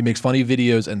Instagram. He makes funny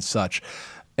videos and such.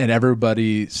 And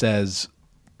everybody says,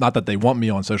 not that they want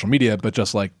me on social media, but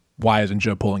just like, why isn't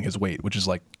Joe pulling his weight? Which is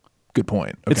like, good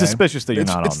point. Okay? It's suspicious that you're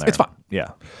not on there. It's fine. Yeah.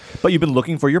 But you've been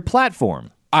looking for your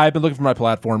platform. I've been looking for my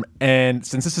platform. And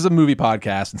since this is a movie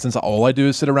podcast, and since all I do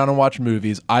is sit around and watch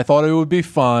movies, I thought it would be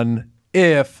fun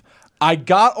if I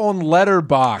got on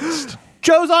Letterboxd.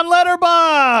 Joe's on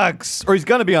Letterboxd, or he's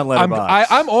gonna be on Letterboxd.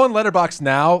 I'm on Letterboxd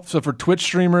now. So for Twitch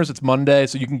streamers, it's Monday,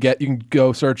 so you can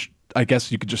go search. I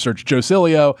guess you could just search Joe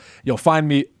Cilio. You'll find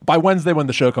me by Wednesday when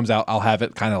the show comes out. I'll have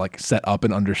it kind of like set up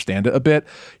and understand it a bit.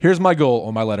 Here's my goal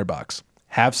on my Letterboxd: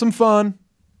 have some fun,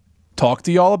 talk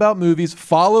to y'all about movies,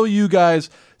 follow you guys,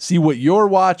 see what you're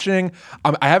watching.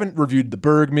 I haven't reviewed the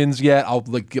Bergmans yet. I'll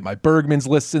get my Bergmans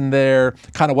lists in there,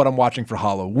 kind of what I'm watching for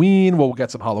Halloween. We'll get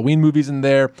some Halloween movies in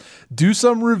there, do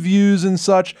some reviews and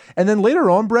such. And then later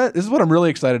on, Brett, this is what I'm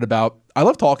really excited about. I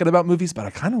love talking about movies, but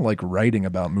I kind of like writing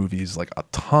about movies like a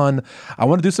ton. I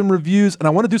want to do some reviews, and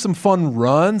I want to do some fun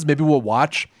runs. Maybe we'll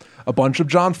watch a bunch of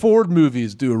John Ford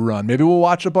movies, do a run. Maybe we'll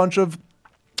watch a bunch of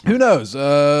who knows?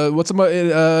 What's some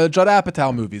Judd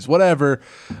Apatow movies? Whatever.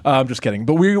 I'm just kidding.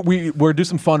 But we're do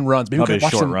some fun runs. Maybe we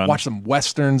can watch some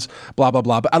westerns. Blah blah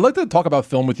blah. But I'd like to talk about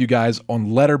film with you guys on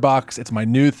Letterboxd. It's my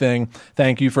new thing.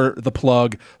 Thank you for the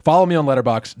plug. Follow me on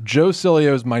Letterboxd. Joe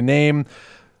Cilio is my name.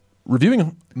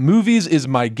 Reviewing movies is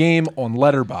my game on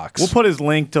Letterboxd. We'll put his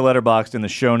link to Letterboxd in the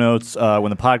show notes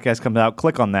when the podcast comes out.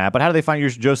 Click on that. But how do they find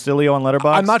your Joe Cilio on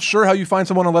Letterboxd? I'm not sure how you find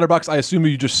someone on Letterboxd. I assume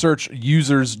you just search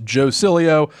users Joe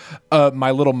Cilio.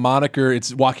 My little moniker,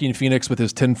 it's Joaquin Phoenix with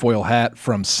his tinfoil hat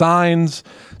from Signs.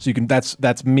 So you can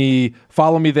that's me.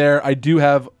 Follow me there. I do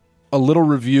have a little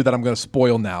review that I'm going to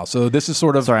spoil now. So this is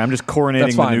sort of... Sorry, I'm just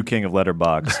coronating the new king of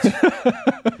Letterboxd.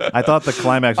 I thought the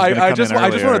climax was going to come in earlier. I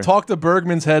just want to talk to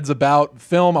Bergman's heads about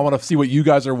film. I want to see what you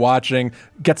guys are watching,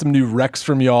 get some new recs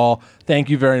from y'all. Thank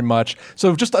you very much.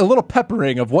 So just a little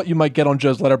peppering of what you might get on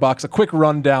Joe's Letterboxd, a quick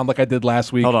rundown like I did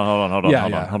last week. Hold on.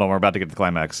 We're about to get to the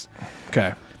climax.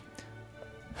 Okay.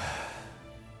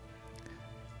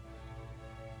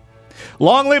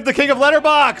 Long live the king of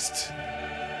Letterboxd!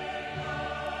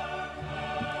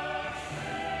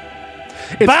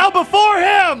 Bow before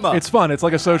him! It's fun. It's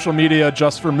like a social media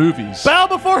just for movies. Bow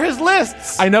before his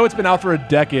lists! I know it's been out for a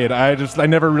decade. I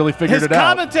never really figured it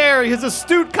out. His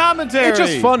astute commentary. It's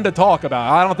just fun to talk about.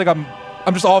 I don't think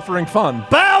I'm just offering fun.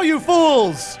 Bow, you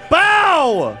fools!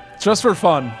 Bow! Just for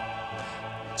fun.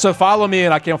 So follow me,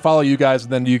 and I can follow you guys,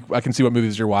 and then I can see what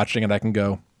movies you're watching, and I can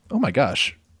go, oh my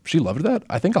gosh, she loved that?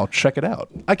 I think I'll check it out.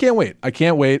 I can't wait.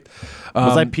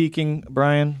 Was I peeking,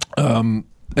 Brian?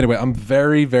 Anyway, I'm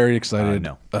very, very excited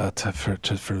for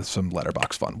some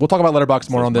Letterboxd fun. We'll talk about Letterboxd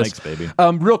more on this. Baby.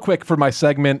 Real quick for my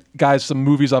segment, guys, some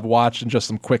movies I've watched and just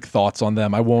some quick thoughts on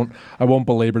them. I won't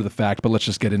belabor the fact, but let's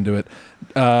just get into it.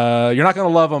 You're not going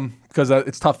to love them because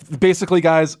it's tough. Basically,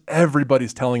 guys,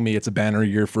 everybody's telling me it's a banner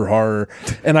year for horror,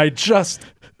 and I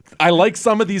I like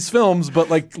some of these films, but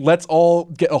like, let's all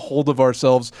get a hold of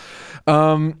ourselves.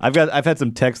 I've had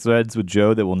some text threads with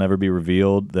Joe that will never be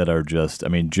revealed that are just. I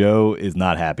mean, Joe is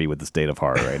not happy with the state of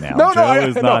horror right now. Joe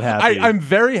is not happy. I'm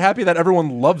very happy that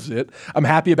everyone loves it. I'm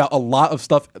happy about a lot of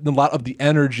stuff, a lot of the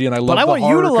energy, and I love. But I want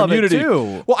you to love it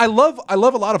too. Well, I love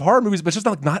a lot of horror movies, but it's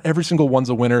just not every single one's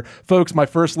a winner, folks. My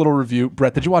first little review.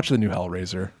 Brett, did you watch the new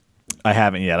Hellraiser? I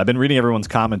haven't yet. I've been reading everyone's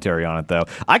commentary on it though.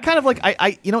 I kind of like.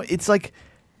 It's like.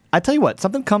 I tell you what,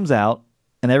 something comes out.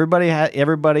 And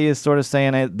everybody is sort of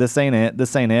saying it. This ain't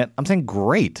it. I'm saying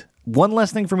great. One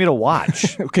less thing for me to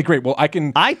watch. Okay, great. Well,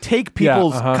 I take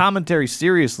people's commentary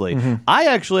seriously. Mm-hmm.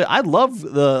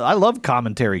 I love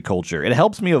commentary culture. It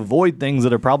helps me avoid things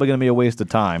that are probably going to be a waste of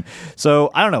time.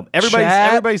 So I don't know.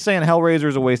 Everybody's saying Hellraiser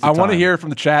is a waste of time. I want to hear from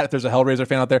the chat if there's a Hellraiser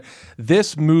fan out there.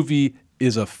 This movie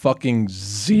is a fucking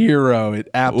zero. It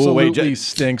absolutely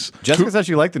stinks. Jessica says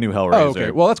she liked the new Hellraiser. Oh,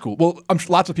 okay. Well, that's cool. Well,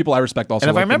 lots of people I respect also.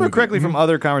 And if like I remember correctly from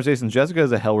other conversations, Jessica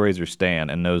is a Hellraiser stan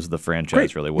and knows the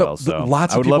franchise really well. So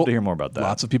I would love to hear more about that.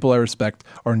 Lots of people I respect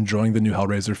are enjoying the new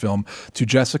Hellraiser film. To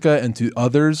Jessica and to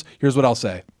others, here's what I'll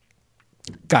say.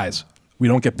 Guys, we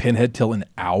don't get Pinhead till an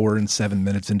hour and 7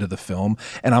 minutes into the film,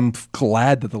 and I'm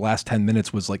glad that the last 10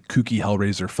 minutes was like kooky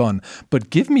Hellraiser fun.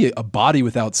 But give me a body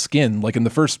without skin, like in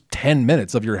the first 10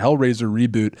 minutes of your Hellraiser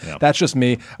reboot. Yeah. That's just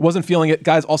me. I wasn't feeling it.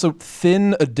 Guys, also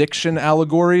thin addiction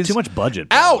allegories. Too much budget,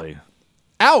 probably.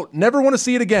 Out. Never want to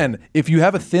see it again. If you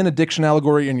have a thin addiction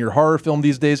allegory in your horror film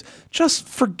these days, just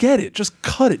forget it. Just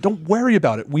cut it. Don't worry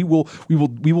about it. We will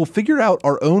figure out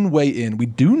our own way in. We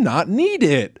do not need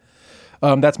it.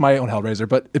 That's my own Hellraiser.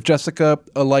 But if Jessica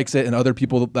likes it and other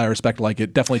people that I respect like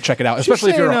it, definitely check it out.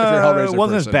 Especially if you're a Hellraiser It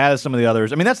wasn't person. as bad as some of the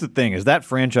others. I mean, that's the thing, is that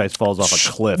franchise falls off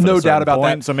a cliff. No doubt about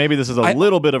that. So maybe this is a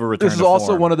little bit of a return to form. This is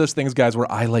also one of those things, guys, where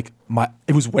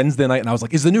it was Wednesday night and I was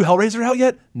like, is the new Hellraiser out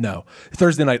yet? No.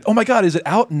 Thursday night, oh my God, is it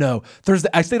out? No. Thursday,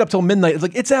 I stayed up till midnight. It's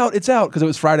like, it's out, because it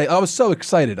was Friday. I was so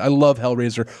excited. I love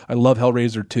Hellraiser. I love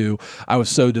Hellraiser 2. I was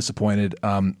so disappointed.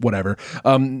 Whatever.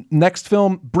 Next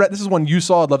film, Brett, this is one you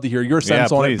saw. I'd love to hear your sense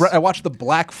on it. Brett, I watched The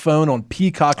Black Phone on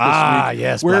Peacock this week.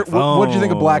 Yes, Black Phone. What did you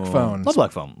think of Black Phone? Love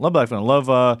Black Phone.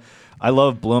 I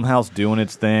love Blumhouse doing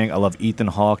its thing. I love Ethan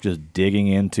Hawke just digging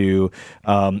into.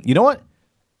 You know what?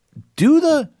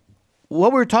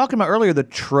 What we were talking about earlier, the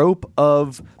trope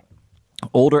of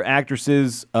older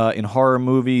actresses in horror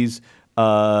movies,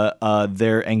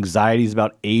 their anxieties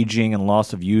about aging and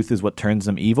loss of youth is what turns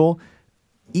them evil.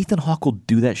 Ethan Hawke will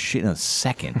do that shit in a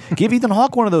second. Give Ethan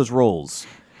Hawke one of those roles.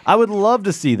 I would love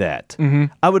to see that. Mm-hmm.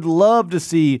 I would love to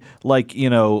see, like,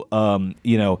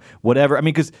 whatever. I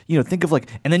mean, because, think of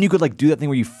and then you could do that thing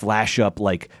where you flash up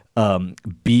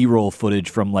B-roll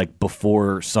footage from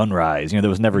before sunrise, that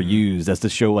was never used. That's to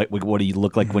show what he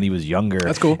looked like when he was younger.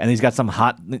 That's cool. And he's got some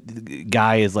hot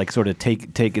guy is sort of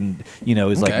taking,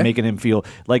 is making him feel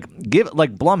give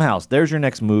Blumhouse. There's your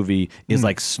next movie is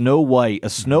Snow White, a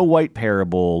Snow White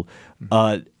parable.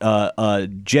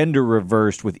 Gender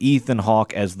reversed with Ethan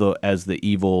Hawke as the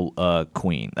evil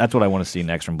queen. That's what I want to see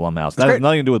next from Blumhouse. That has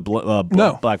nothing to do with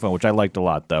Black Phone, which I liked a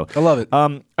lot though. I love it.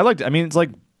 I liked it. I mean, it's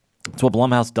what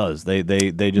Blumhouse does.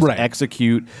 They just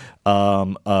execute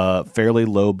fairly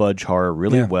low budge horror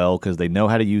really well because they know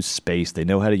how to use space. They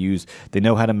know how to use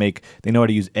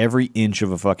every inch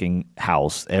of a fucking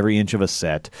house, every inch of a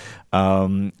set.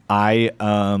 I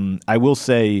will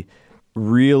say,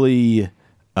 really.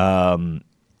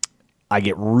 I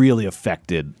get really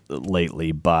affected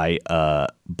lately by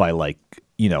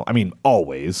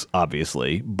always,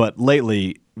 obviously, but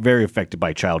lately very affected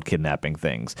by child kidnapping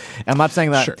things. And I'm not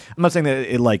saying that. Sure. I'm not saying that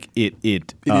it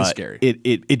is scary.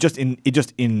 It just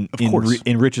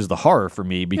enriches the horror for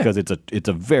me because it's a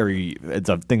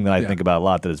thing that I think about a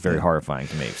lot that is very horrifying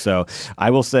to me. So I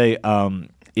will say.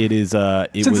 It is. Since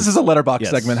this is a letterbox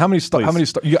segment, how many stars? I'm going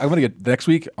to get next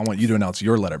week. I want you to announce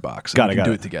your letterbox. We can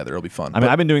do it together. It'll be fun. I mean,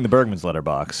 I've been doing the Bergman's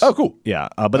letterbox. Oh, cool. Yeah,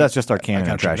 but that's just our canon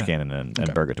and trash canon and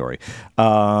Purgatory.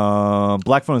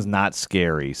 Black Phone is not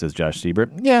scary, says Josh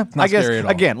Siebert. Yeah, I guess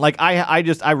again,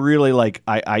 I really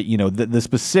the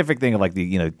specific thing of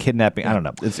the kidnapping. I don't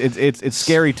know. It's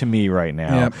scary to me right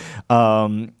now.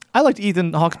 Yeah. I liked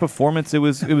Ethan Hawke's performance. It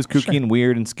was kooky and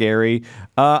weird and scary.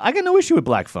 I got no issue with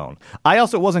Black Phone. I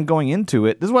also wasn't going into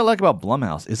it. This is what I like about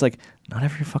Blumhouse. It's not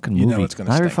every fucking movie.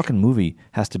 Every fucking movie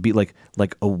has to be like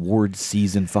award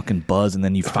season fucking buzz, and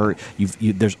then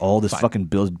there's all this fucking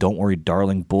bills. Don't worry,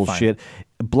 darling bullshit.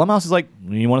 Blumhouse is like,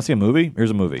 you want to see a movie?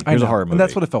 Here's a movie. Here's a horror movie. And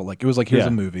that's what it felt like. It was like, here's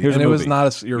a movie. Here's and a it movie. was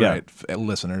not you're right,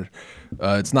 listener.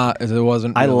 It's not. It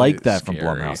wasn't. I really like that scary. from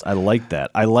Blumhouse. I like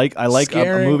that. I like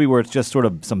a movie where it's just sort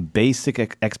of some basic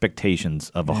expectations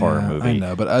of a horror movie. I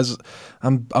know, but as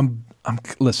I'm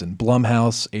listen,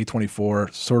 Blumhouse,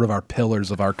 A24, sort of our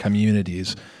pillars of our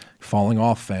communities, falling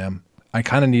off, fam. I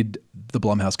kind of need the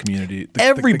Blumhouse community.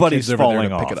 Everybody's the falling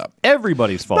to off. Pick it up.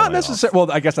 Everybody's falling off. Not necessarily.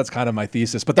 Well, I guess that's kind of my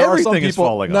thesis. But there are some Everything people. is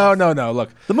falling off. No.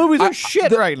 Look, the movies are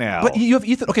shit right now. But you have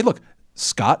Ethan. Okay, look,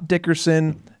 Scott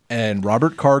Dickerson and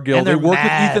Robert Cargill. And they work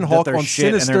with Ethan Hawke on shit,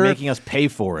 Sinister. and they're making us pay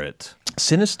for it.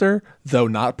 Sinister, though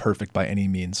not perfect by any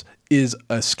means, is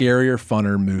a scarier,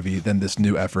 funner movie than this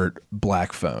new effort,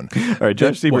 Black Phone. All right,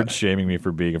 Judge Siebert's shaming me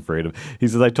for being afraid of. He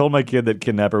says, I told my kid that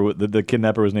the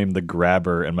kidnapper was named the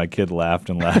Grabber, and my kid laughed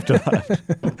and laughed and laughed.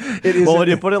 Well, when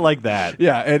you put it like that.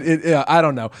 Yeah, I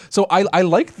don't know. So I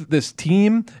like this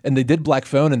team, and they did Black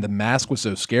Phone, and the mask was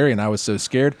so scary, and I was so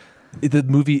scared. The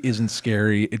movie isn't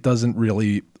scary. It doesn't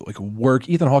really work.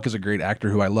 Ethan Hawke is a great actor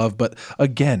who I love, but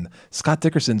again, Scott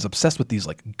Dickerson's obsessed with these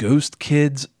ghost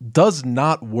kids. Does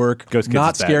not work. Ghost Kids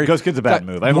not is bad. scary. Ghost Kids is a bad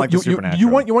move. I don't like the Supernatural. You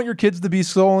want your kids to be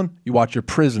stolen? You watch your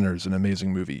Prisoners, an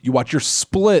amazing movie. You watch your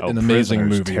Split, an amazing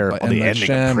movie. Terrible. The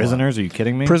ending of Prisoners? Are you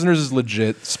kidding me? Prisoners is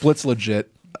legit. Split's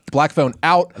legit. Black Phone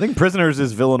out. I think Prisoners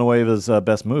is Villanueva's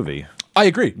best movie. I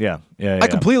agree. Yeah. I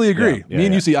completely agree. Me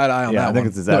and you see eye to eye on that I think one.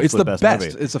 it's his absolute the best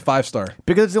movie. It's a 5-star.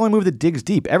 Because it's the only movie that digs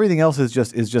deep. Everything else is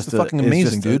just fucking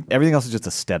amazing, dude. Everything else is just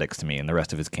aesthetics to me, and the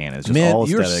rest of his canon is just Man, all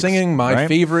aesthetics. you're singing my right?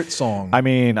 favorite song. I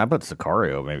mean, I bet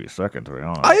Sicario maybe second, to be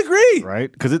honest. I agree.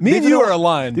 Right? Because me and you are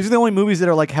aligned. These are the only movies that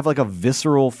are have a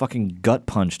visceral fucking gut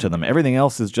punch to them. Everything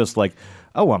else is just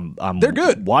I'm they're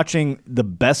good. Watching the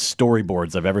best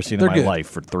storyboards I've ever seen in my life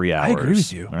for 3 hours. I agree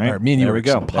with you. All right, me and you there were we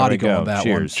go. some potty There we on that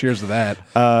Cheers. one. Cheers to that.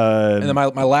 And then my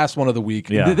last one of the week.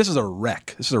 Yeah. This is a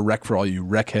wreck. This is a wreck for all you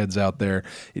wreck heads out there.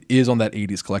 It is on that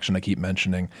 80s collection I keep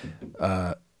mentioning.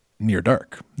 Near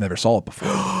Dark. Never saw it before.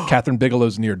 Catherine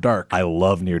Bigelow's Near Dark. I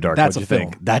love Near Dark. That's What'd a you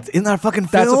film. Think? Isn't that a fucking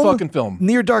film? That's a fucking film.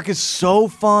 Near Dark is so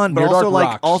fun, but Near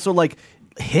Dark also rocks.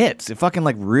 hits. It fucking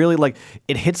really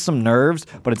it hits some nerves,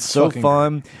 but it's so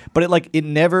fun. But it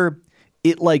never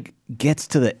gets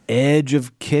to the edge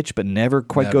of kitsch, but never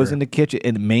quite goes into kitsch.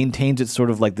 It maintains its sort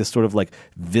of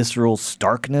visceral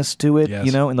starkness to it,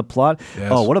 in the plot.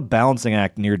 Yes. Oh, what a balancing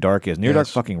act Near Dark is. Near Dark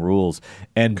fucking rules.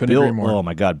 And Couldn't agree more. Oh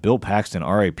my God, Bill Paxton,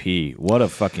 R.I.P. What a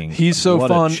fucking He's so what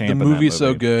a fun. champ The in that movie's so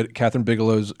movie. good. Catherine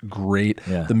Bigelow's great.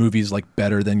 Yeah. The movie's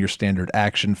better than your standard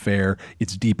action fare.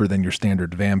 It's deeper than your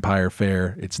standard vampire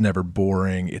fare. It's never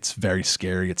boring. It's very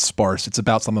scary. It's sparse. It's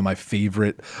about some of my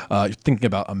favorite. Thinking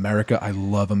about America, I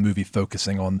love a movie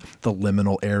focusing on the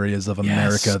liminal areas of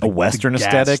America. A Western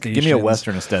aesthetic. Give me a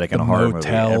Western aesthetic in a horror movie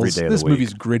every day of the This week.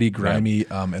 movie's gritty, grimy,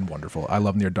 and wonderful. I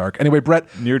love Near Dark. Anyway, Brett,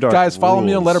 Near Dark guys, follow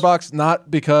me on rules. Letterboxd,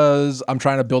 not because I'm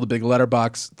trying to build a big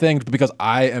Letterboxd thing, but because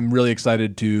I am really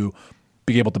excited to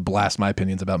be able to blast my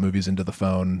opinions about movies into the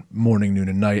phone morning, noon,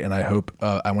 and night. And I hope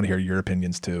I want to hear your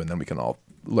opinions too, and then we can all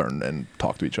learn and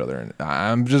talk to each other. And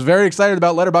I'm just very excited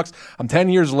about Letterboxd. I'm 10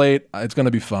 years late. It's going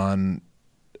to be fun.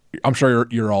 I'm sure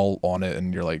you're all on it,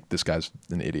 and you're like, this guy's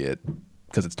an idiot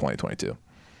because it's 2022.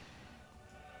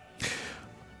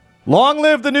 Long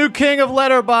live the new king of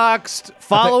Letterboxd.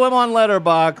 Follow him on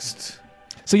Letterboxd.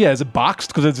 So yeah, is it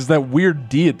boxed? Because it's that weird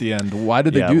D at the end. Why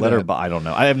did they do that? I don't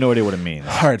know. I have no idea what it means.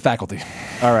 All right, faculty.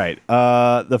 All right.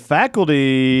 The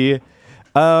faculty,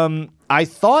 I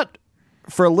thought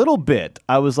for a little bit,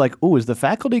 I was like, "Oh, is the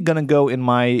faculty going to go in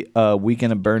my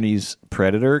Weekend at Bernie's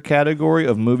Predator category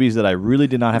of movies that I really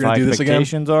did not have high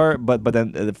expectations are,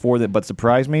 but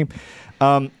surprised me?"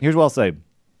 Here's what I'll say: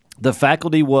 The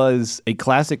Faculty was a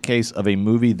classic case of a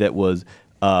movie that was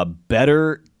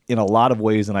better in a lot of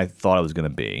ways than I thought it was going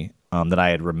to be. That I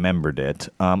had remembered it.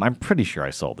 I'm pretty sure I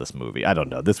saw this movie. I don't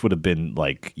know. This would have been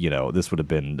this would have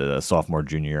been sophomore,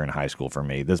 junior year in high school for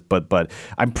me. But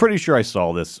I'm pretty sure I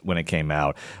saw this when it came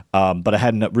out. But I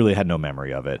really had no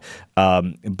memory of it.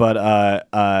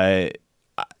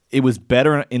 It was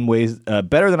better in ways,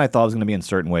 better than I thought it was going to be in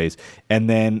certain ways. And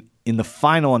then in the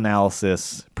final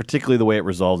analysis, particularly the way it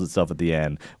resolves itself at the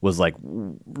end, was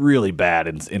really bad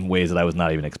in ways that I was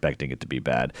not even expecting it to be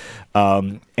bad.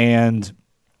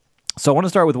 So I want to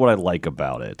start with what I like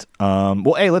about it.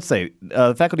 Let's say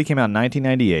The Faculty came out in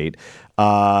 1998.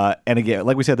 And again,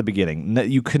 like we said at the beginning,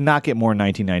 you could not get more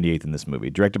 1998 than this movie.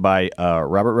 Directed by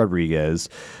Robert Rodriguez.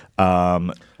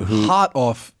 Hot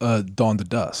off Dawn to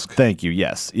Dusk. Thank you.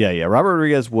 Yes. Yeah. Robert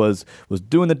Rodriguez was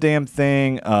doing the damn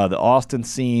thing. The Austin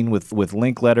scene with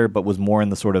Linkletter, but was more in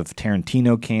the sort of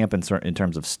Tarantino camp in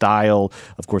terms of style.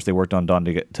 Of course, they worked on Dawn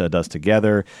to Dusk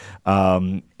together.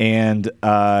 This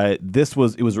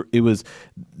was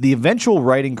the eventual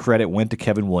writing credit went to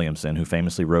Kevin Williamson, who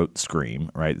famously wrote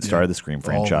Scream, right? Started the Scream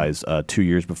franchise 2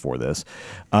 years before this.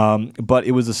 But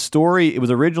it was a story. It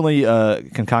was originally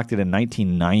concocted in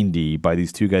 1990 by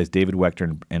these two guys, David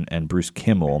Wechter and Bruce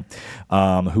Kimmel,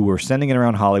 who were sending it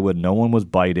around Hollywood. No one was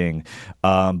biting.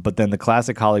 But then the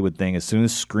classic Hollywood thing, as soon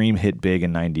as Scream hit big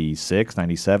in 96,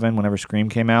 97, whenever Scream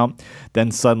came out,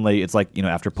 then suddenly it's like,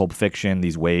 after Pulp Fiction,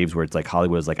 these waves where it's like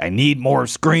Hollywood is like, I need more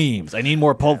Screams. I need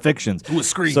more Pulp Fictions. Ooh, a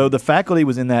Scream. So the faculty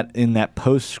was in that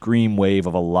post-Scream wave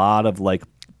of a lot of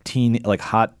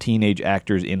hot teenage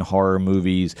actors in horror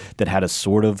movies that had a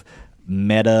sort of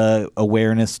meta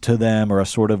awareness to them or a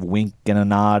sort of wink and a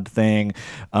nod thing.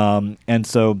 And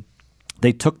so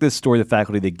they took this story, the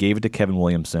faculty, they gave it to Kevin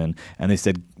Williamson, and they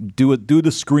said, do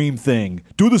the Scream thing.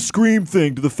 Do the Scream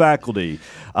thing to the faculty.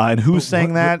 And who's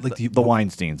saying that? The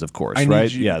Weinsteins, of course,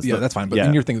 right? Yes, that's fine. But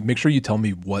in your thing, make sure you tell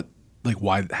me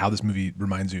how this movie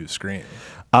reminds you of Scream.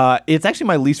 It's actually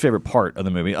my least favorite part of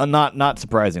the movie, not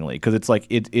surprisingly, because it's like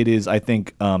it is, I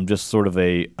think, just sort of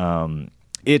a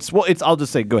I'll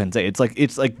just say, go ahead and say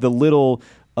it's like the little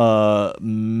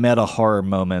meta horror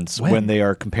moments when they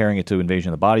are comparing it to Invasion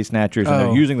of the Body Snatchers, and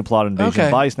they're using the plot of Invasion of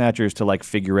the Body Snatchers to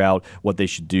figure out what they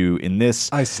should do in this.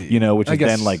 I see. Which is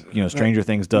then Stranger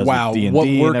Things does with D&D what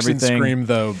works and everything. In Scream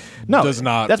though does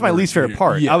not. That's my least favorite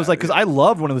part. Yeah. I was like, because I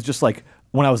loved when it was just like.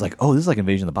 When I was like, oh, this is like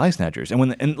Invasion of the Body Snatchers.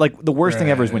 And the worst thing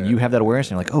ever is when you have that awareness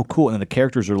and you're like, oh, cool. And then the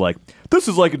characters are like, this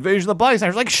is like Invasion of the Body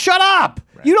Snatchers. Like, shut up.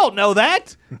 Right. You don't know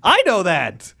that. I know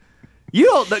that.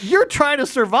 You're trying to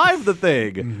survive the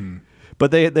thing. Mm-hmm.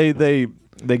 But they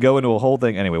go into a whole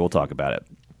thing. Anyway, we'll talk about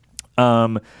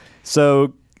it.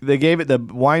 So they gave it the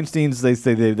Weinsteins. They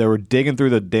say they were digging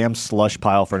through the damn slush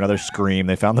pile for another Scream.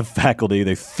 They found the faculty.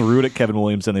 They threw it at Kevin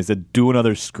Williamson. They said, do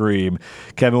another Scream.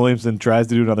 Kevin Williamson tries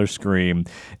to do another Scream,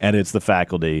 and it's the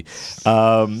faculty.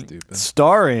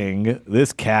 Starring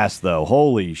this cast, though.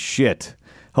 Holy shit.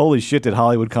 Did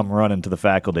Hollywood come running to the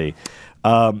faculty.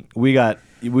 We got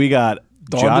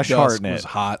Dawn Josh to Dusk Hartnett was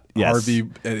hot. Yes. Harvey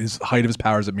at his height of his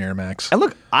powers at Miramax. And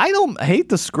look, I don't hate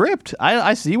the script.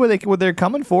 I see what they're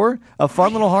coming for. A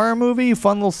fun little horror movie,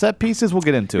 fun little set pieces. We'll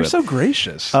get into You're it. so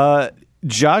gracious.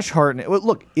 Josh Hartnett. Well,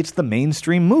 look, it's the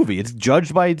mainstream movie. It's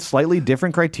judged by slightly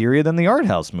different criteria than the art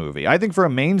house movie. I think for a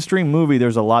mainstream movie,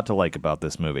 there's a lot to like about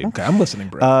this movie. Okay, I'm listening,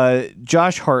 bro.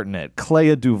 Josh Hartnett,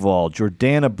 Clea Duvall,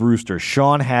 Jordana Brewster,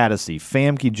 Sean Hattasey,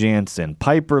 Famke Janssen,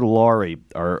 Piper Laurie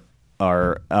are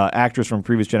actors from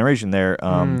previous generation there,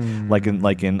 like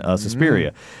in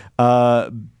Suspiria.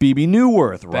 BB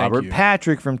Newworth, Robert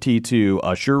Patrick from T2,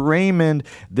 Usher Raymond.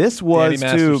 This was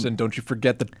Danny Masterson. Don't you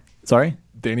forget the. Sorry?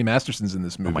 Danny Masterson's in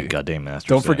this movie. Oh my God, Danny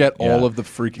Masterson. Don't forget all of the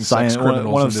freaking sex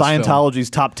criminals. One of Scientology's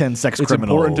top 10 sex criminals.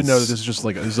 It's important to know that this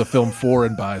is a film for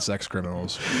and by sex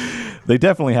criminals. They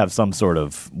definitely have some sort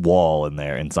of wall in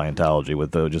there in Scientology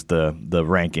with the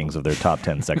rankings of their top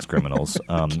 10 sex criminals.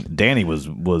 Danny was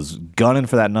gunning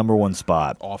for that number one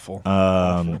spot. Awful.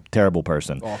 Terrible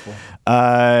person. Awful.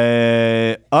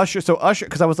 Usher. So Usher,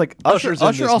 because I was like, Usher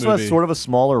also has sort of a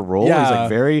smaller role. Yeah. He's like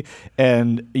very,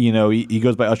 and he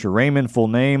goes by Usher Raymond,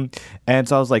 full name. And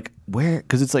so I was like, where?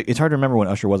 Because it's hard to remember when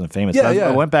Usher wasn't famous.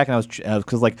 I went back and I was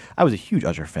because I was a huge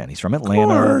Usher fan. He's from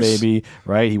Atlanta, baby,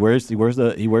 right? He wears the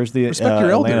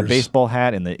Atlanta baseball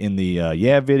hat in the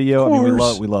Yeah video. I mean, we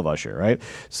love Usher, right?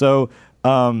 So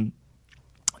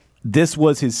this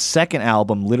was his second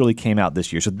album. Literally came out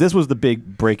this year. So this was the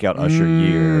big breakout Usher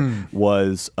year.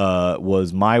 Was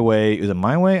My Way? Is it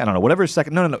My Way? I don't know. Whatever his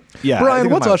second. No. Yeah, Brian,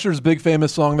 what's Usher's big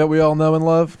famous song that we all know and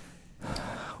love?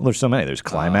 Well, there's so many. There's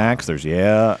Climax. There's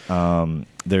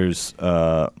there's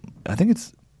I think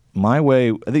it's My Way.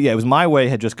 I think it was My Way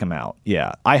had just come out.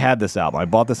 Yeah, I had this album. I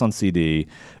bought this on CD.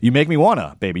 You Make Me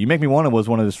Wanna, baby. You Make Me Wanna was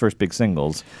one of his first big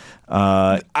singles.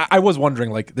 I was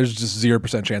wondering, there's just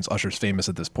 0% chance Usher's famous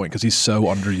at this point because he's so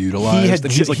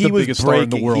underutilized. He's the biggest star in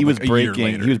the world. He was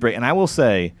breaking. And I will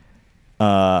say,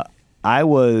 I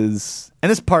was, and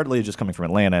this partly is just coming from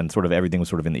Atlanta and sort of everything was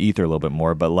sort of in the ether a little bit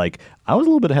more, but I was a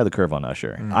little bit ahead of the curve on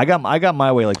Usher. I got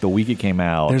My Way the week it came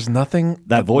out. There's nothing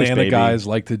that voice, Atlanta baby. Guys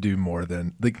like to do more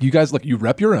than you guys you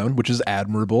rep your own, which is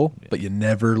admirable, but you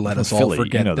never let us all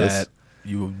forget that.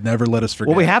 you never let us forget.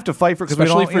 Well, we have to fight for, because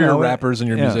especially we for your rappers and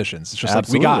your musicians. It's just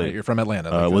absolutely. like, we got it. You're from Atlanta.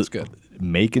 Like, that's good.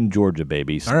 Macon, Georgia,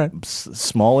 baby. All right.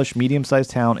 Smallish,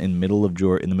 medium-sized town in the middle of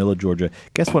Georgia.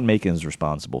 Guess what Macon is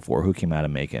responsible for? Who came out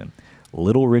of Macon?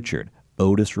 Little Richard,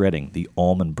 Otis Redding, the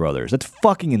Allman Brothers. That's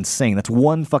fucking insane. That's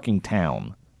one fucking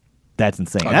town. That's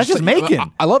insane. That's just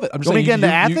Macon. I love it. I'm just saying, get into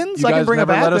Athens? You I can guys bring up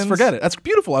never let us Athens. forget it. That's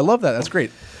beautiful. I love that. That's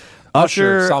great.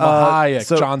 Usher, Salma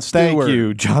Hayek, Jon Stewart. Thank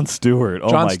you, Jon Stewart. Oh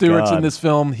Jon my Stewart's God. in this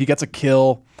film. He gets a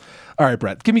kill. All right,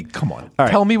 Brett. Come on. All right,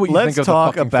 Tell me what you think of the Let's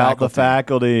talk fucking about the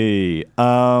faculty.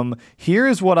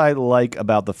 Here's what I like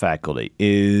about the faculty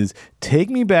is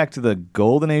take me back to the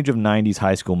golden age of 90s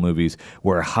high school movies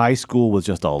where high school was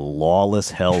just a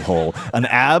lawless hellhole, an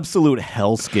absolute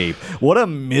hellscape. What a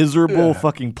miserable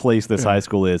fucking place this high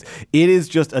school is. It is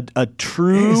just a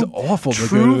true, It is awful to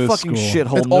true go to this fucking school.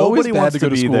 shithole. It's always Nobody bad wants to go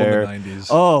to be school in the there. 90s.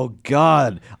 Oh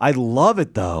God, I love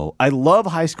it though. I love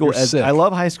high school You're sick. I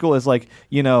love high school as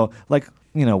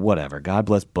whatever. God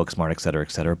bless Booksmart, et cetera,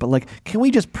 et cetera. But can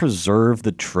we just preserve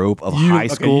the trope of high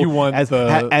school you want as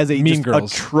a Mean just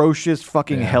Girls. atrocious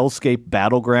fucking hellscape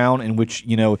battleground in which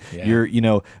I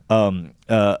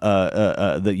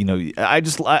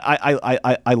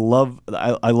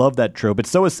love that trope.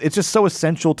 It's just so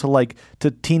essential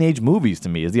to teenage movies to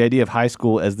me, is the idea of high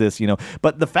school as this,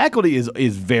 But the faculty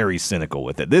is very cynical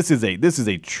with it. This is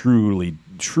a truly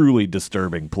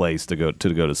disturbing place to go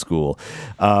to school.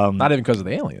 Not even because of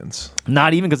the aliens.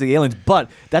 Not even because of the aliens, but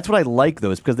that's what I like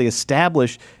though, is because they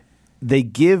establish. They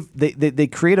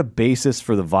create a basis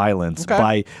for the violence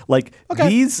by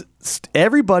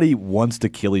everybody wants to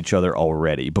kill each other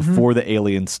already before the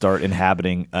aliens start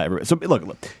inhabiting. So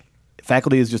look,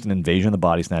 Faculty is just an Invasion of the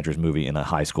Body Snatchers movie in a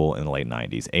high school in the late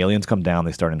 90s. Aliens come down,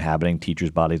 they start inhabiting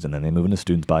teachers' bodies, and then they move into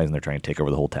students' bodies, and they're trying to take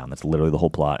over the whole town. That's literally the whole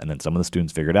plot. And then some of the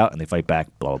students figure it out, and they fight back,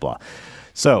 blah, blah, blah.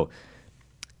 So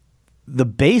the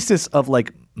basis of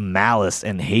malice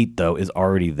and hate though is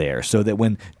already there, so that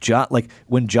when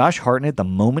Josh Hartnett, the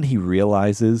moment he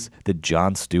realizes that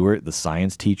Jon Stewart, the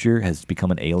science teacher, has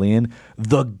become an alien,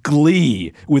 the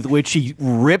glee with which he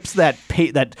rips the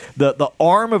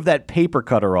arm of that paper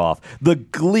cutter off, the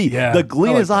glee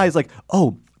in his eyes,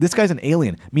 oh, this guy's an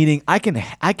alien, meaning I can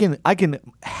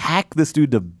hack this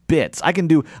dude to bits. I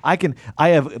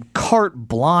have carte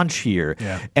blanche here.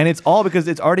 Yeah. And it's all because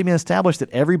it's already been established that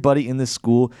everybody in this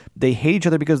school, they hate each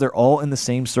other because they're all in the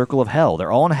same circle of hell.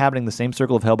 They're all inhabiting the same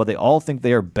circle of hell, but they all think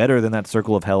they are better than that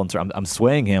circle of hell. And so I'm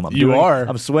swaying him.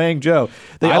 I'm swaying Joe.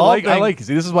 I like.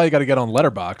 See, this is why you got to get on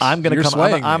Letterboxd. I'm gonna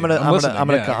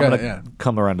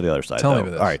come around to the other side. Tell me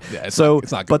this. this. All right. Yeah,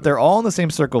 it's not good. But they're all in the same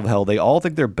circle of hell. They all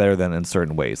think they're better than in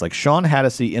certain ways. Like Sean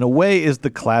Hattasy, in a way, is the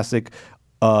classic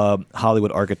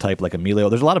Hollywood archetype, like Emilio.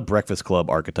 There's a lot of Breakfast Club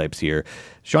archetypes here.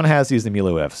 Sean Hattasy is the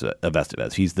Emilio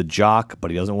Estevez. He's the jock, but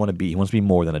he doesn't want to be. He wants to be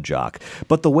more than a jock.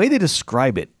 But the way they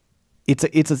describe it,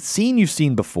 it's a scene you've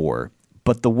seen before.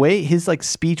 But the way his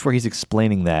speech where he's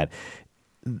explaining that,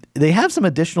 they have some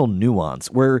additional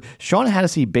nuance where Sean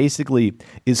Hattasy basically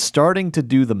is starting to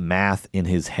do the math in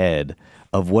his head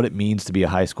of what it means to be a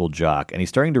high school jock, and he's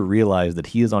starting to realize that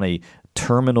he is on a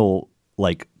terminal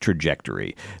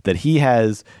trajectory, that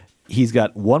he's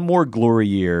got one more glory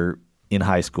year in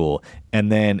high school,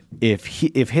 and then if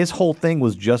his whole thing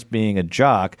was just being a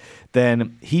jock,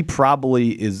 then he probably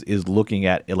is looking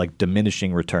at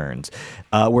diminishing returns.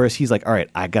 Whereas he's like, all right,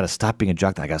 I got to stop being a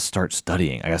jock. I got to start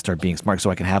studying. I got to start being smart so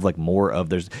I can have more of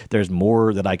there's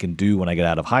more that I can do when I get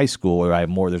out of high school,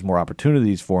 or there's more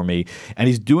opportunities for me. And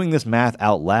he's doing this math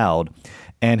out loud,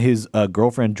 and his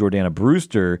girlfriend Jordana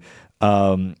Brewster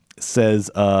says,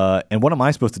 and what am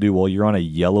I supposed to do? Well, you're on a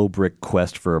yellow brick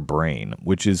quest for a brain,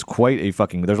 which is quite a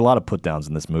fucking. There's a lot of put downs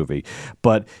in this movie,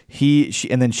 but she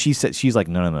said, she's like,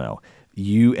 no.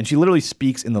 And she literally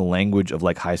speaks in the language of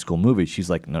high school movies. She's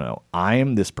like, no, I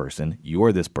am this person, you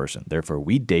are this person. Therefore,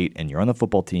 we date, and you're on the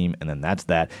football team, and then that's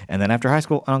that. And then after high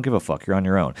school, I don't give a fuck. You're on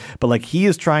your own. But he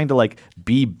is trying to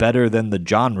be better than the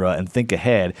genre and think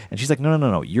ahead. And she's like,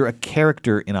 no. You're a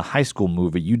character in a high school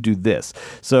movie. You do this.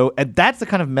 So and that's the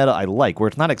kind of meta I like, where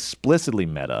it's not explicitly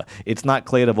meta. It's not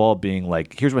Clay Duvall being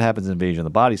here's what happens in Invasion of the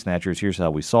Body Snatchers. Here's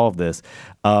how we solve this.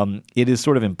 It is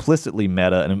sort of implicitly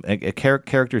meta, and a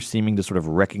character seeming to sort of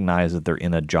recognize that they're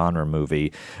in a genre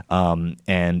movie,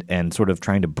 and sort of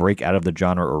trying to break out of the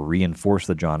genre or reinforce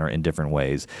the genre in different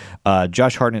ways.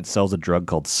 Josh Hartnett sells a drug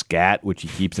called scat, which he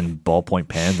keeps in ballpoint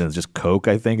pens, and it's just coke.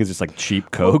 I think it's just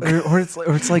cheap coke, or it's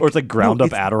ground up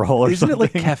Adderall or isn't something.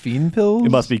 Isn't it caffeine pills?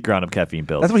 It must be ground up caffeine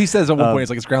pills. That's what he says at one point.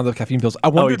 It's ground up caffeine pills. I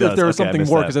wondered if there was something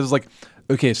more, because it was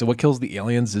okay, so what kills the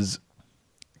aliens is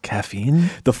caffeine.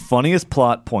 The funniest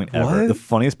plot point ever. The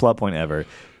funniest plot point ever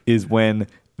is when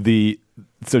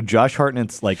Josh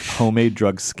Hartnett's like homemade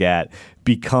drug scat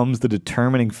becomes the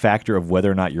determining factor of whether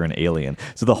or not you're an alien.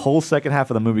 So the whole second half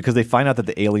of the movie, because they find out that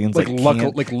the aliens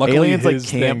luckily aliens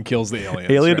his thing kills the aliens.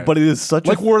 Right? But it is such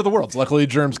like War of the Worlds. Luckily,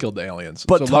 germs killed the aliens.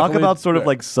 But talk about sort of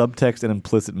like subtext and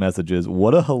implicit messages.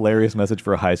 What a hilarious message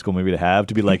for a high school movie to have.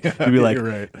 To be like, you're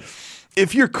right.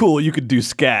 If you're cool, you could do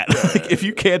scat. Like, if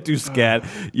you can't do scat,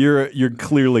 you're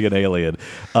clearly an alien.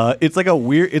 It's like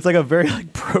a very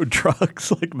like pro drugs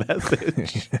like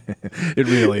message. It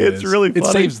really is. It's really funny.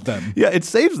 It saves them. Yeah, it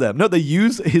saves them. No, they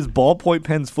use his ballpoint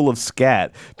pens full of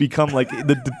scat become like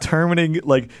the determining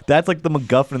like that's like the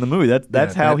MacGuffin in the movie.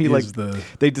 That's how he like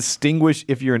they distinguish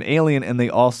if you're an alien, and they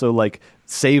also like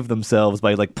save themselves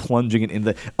by like plunging it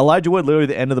into Elijah Wood. Literally, at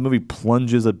the end of the movie,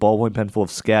 plunges a ballpoint pen full of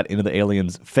scat into the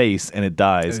alien's face, and it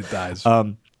dies.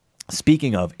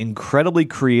 Speaking of incredibly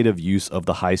creative use of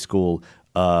the high school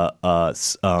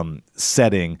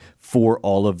setting for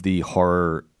all of the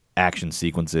horror action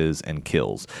sequences and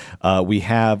kills. We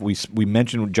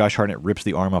mentioned Josh Hartnett rips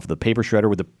the arm off of the paper shredder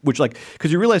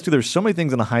because you realize too there's so many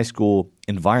things in a high school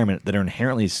environment that are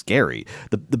inherently scary.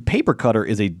 The paper cutter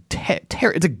is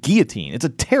it's a guillotine. It's a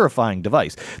terrifying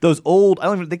device. Those old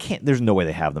there's no way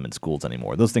they have them in schools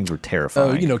anymore. Those things were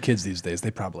terrifying. Kids these days,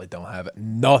 they probably don't have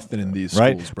nothing in these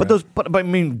right? schools. But I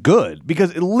mean good,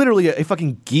 because literally a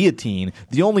fucking guillotine,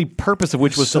 the only purpose of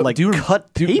which was to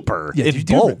cut paper in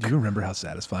bulk. Do you remember how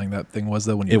satisfying that thing was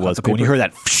though when you it was the paper? When you heard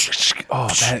that. Oh,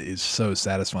 that is so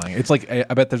satisfying. It's like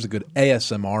I bet there's a good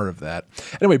ASMR of that.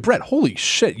 Anyway, Brett, holy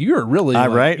shit, you're really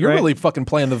really fucking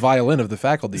playing the violin of the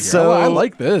faculty here. So I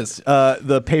like this.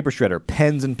 The paper shredder,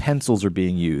 pens and pencils are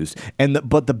being used,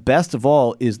 but the best of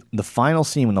all is the final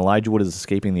scene when Elijah Wood is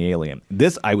escaping the alien.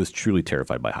 This I was truly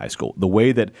terrified by high school. The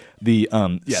way that the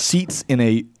seats in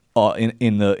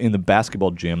the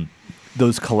basketball gym,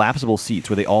 those collapsible seats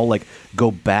where they all like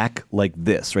go back like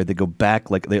this, right? They go back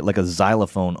like a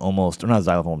xylophone almost, or not a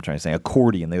xylophone. I'm trying to say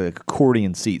accordion. They like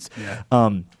accordion seats. Yeah.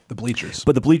 The bleachers.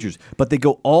 But they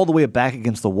go all the way back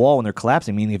against the wall when they're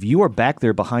collapsing. Meaning, if you are back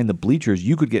there behind the bleachers,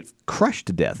 you could get crushed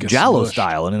to death, Jallo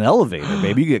style, in an elevator.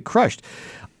 Baby, you get crushed.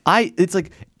 It's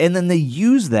like, and then they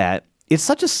use that. It's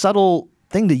such a subtle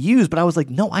thing to use, but I was like,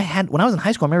 no, when I was in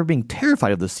high school, I remember being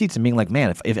terrified of the seats and being like,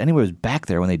 man, if anyone was back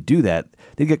there when they do that,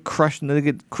 they get crushed, and they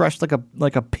get crushed like a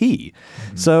pea.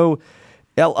 Mm-hmm. So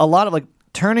a lot of like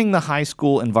turning the high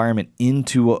school environment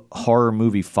into a horror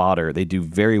movie fodder, they do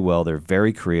very well. They're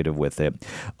very creative with it.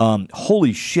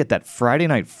 Holy shit, that Friday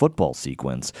night football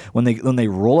sequence when they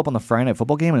roll up on the Friday night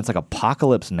football game and it's like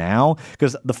Apocalypse Now,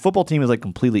 because the football team is like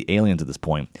completely aliens at this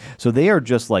point. So they are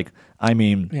just like,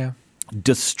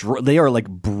 they are like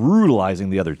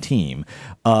brutalizing the other team.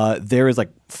 There is like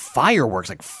fireworks,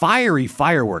 like fiery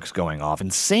fireworks going off,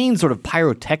 insane sort of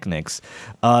pyrotechnics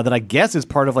that I guess is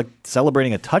part of like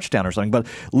celebrating a touchdown or something. But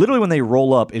literally when they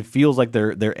roll up, it feels like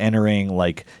they're entering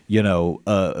like,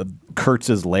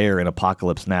 Kurtz's lair in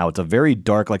Apocalypse Now. It's a very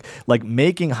dark, like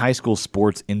making high school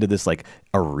sports into this like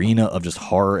arena of just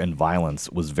horror and violence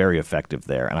was very effective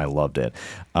there, and I loved it.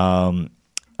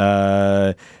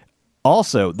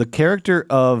 Also, the character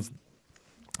of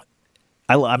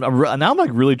now I'm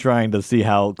like really trying to see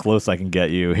how close I can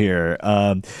get you here.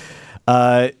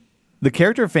 The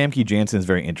character of Famke Janssen is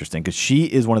very interesting because she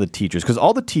is one of the teachers. Because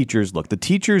all the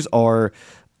teachers are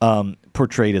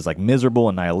portrayed as like miserable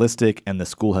and nihilistic, and the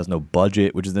school has no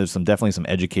budget, which is there's definitely some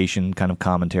education kind of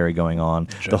commentary going on.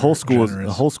 The whole school is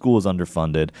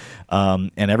underfunded,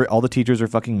 and all the teachers are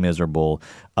fucking miserable,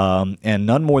 and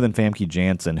none more than Famke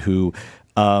Janssen, who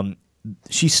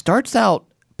she starts out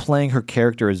playing her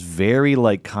character as very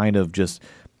like kind of just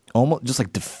almost just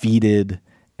like defeated,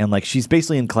 and like she's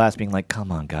basically in class being like,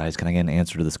 come on guys, can I get an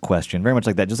answer to this question? Very much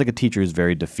like that, just like a teacher who's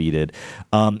very defeated.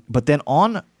 But then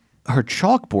on her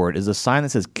chalkboard is a sign that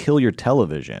says "Kill your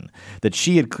television" that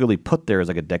she had clearly put there as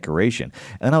like a decoration.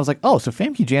 And then I was like, oh, so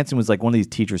Famke Janssen was like one of these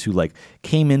teachers who like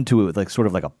came into it with like sort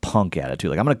of like a punk attitude.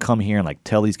 Like, I'm going to come here and like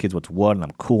tell these kids what's what, and I'm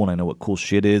cool and I know what cool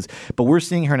shit is. But we're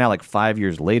seeing her now like 5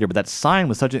 years later. But that sign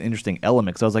was such an interesting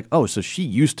element. So I was like, oh, so she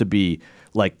used to be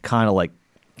like kind of like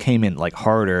came in like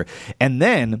harder. And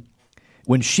then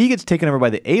when she gets taken over by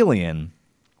the alien,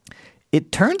 it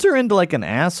turns her into like an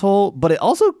asshole, but it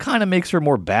also kind of makes her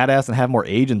more badass and have more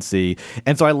agency.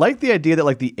 And so I like the idea that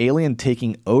like the alien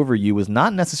taking over you was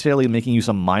not necessarily making you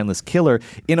some mindless killer.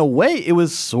 In a way, it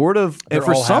was sort of, and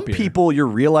for some people, you're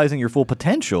realizing your full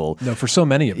potential. No, for so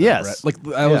many of them. Yes. Right? Like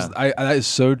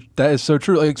that is so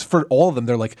true. Like for all of them,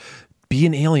 they're like, be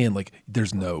an alien. Like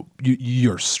there's no,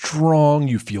 you're strong.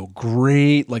 You feel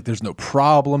great. Like there's no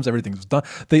problems. Everything's done.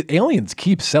 The aliens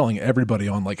keep selling everybody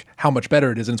on like how much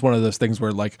better it is. And it's one of those things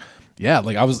where like, yeah,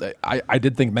 like I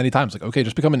did think many times like, okay,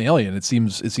 just become an alien. It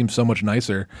seems so much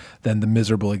nicer than the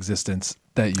miserable existence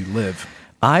that you live.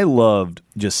 I loved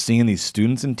just seeing these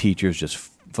students and teachers just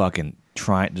fucking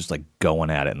just like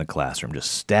going at it in the classroom,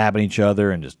 just stabbing each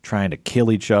other and just trying to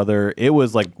kill each other. It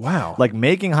was like, wow, like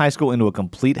making high school into a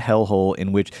complete hellhole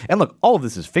in which, and look, all of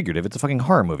this is figurative. It's a fucking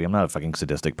horror movie. I'm not a fucking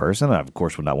sadistic person. I, of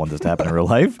course, would not want this to happen in real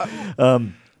life.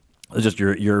 Just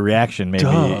your reaction maybe,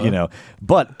 you know.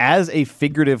 But as a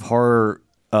figurative horror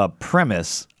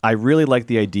premise, I really like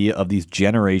the idea of these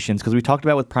generations, because we talked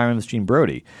about with Prime Machine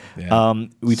Brody. Yeah.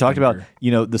 We talked about, you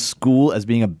know, the school as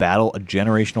being a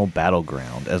generational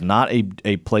battleground, as not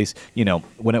a place, you know,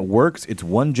 when it works, it's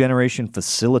one generation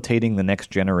facilitating the next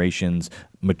generation's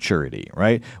maturity,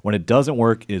 right? When it doesn't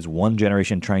work, it is one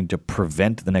generation trying to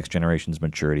prevent the next generation's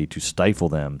maturity, to stifle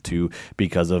them,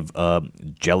 because of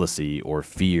jealousy or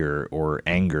fear or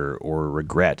anger or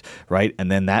regret, right?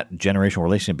 And then that generational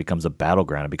relationship becomes a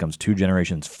battleground. It becomes two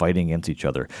generations fighting against each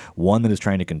other. One that is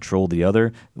trying to control the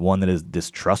other, one that is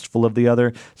distrustful of the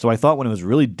other. So I thought when it was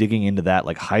really digging into that,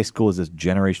 like high school is this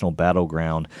generational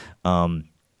battleground,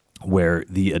 where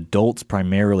the adults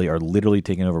primarily are literally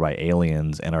taken over by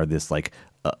aliens and are this like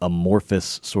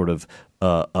amorphous sort of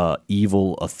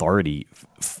evil authority,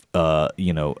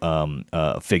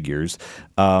 figures.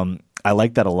 I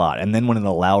like that a lot. And then when it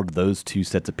allowed those two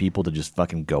sets of people to just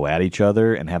fucking go at each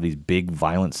other and have these big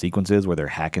violent sequences where they're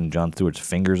hacking Jon Stewart's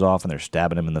fingers off and they're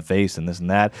stabbing him in the face and this and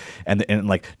that. And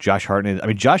like Josh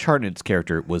Hartnett's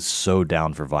character was so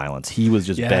down for violence. He was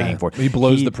just begging for it. He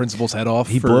blows the principal's head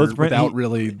off without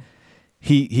really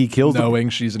he kills knowing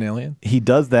she's an alien. He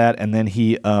does that, and then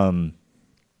he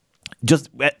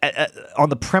just on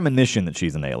the premonition that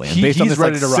she's an alien. He's on this,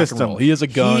 ready to rock and roll. He has a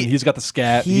gun. He's got the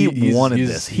scat. He wanted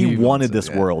this. He wanted this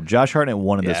world. Josh Hartnett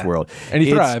wanted this world, and he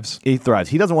thrives. He thrives.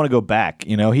 He doesn't want to go back.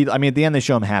 You know. At the end they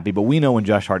show him happy, but we know when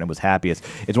Josh Hartnett was happiest.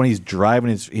 It's when he's driving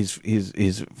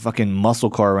his fucking muscle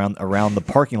car around the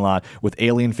parking lot with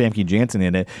alien Famke Janssen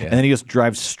in it, and then he just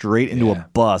drives straight into a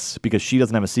bus because she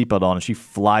doesn't have a seatbelt on, and she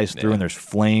flies through, and there's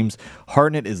flames.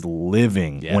 Hartnett is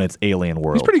living when it's alien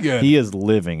world. He's pretty good. He is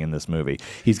living in this movie.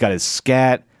 He's got his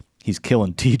scat. He's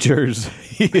killing teachers.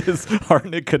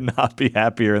 Hartnett could not be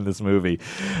happier in this movie.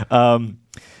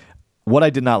 What I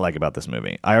did not like about this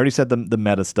movie, I already said the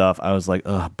meta stuff. I was like,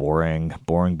 ugh, boring.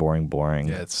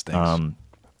 Yeah, it stinks.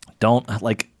 Don't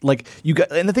like you guys,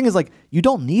 and the thing is, like, you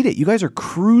don't need it. You guys are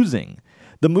cruising.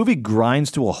 The movie grinds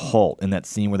to a halt in that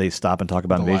scene where they stop and talk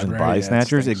about invasion of body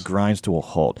snatchers. It grinds to a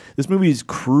halt. This movie is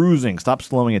cruising. Stop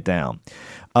slowing it down.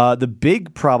 The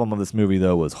big problem of this movie,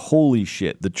 though, was holy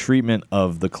shit, the treatment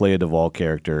of the Clea Duvall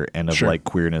character and of like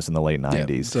queerness in the late 90s. Yeah,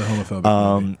 it's a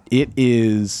homophobic movie. It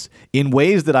is in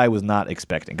ways that I was not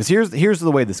expecting. Because here's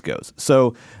the way this goes.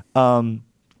 So,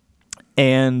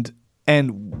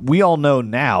 and we all know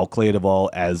now Clea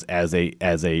Duvall as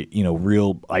a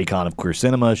real icon of queer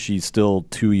cinema. She's still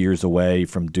 2 years away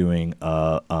from doing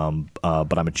But I'm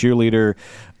a Cheerleader,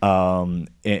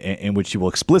 in which she will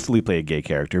explicitly play a gay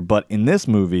character. But in this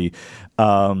movie,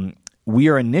 we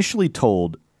are initially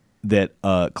told that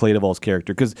Clea Duvall's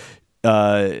character, because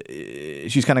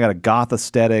she's kind of got a goth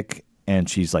aesthetic, and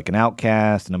she's like an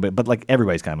outcast, but like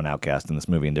everybody's kind of an outcast in this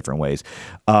movie in different ways.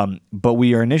 But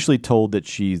we are initially told that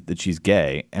she's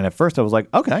gay, and at first I was like,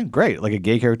 okay, great, like a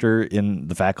gay character in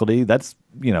The Faculty, that's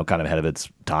kind of ahead of its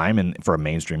time, and for a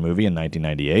mainstream movie in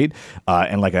 1998,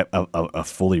 and like a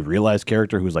fully realized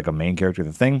character who's like a main character of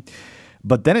the thing.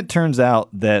 But then it turns out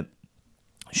that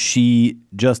she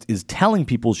just is telling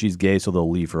people she's gay so they'll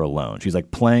leave her alone. She's like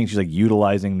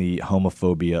utilizing the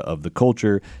homophobia of the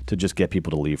culture to just get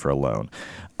people to leave her alone.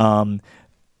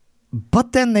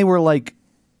 But then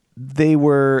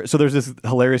so there's this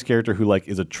hilarious character who like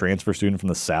is a transfer student from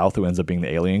the South who ends up being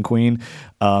the alien queen,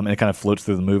 and it kind of floats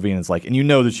through the movie, and it's like, and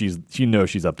that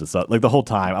she's up to something. Like the whole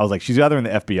time I was like, she's either in the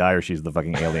FBI or she's the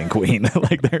fucking alien queen.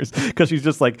 Like because she's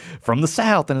just like from the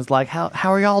South, and it's like, how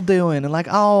are y'all doing? And like,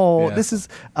 this is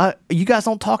you guys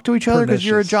don't talk to each other because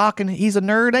you're a jock and he's a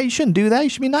nerd. Hey, you shouldn't do that. You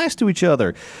should be nice to each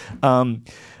other.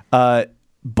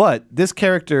 But this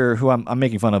character, who I'm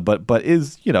making fun of, but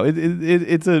is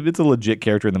it's a legit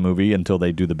character in the movie until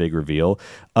they do the big reveal.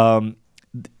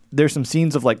 There's some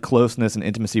scenes of like closeness and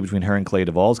intimacy between her and Clea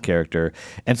Duvall's character,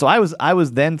 and so I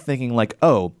was then thinking like,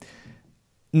 oh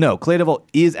no, Clea Duvall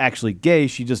is actually gay.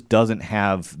 She just doesn't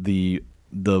have the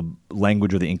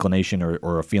language or the inclination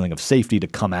or a feeling of safety to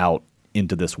come out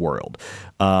into this world.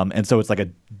 And so it's like a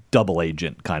double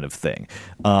agent kind of thing,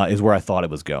 is where I thought it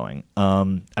was going.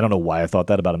 I don't know why I thought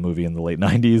that about a movie in the late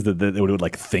 90s, that it would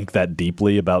like think that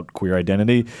deeply about queer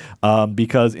identity.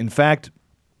 Because in fact,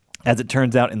 as it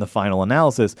turns out in the final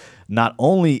analysis, not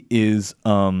only is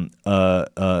Clea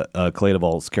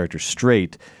Duvall's character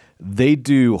straight, they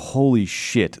do, holy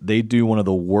shit, they do one of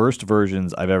the worst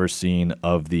versions I've ever seen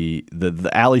of the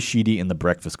Ali Sheedy in the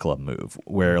Breakfast Club move,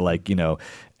 where like, you know,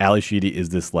 Ali Sheedy is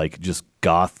this like just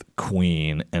goth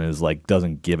queen and is like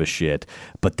doesn't give a shit,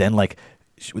 but then like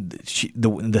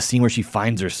the scene where she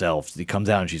finds herself, she comes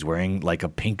out and she's wearing like a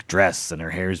pink dress and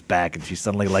her hair's back and she's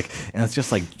suddenly like, and it's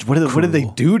just like, what did they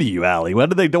do to you, Ali?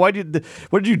 What did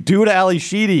you do to Ali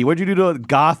Sheedy? What did you do to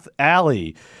goth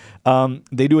Ali?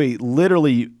 They do a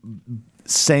literally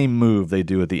same move they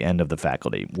do at the end of The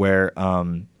Faculty, where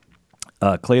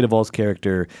Clea Duvall's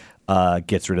character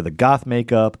gets rid of the goth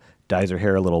makeup, dyes her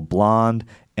hair a little blonde,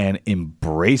 and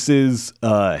embraces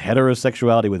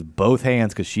heterosexuality with both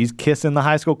hands because she's kissing the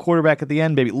high school quarterback at the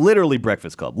end, baby. Literally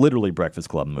Breakfast Club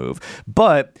move.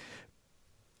 But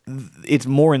it's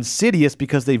more insidious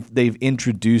because they've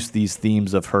introduced these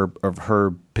themes of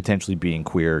her potentially being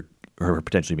queer, her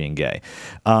potentially being gay,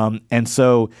 and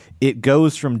so it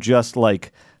goes from just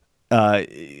like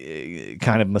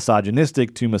kind of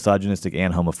misogynistic to misogynistic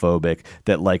and homophobic.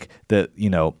 That like that,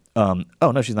 you know, oh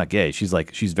no, she's not gay. She's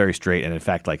very straight, and in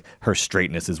fact, like her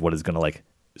straightness is what is going to like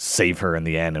save her in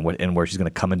the end, and where she's going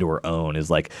to come into her own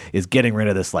is getting rid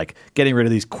of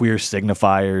these queer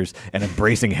signifiers and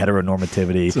embracing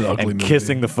heteronormativity and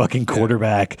kissing the fucking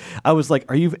quarterback. I was like,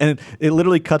 are you? And it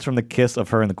literally cuts from the kiss of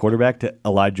her and the quarterback to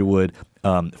Elijah Wood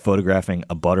photographing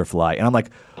a butterfly, and I'm like,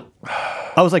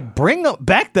 I was like, bring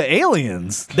back the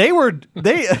aliens. You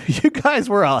guys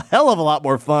were a hell of a lot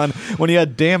more fun when you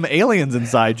had damn aliens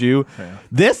inside you. Yeah.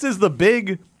 This is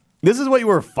what you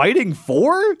were fighting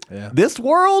for? Yeah. This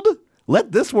world?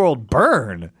 Let this world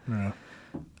burn.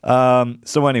 Yeah.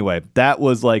 So anyway, that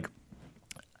was like,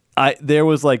 there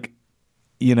was like,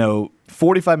 you know,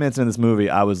 45 minutes in this movie,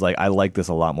 I was like, I like this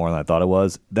a lot more than I thought it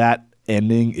was. That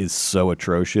ending is so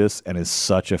atrocious and is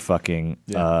such a fucking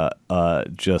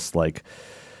just like,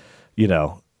 you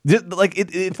know, like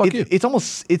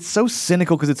it's so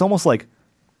cynical because it's almost like,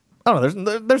 I don't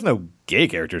know, there's no gay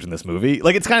characters in this movie.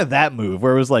 Like it's kind of that move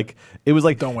where it was like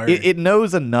don't worry. It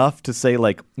knows enough to say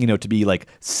like, you know, to be like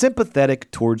sympathetic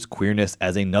towards queerness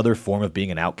as another form of being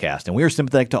an outcast, and we are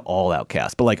sympathetic to all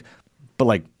outcasts, but like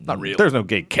not real. There's no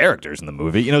gay characters in the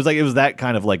movie. You know, it was that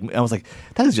kind of like, I was like,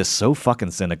 that is just so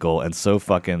fucking cynical and so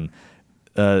fucking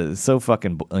you know,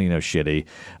 shitty.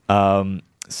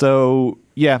 So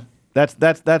yeah, that's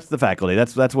The Faculty.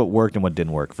 That's what worked and what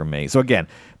didn't work for me. So again,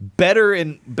 better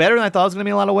than I thought it was going to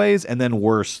be in a lot of ways, and then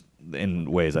worse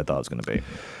in ways I thought it was going to be.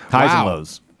 Highs and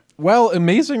lows. Well,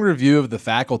 amazing review of The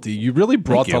Faculty. You really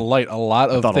brought to light a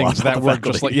lot of things that were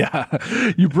just like,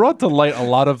 you brought to light a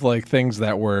lot of like things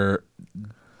that were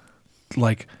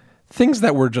like things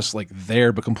that were just like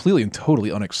there but completely and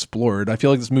totally unexplored. I feel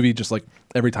like this movie just like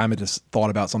every time it just thought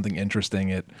about something interesting,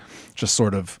 it just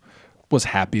sort of was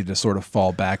happy to sort of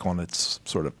fall back on its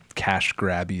sort of cash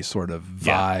grabby sort of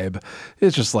vibe. Yeah.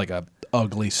 It's just like a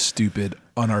ugly, stupid,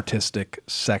 unartistic,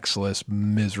 sexless,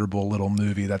 miserable little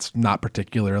movie that's not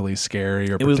particularly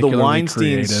scary or particularly creative. It was the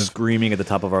Weinstein screaming at the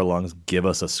top of our lungs, give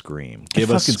us a scream.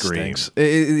 Give us a scream.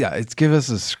 It's give us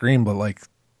a scream, but like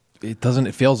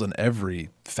it fails in every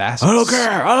facet. I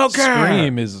don't care.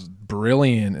 Scream is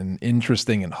brilliant and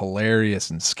interesting and hilarious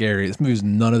and scary. This movie's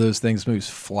none of those things. This movie's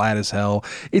flat as hell.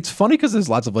 It's funny because there's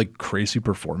lots of like crazy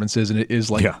performances, and it is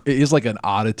like an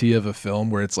oddity of a film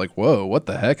where it's like, whoa, what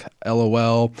the heck?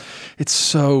 LOL. It's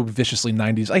so viciously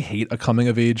 90s. I hate a coming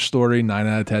of age story 9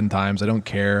 out of 10 times. I don't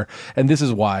care. And this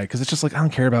is why, because it's just like, I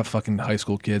don't care about fucking high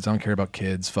school kids. I don't care about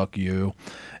kids. Fuck you.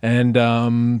 And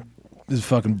this is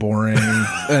fucking boring.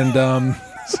 And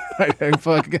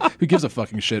who gives a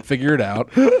fucking shit? Figure it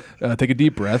out. Take a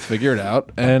deep breath. Figure it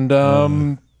out,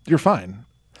 and you're fine.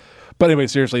 But anyway,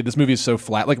 seriously, this movie is so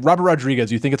flat. Like Robert Rodriguez,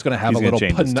 you think it's going to have a little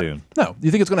no,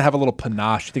 you think it's going to have a little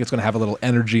panache. You think it's going to have a little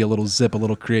energy, a little zip, a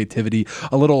little creativity,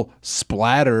 a little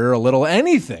splatter, a little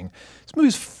anything.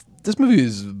 This movie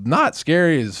is not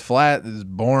scary. It's flat. It's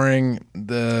boring.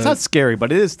 It's not scary,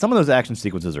 but it is. Some of those action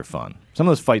sequences are fun. Some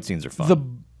of those fight scenes are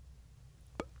fun.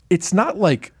 It's not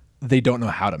like they don't know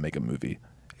how to make a movie.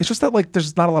 It's just that like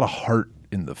there's not a lot of heart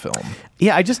in the film.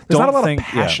 Yeah, I just there's don't not a lot think, of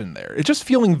passion there. It's just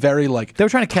feeling very like they were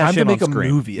trying to cash in to make on a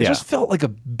screen. Movie. It just felt like a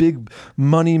big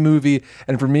money movie,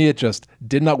 and for me, it just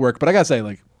did not work. But I gotta say,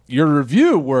 like, your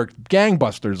review worked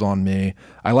gangbusters on me.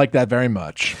 I like that very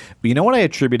much. But you know what I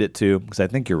attribute it to? Because I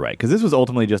think you're right. Because this was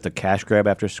ultimately just a cash grab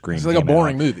after Scream. It's like a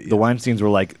boring movie. The Weinsteins were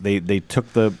like, they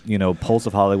took the pulse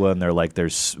of Hollywood, and they're like,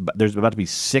 there's about to be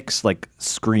 6 like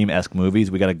Scream-esque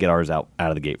movies. We got to get ours out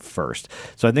of the gate first.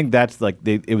 So I think that's like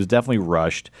it was definitely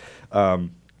rushed. I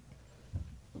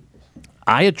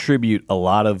attribute a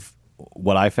lot of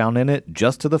what I found in it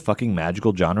just to the fucking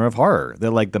magical genre of horror.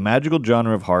 That like the magical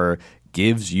genre of horror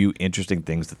gives you interesting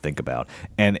things to think about,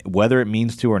 and whether it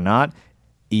means to or not,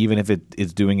 even if it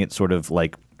is doing it sort of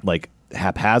like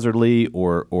haphazardly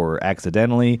or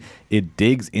accidentally, it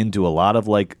digs into a lot of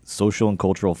like social and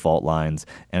cultural fault lines,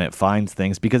 and it finds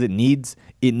things because it needs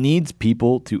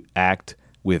people to act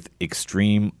with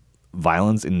extreme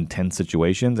violence in intense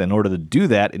situations. In order to do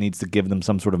that, it needs to give them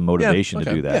some sort of motivation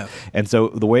to do that. Yeah. And so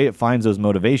the way it finds those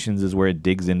motivations is where it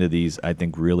digs into these, I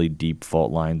think, really deep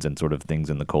fault lines and sort of things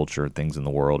in the culture, things in the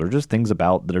world, or just things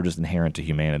about that are just inherent to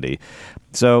humanity.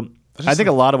 So I think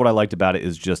a lot of what I liked about it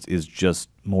is just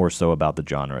more so about the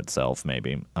genre itself,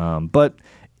 maybe. But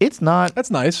it's not.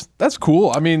 That's nice. That's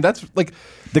cool. I mean, that's like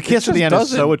the kiss at the end is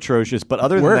so atrocious. But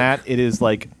other than that, it is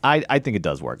like I think it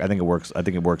does work. I think it works. I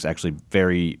think it works actually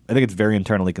very. I think it's very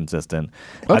internally consistent.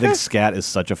 Okay. I think scat is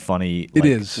such a funny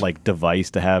like device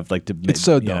to have. Like to it's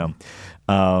so dumb.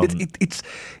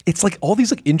 It's like all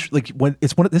these like when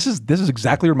it's one. This is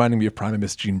exactly reminding me of Prime and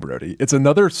Miss Jean Brody. It's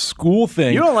another school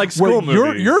thing. You don't like school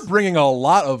movies. You're bringing a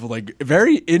lot of like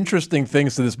very interesting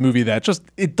things to this movie that just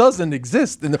it doesn't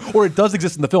exist or it does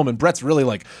exist in the film. And Brett's really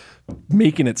like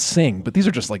making it sing, but these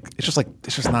are just like it's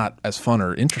just not as fun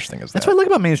or interesting as that. That's what I like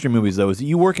about mainstream movies, though, is that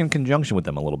you work in conjunction with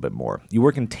them a little bit more. You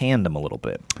work in tandem a little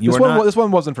bit. This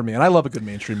one wasn't for me, and I love a good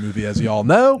mainstream movie, as y'all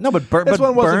know. No, but this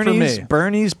one wasn't for me.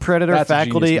 Bernie's Predator, That's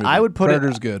Faculty. I would put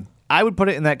Predator's good. I would put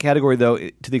it in that category, though,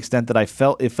 to the extent that it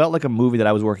felt like a movie that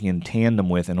I was working in tandem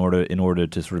with in order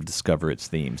to sort of discover its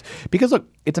themes. Because look,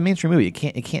 it's a mainstream movie. We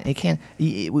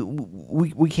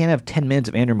can't have 10 minutes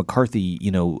of Andrew McCarthy,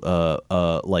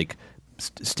 like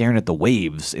staring at the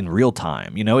waves in real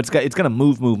time. It's gonna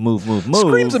move.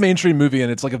 Scream's a mainstream movie, and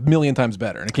it's like a million times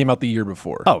better. And it came out the year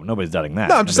before. Oh, nobody's doubting that.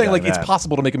 No, I'm just saying, like, it's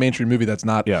possible to make a mainstream movie that's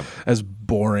not as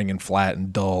boring and flat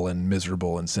and dull and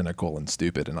miserable and cynical and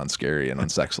stupid and unscary and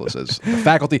unsexless as The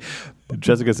Faculty.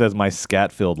 Jessica says, "My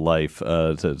scat-filled life,"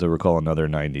 to recall another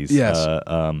 90s. Yes.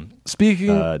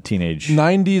 Speaking teenage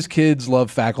 90s kids love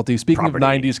Faculty. Speaking property.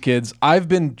 of 90s kids, I've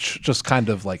been just kind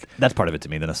of like that's part of it to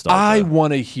me. The nostalgia. I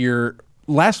want to hear.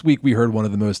 Last week, we heard one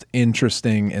of the most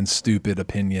interesting and stupid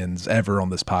opinions ever on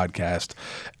this podcast.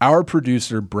 Our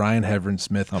producer, Brian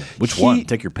Heverin-Smith. Which one?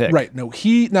 Take your pick. Right. No,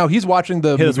 he's watching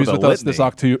the movies with us this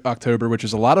October, which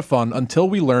is a lot of fun, until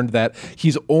we learned that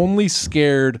he's only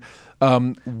scared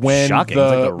when shocking.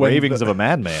 It's like the ravings of a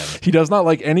madman. He does not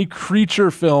like any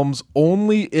creature films.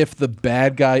 Only if the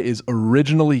bad guy is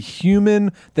originally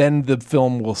human, then the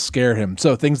film will scare him.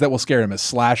 So things that will scare him is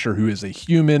Slasher, who is a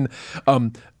human,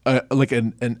 like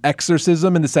an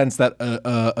exorcism in the sense that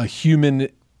a human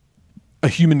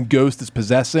ghost is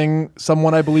possessing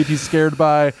someone. I believe he's scared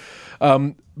by.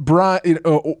 Brian,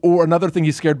 or another thing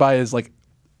he's scared by is like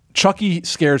Chucky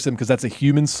scares him because that's a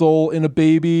human soul in a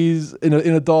baby's in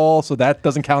a doll, so that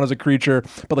doesn't count as a creature.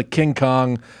 But like King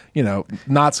Kong,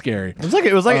 not scary.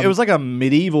 It was like a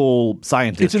medieval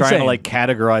scientist trying to like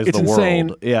categorize the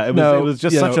world. Yeah, it was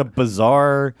just such a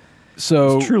bizarre.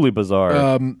 So it's truly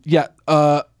bizarre.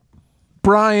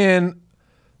 Brian,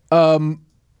 Brian,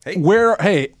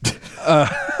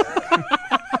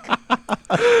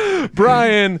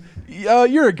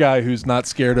 you're a guy who's not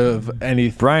scared of any.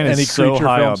 Brian is any so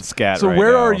high films. on scat. So right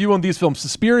where now. are you on these films?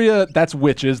 Suspiria, that's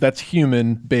witches, that's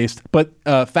human based, but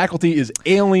Faculty is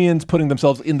aliens putting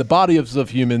themselves in the bodies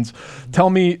of humans. Tell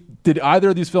me, did either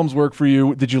of these films work for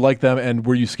you? Did you like them, and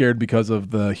were you scared because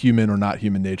of the human or not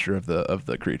human nature of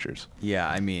the creatures? Yeah,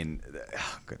 I mean,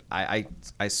 good. I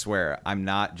swear, I'm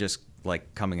not just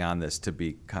like coming on this to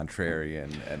be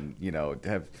contrarian and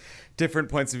have different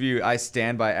points of view. I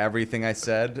stand by everything I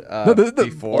said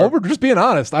before. We're just being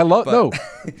honest.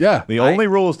 Yeah. The only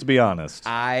rule is to be honest.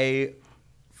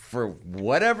 For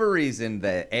whatever reason,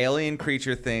 the alien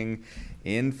creature thing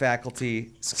in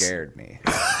Faculty scared me.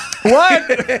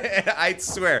 What? I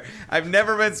swear, I've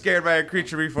never been scared by a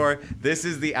creature before. This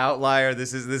is the outlier.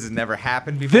 This has never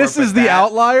happened before. This is the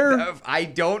outlier? I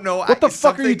don't know. What the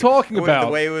fuck are you talking about?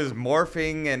 The way it was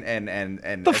morphing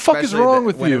and the fuck is wrong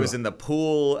with you? When it was in the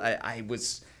pool, I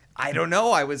I don't know.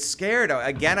 I was scared.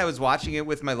 Again, I was watching it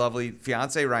with my lovely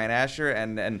fiance Ryan Asher,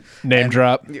 and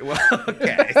drop. Well,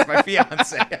 okay, it's my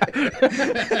fiance.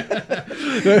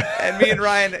 And me and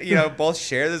Ryan, both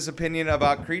share this opinion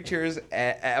about creatures,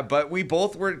 but we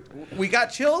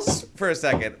got chills for a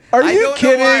second. Are I you don't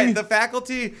kidding? know why. The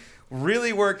Faculty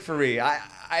really worked for me.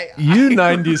 You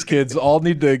 90s kids all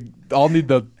need to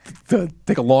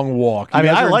take a long walk. I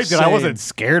mean, I liked it. I wasn't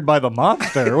scared by the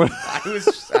monster.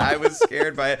 I was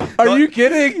scared by it. Are you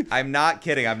kidding? I'm not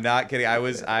kidding. I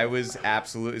was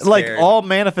absolutely scared. Like all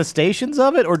manifestations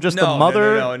of it, or just the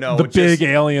mother? No. The big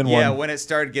alien one. Yeah, when it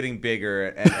started getting bigger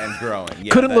and growing.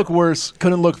 Yeah, couldn't look worse.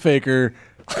 Couldn't look faker.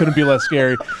 Couldn't be less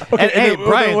scary. Okay, and hey,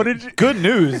 Brian, good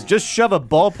news. Just shove a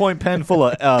ballpoint pen full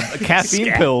of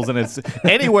caffeine pills and it's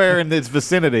anywhere in its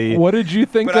vicinity. What did you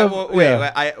think of?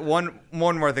 One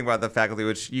more thing about the Faculty,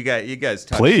 which you guys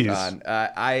touched Please. on.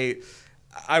 I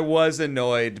was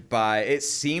annoyed by it.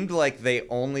 Seemed like they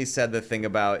only said the thing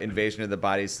about Invasion of the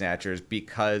Body Snatchers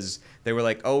because they were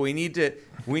like, oh, we need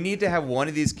to have one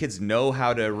of these kids know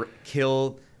how to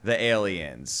kill the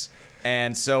aliens.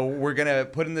 And so we're going to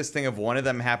put in this thing of one of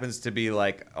them happens to be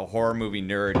like a horror movie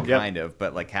nerd, kind of,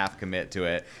 but like half commit to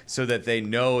it so that they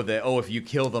know that, if you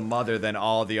kill the mother, then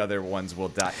all the other ones will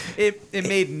die. It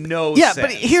made no sense. Yeah,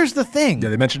 but here's the thing. Yeah,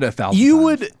 they mentioned it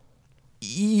 1,000 times.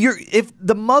 If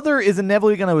the mother is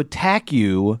inevitably going to attack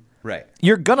you, right?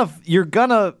 You're gonna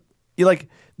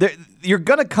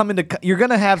come into. You're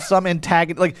gonna have some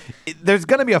antagonist. Like there's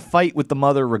gonna be a fight with the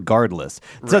mother regardless.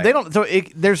 So Right. they don't. So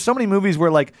there's so many movies where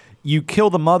like you kill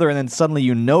the mother and then suddenly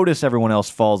you notice everyone else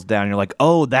falls down. You're like,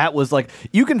 oh, that was like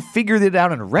you can figure it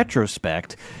out in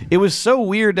retrospect. It was so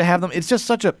weird to have them. It's just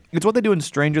such a. It's what they do in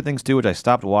Stranger Things too, which I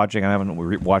stopped watching. I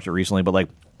haven't watched it recently, but like.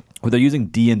 Where they're using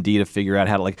D&D to figure out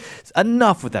how to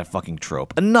enough with that fucking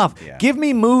trope. Enough. Yeah. Give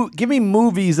me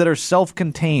movies that are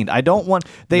self-contained. I don't want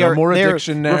they're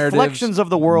addiction narratives. Reflections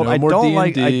of the world. No I more don't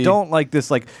D&D. I don't like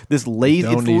this lazy.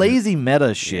 Don't It's need lazy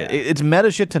meta shit. Yeah. It's meta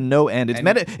shit to no end.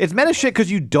 It's meta shit because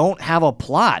you don't have a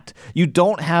plot. You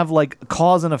don't have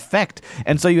cause and effect,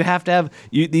 and so you have to have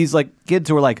these kids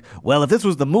who are like, well, if this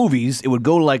was the movies, it would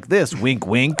go like this. Wink,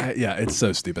 wink. Yeah, it's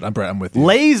so stupid. I'm with you.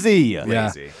 Lazy.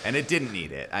 Yeah. And it didn't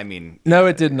need it. I mean, No,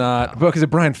 it did not. Because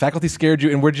Brian, Faculty scared you,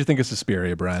 and where did you think of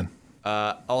Suspiria, Brian?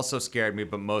 also scared me,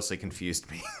 but mostly confused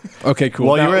me. Okay, cool.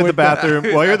 While Now, you were at the bathroom, we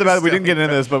didn't get into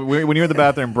better. this, but when you were in the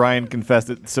bathroom, Brian confessed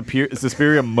that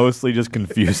Suspiria mostly just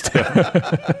confused him.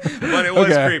 But it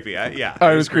was creepy. Yeah.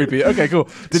 Oh, it was creepy. Okay, cool.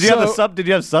 Did you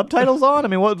have subtitles on? I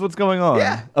mean, what's going on?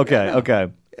 Yeah.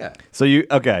 Okay. Yeah. So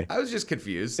I was just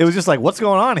confused. It was just like, what's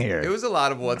going on here? It was a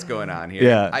lot of what's going on here.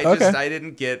 Yeah. I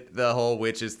didn't get the whole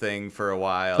witches thing for a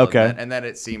while. Okay. And then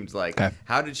it seemed like,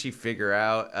 how did she figure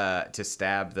out to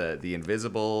stab the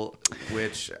invisible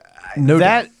witch?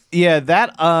 Because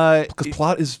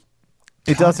plot is.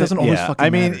 It doesn't always yeah. fucking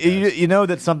I mean, matter, guys. you know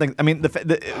that something. I mean,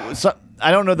 I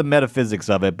don't know the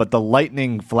metaphysics of it, but the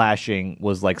lightning flashing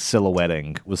was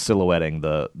silhouetting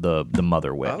the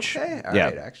mother witch. Okay, all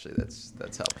right. Actually,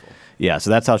 that's helpful. Yeah,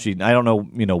 so that's how she. I don't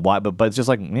know why, but it's just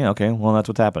okay. Well, that's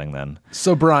what's happening then.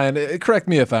 So Brian, correct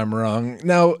me if I'm wrong.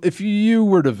 Now, if you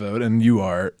were to vote, and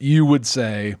you would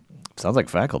say. Sounds like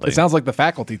Faculty. It sounds like the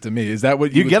Faculty to me. Is that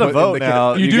what you get a vote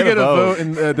now? You do get a vote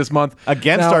in this month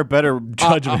against our better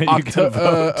judgment. You get a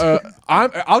vote.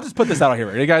 I'll just put this out here,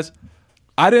 ready, guys?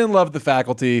 I didn't love the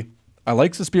Faculty. I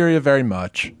like Suspiria very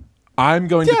much. I'm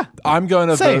going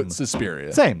to vote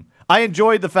Suspiria. Same. I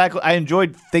enjoyed the Faculty. I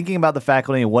enjoyed thinking about the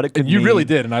Faculty and what it could mean. You really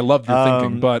did, and I loved your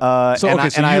thinking. But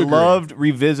I loved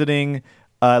revisiting.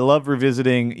 I love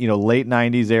revisiting, late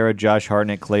 '90s era Josh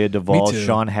Hartnett, Clea Duvall,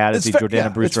 Sean Hannity,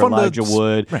 Jordana Brewster, Elijah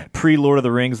Wood, pre-Lord of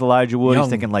the Rings Elijah Wood. He's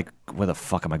thinking where the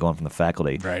fuck am I going from the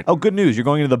Faculty? Right. Oh, good news! You're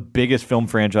going into the biggest film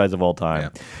franchise of all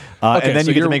time, and then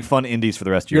you get to make fun indies for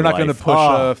the rest of your life. You're not going to push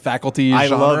a Faculty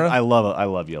genre. I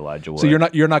love you, Elijah Wood. So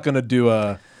you're not going to do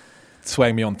a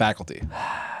swag me on Faculty.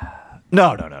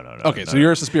 No. Okay, so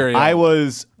you're a Suspiria. I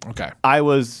was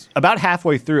about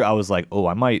halfway through. I was like, oh,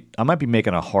 I might be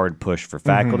making a hard push for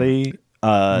Faculty.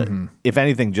 If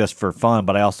anything, just for fun.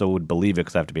 But I also would believe it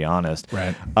because I have to be honest.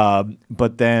 Right.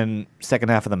 But then second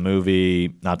half of the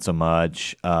movie, not so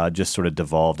much. Just sort of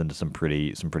devolved into some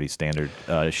pretty standard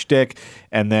shtick.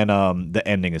 And then the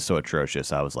ending is so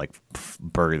atrocious. I was like,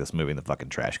 bury this movie in the fucking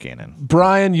trash can.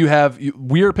 Brian,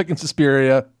 we are picking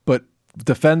Suspiria, but.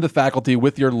 Defend the Faculty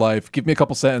with your life. Give me a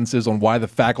couple sentences on why the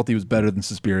Faculty was better than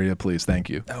Suspiria, please. Thank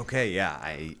you. Okay, yeah.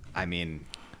 I mean,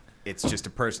 it's just a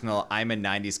personal. I'm a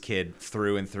 '90s kid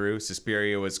through and through.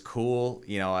 Suspiria was cool.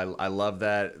 I love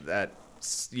that.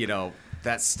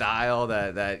 that style,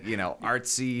 that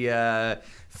artsy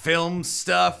film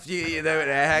stuff that it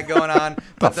had going on.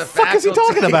 But the fuck is he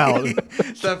talking about?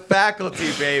 The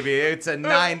Faculty, baby. It's a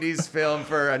 90s film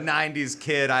for a 90s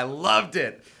kid. I loved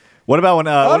it. What about when?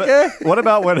 What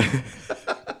about when?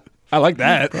 I like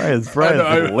that. Brian's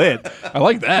lit. I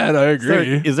like that. I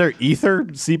agree. Is there ether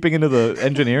seeping into the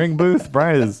engineering booth?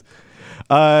 Brian is.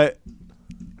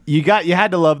 You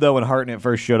had to love though when Hartnett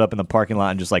first showed up in the parking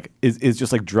lot and just like is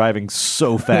just like driving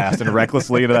so fast and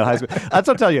recklessly into that high school. That's what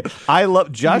I'm telling you. I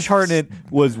love Josh Hartnett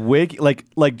was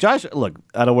like Josh. Look,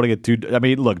 I don't want to get too. I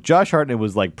mean, look, Josh Hartnett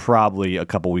was like probably a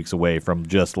couple weeks away from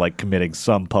just like committing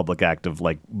some public act of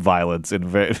like violence, and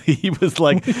he was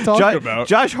like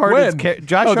Josh Hartnett's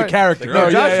the character.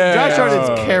 Josh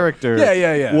Hartnett's character.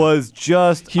 Was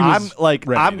just I'm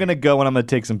gonna go and I'm gonna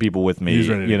take some people with me. He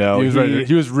was ready.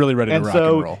 He was really ready to rock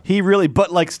and roll. He really,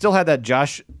 but like, still had that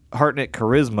Josh Hartnett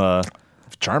charisma.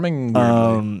 Charming.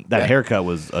 That haircut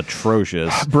was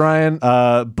atrocious, Brian.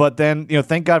 But then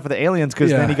thank God for the aliens, because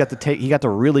then he got to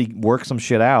really work some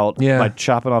shit out by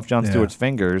chopping off Jon Stewart's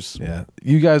fingers. Yeah,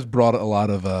 you guys brought a lot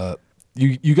of.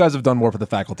 You guys have done more for the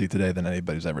Faculty today than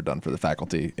anybody's ever done for the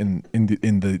Faculty in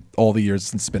the all the years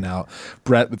since Spin Out.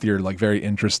 Brett with your like very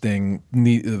interesting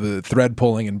the thread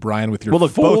pulling, and Brian with your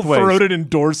full-throated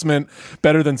endorsement,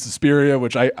 better than Suspiria,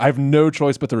 which I have no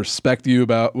choice but to respect you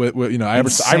about. I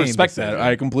respect that.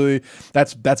 I completely.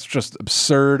 That's just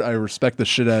absurd. I respect the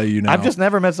shit out of you now. I've just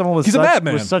never met someone with a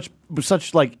madman. With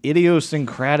such like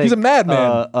idiosyncratic. He's a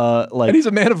madman. And he's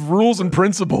a man of rules and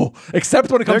principle, except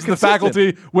when it comes to the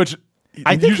Faculty, which.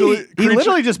 I think he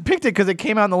literally just picked it because it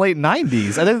came out in the late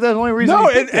 90s. I think that's the only reason. No,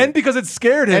 and because it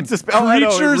scared him.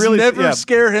 Creatures never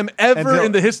scare him ever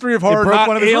in the history of horror.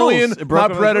 Not Alien,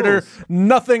 not Predator,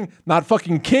 nothing. Not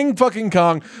fucking King fucking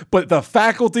Kong. But the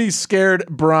Faculty scared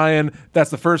Brian. That's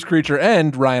the first creature.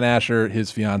 And Ryan Asher,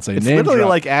 his fiance. It's literally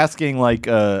like asking it's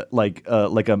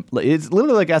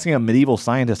literally like asking a medieval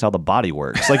scientist how the body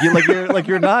works.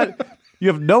 You're not. You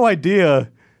have no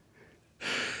idea.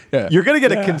 Yeah. You're gonna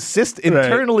get a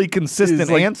internally consistent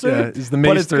answer,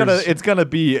 but it's gonna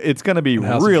be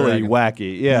really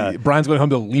wacky. Yeah, Brian's going home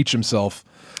to leech himself.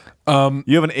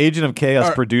 You have an agent of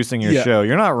chaos producing your show.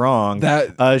 You're not wrong.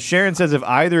 Sharon says, if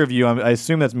either of you, I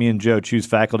assume that's me and Joe, choose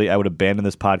Faculty, I would abandon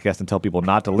this podcast and tell people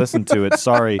not to listen to it.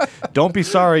 Sorry. Don't be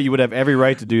sorry. You would have every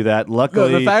right to do that.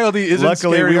 Luckily, the Faculty isn't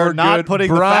scary. We are not good. putting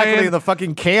Brian, the Faculty in the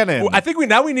fucking canon. I think we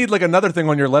need like another thing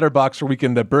on your letterbox for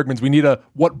Weekend at Bergman's. We need a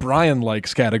what Brian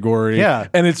likes category. Yeah,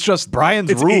 and it's just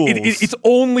Brian's rules. It's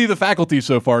only the Faculty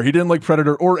so far. He didn't like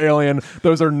Predator or Alien.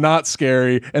 Those are not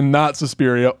scary and not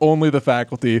Suspiria. Only the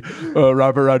Faculty.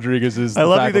 Robert Rodriguez is. I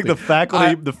love you think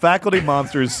the Faculty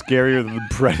monster is scarier than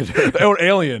Predator or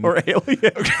Alien.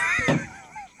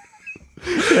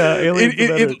 Yeah,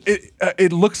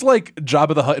 it looks like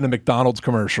Jabba the Hutt in a McDonald's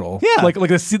commercial. Yeah, like the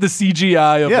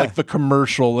CGI of like the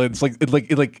commercial. It's like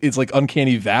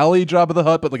Uncanny Valley Jabba the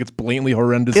Hutt, but like it's blatantly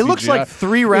horrendous. It CGI. looks like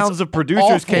 3 rounds of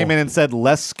producers came in and said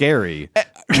less scary,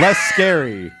 less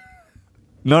scary.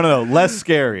 No, less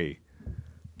scary.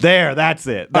 There, that's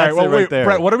it. That's right there.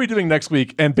 Brett, what are we doing next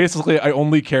week? And basically, I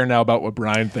only care now about what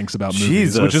Brian thinks about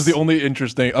movies, which is the only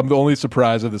interesting. I'm the only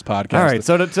surprise of this podcast. All right,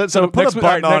 so to put a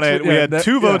button on it, we had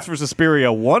 2 votes for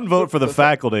Suspiria, 1 vote for the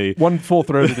Faculty, 1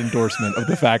 full-throated endorsement of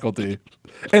the Faculty,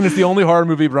 and it's the only horror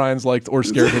movie Brian's liked or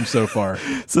scared him so far.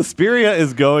 Suspiria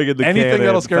is going in the canon. Anything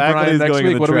that'll scare Brian next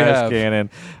week. What do we have?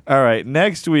 Canon. All right,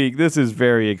 next week. This is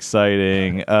very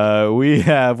exciting.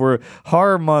 We're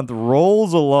Horror Month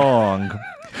rolls along.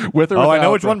 With or I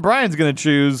know which one Brian's going to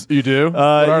choose. You do?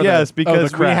 Yes,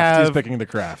 because we have. He's picking The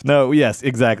Craft. No, yes,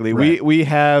 exactly. Right. We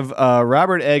have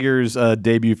Robert Eggers'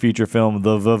 debut feature film,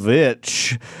 The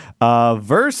Vavitch,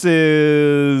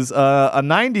 versus a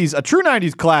true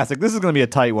 90s classic. This is going to be a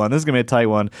tight one.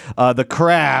 The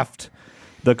Craft.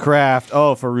 Oh,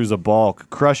 Fairuza Balk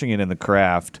crushing it in The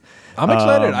Craft. I'm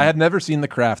excited. I had never seen The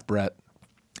Craft, Brett.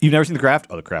 You've never seen The Craft?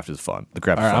 Oh, The Craft is fun. The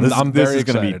Craft is fun. I'm very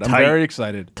excited. I'm very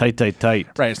excited. Tight.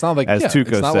 Right. It's not like as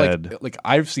Tuco said. Like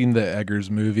I've seen the Eggers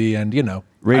movie, and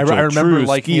Rachel I remember True,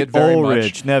 liking Skeet it very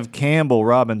Ulrich, much. Nev Campbell,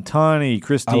 Robin Tunney,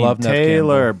 Christine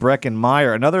Taylor, Brecken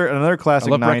Meyer. Another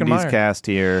classic 90s cast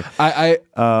here. I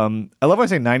love when I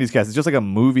say 90s cast. It's just like a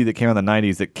movie that came out in the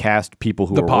 90s that cast people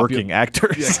who are working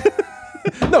actors. Yeah.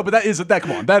 No, but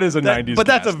come on. That is a 90s but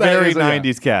cast. That's a very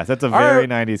 90s cast. That's a very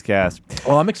 90s cast.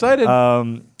 Well, I'm excited.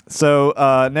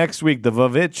 So next week, The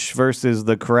Vavitch versus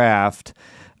The Craft.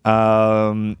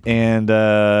 And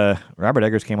Robert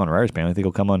Eggers came on Writers Panel. I think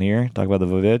he'll come on here, talk about The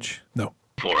Vavitch. No.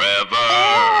 Forever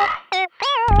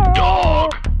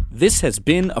Dog. This has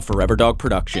been a Forever Dog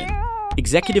production.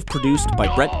 Executive produced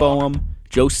by Brett Boehm,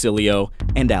 Joe Cilio,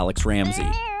 and Alex Ramsey.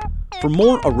 For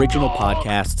more original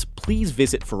podcasts, please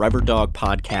visit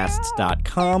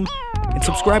foreverdogpodcasts.com and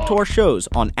subscribe to our shows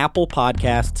on Apple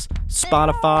Podcasts,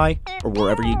 Spotify, or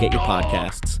wherever you get your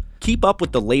podcasts. Keep up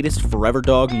with the latest Forever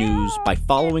Dog news by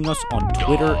following us on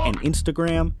Twitter and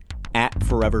Instagram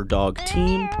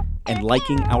 @ForeverDogTeam and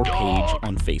liking our page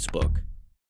on Facebook.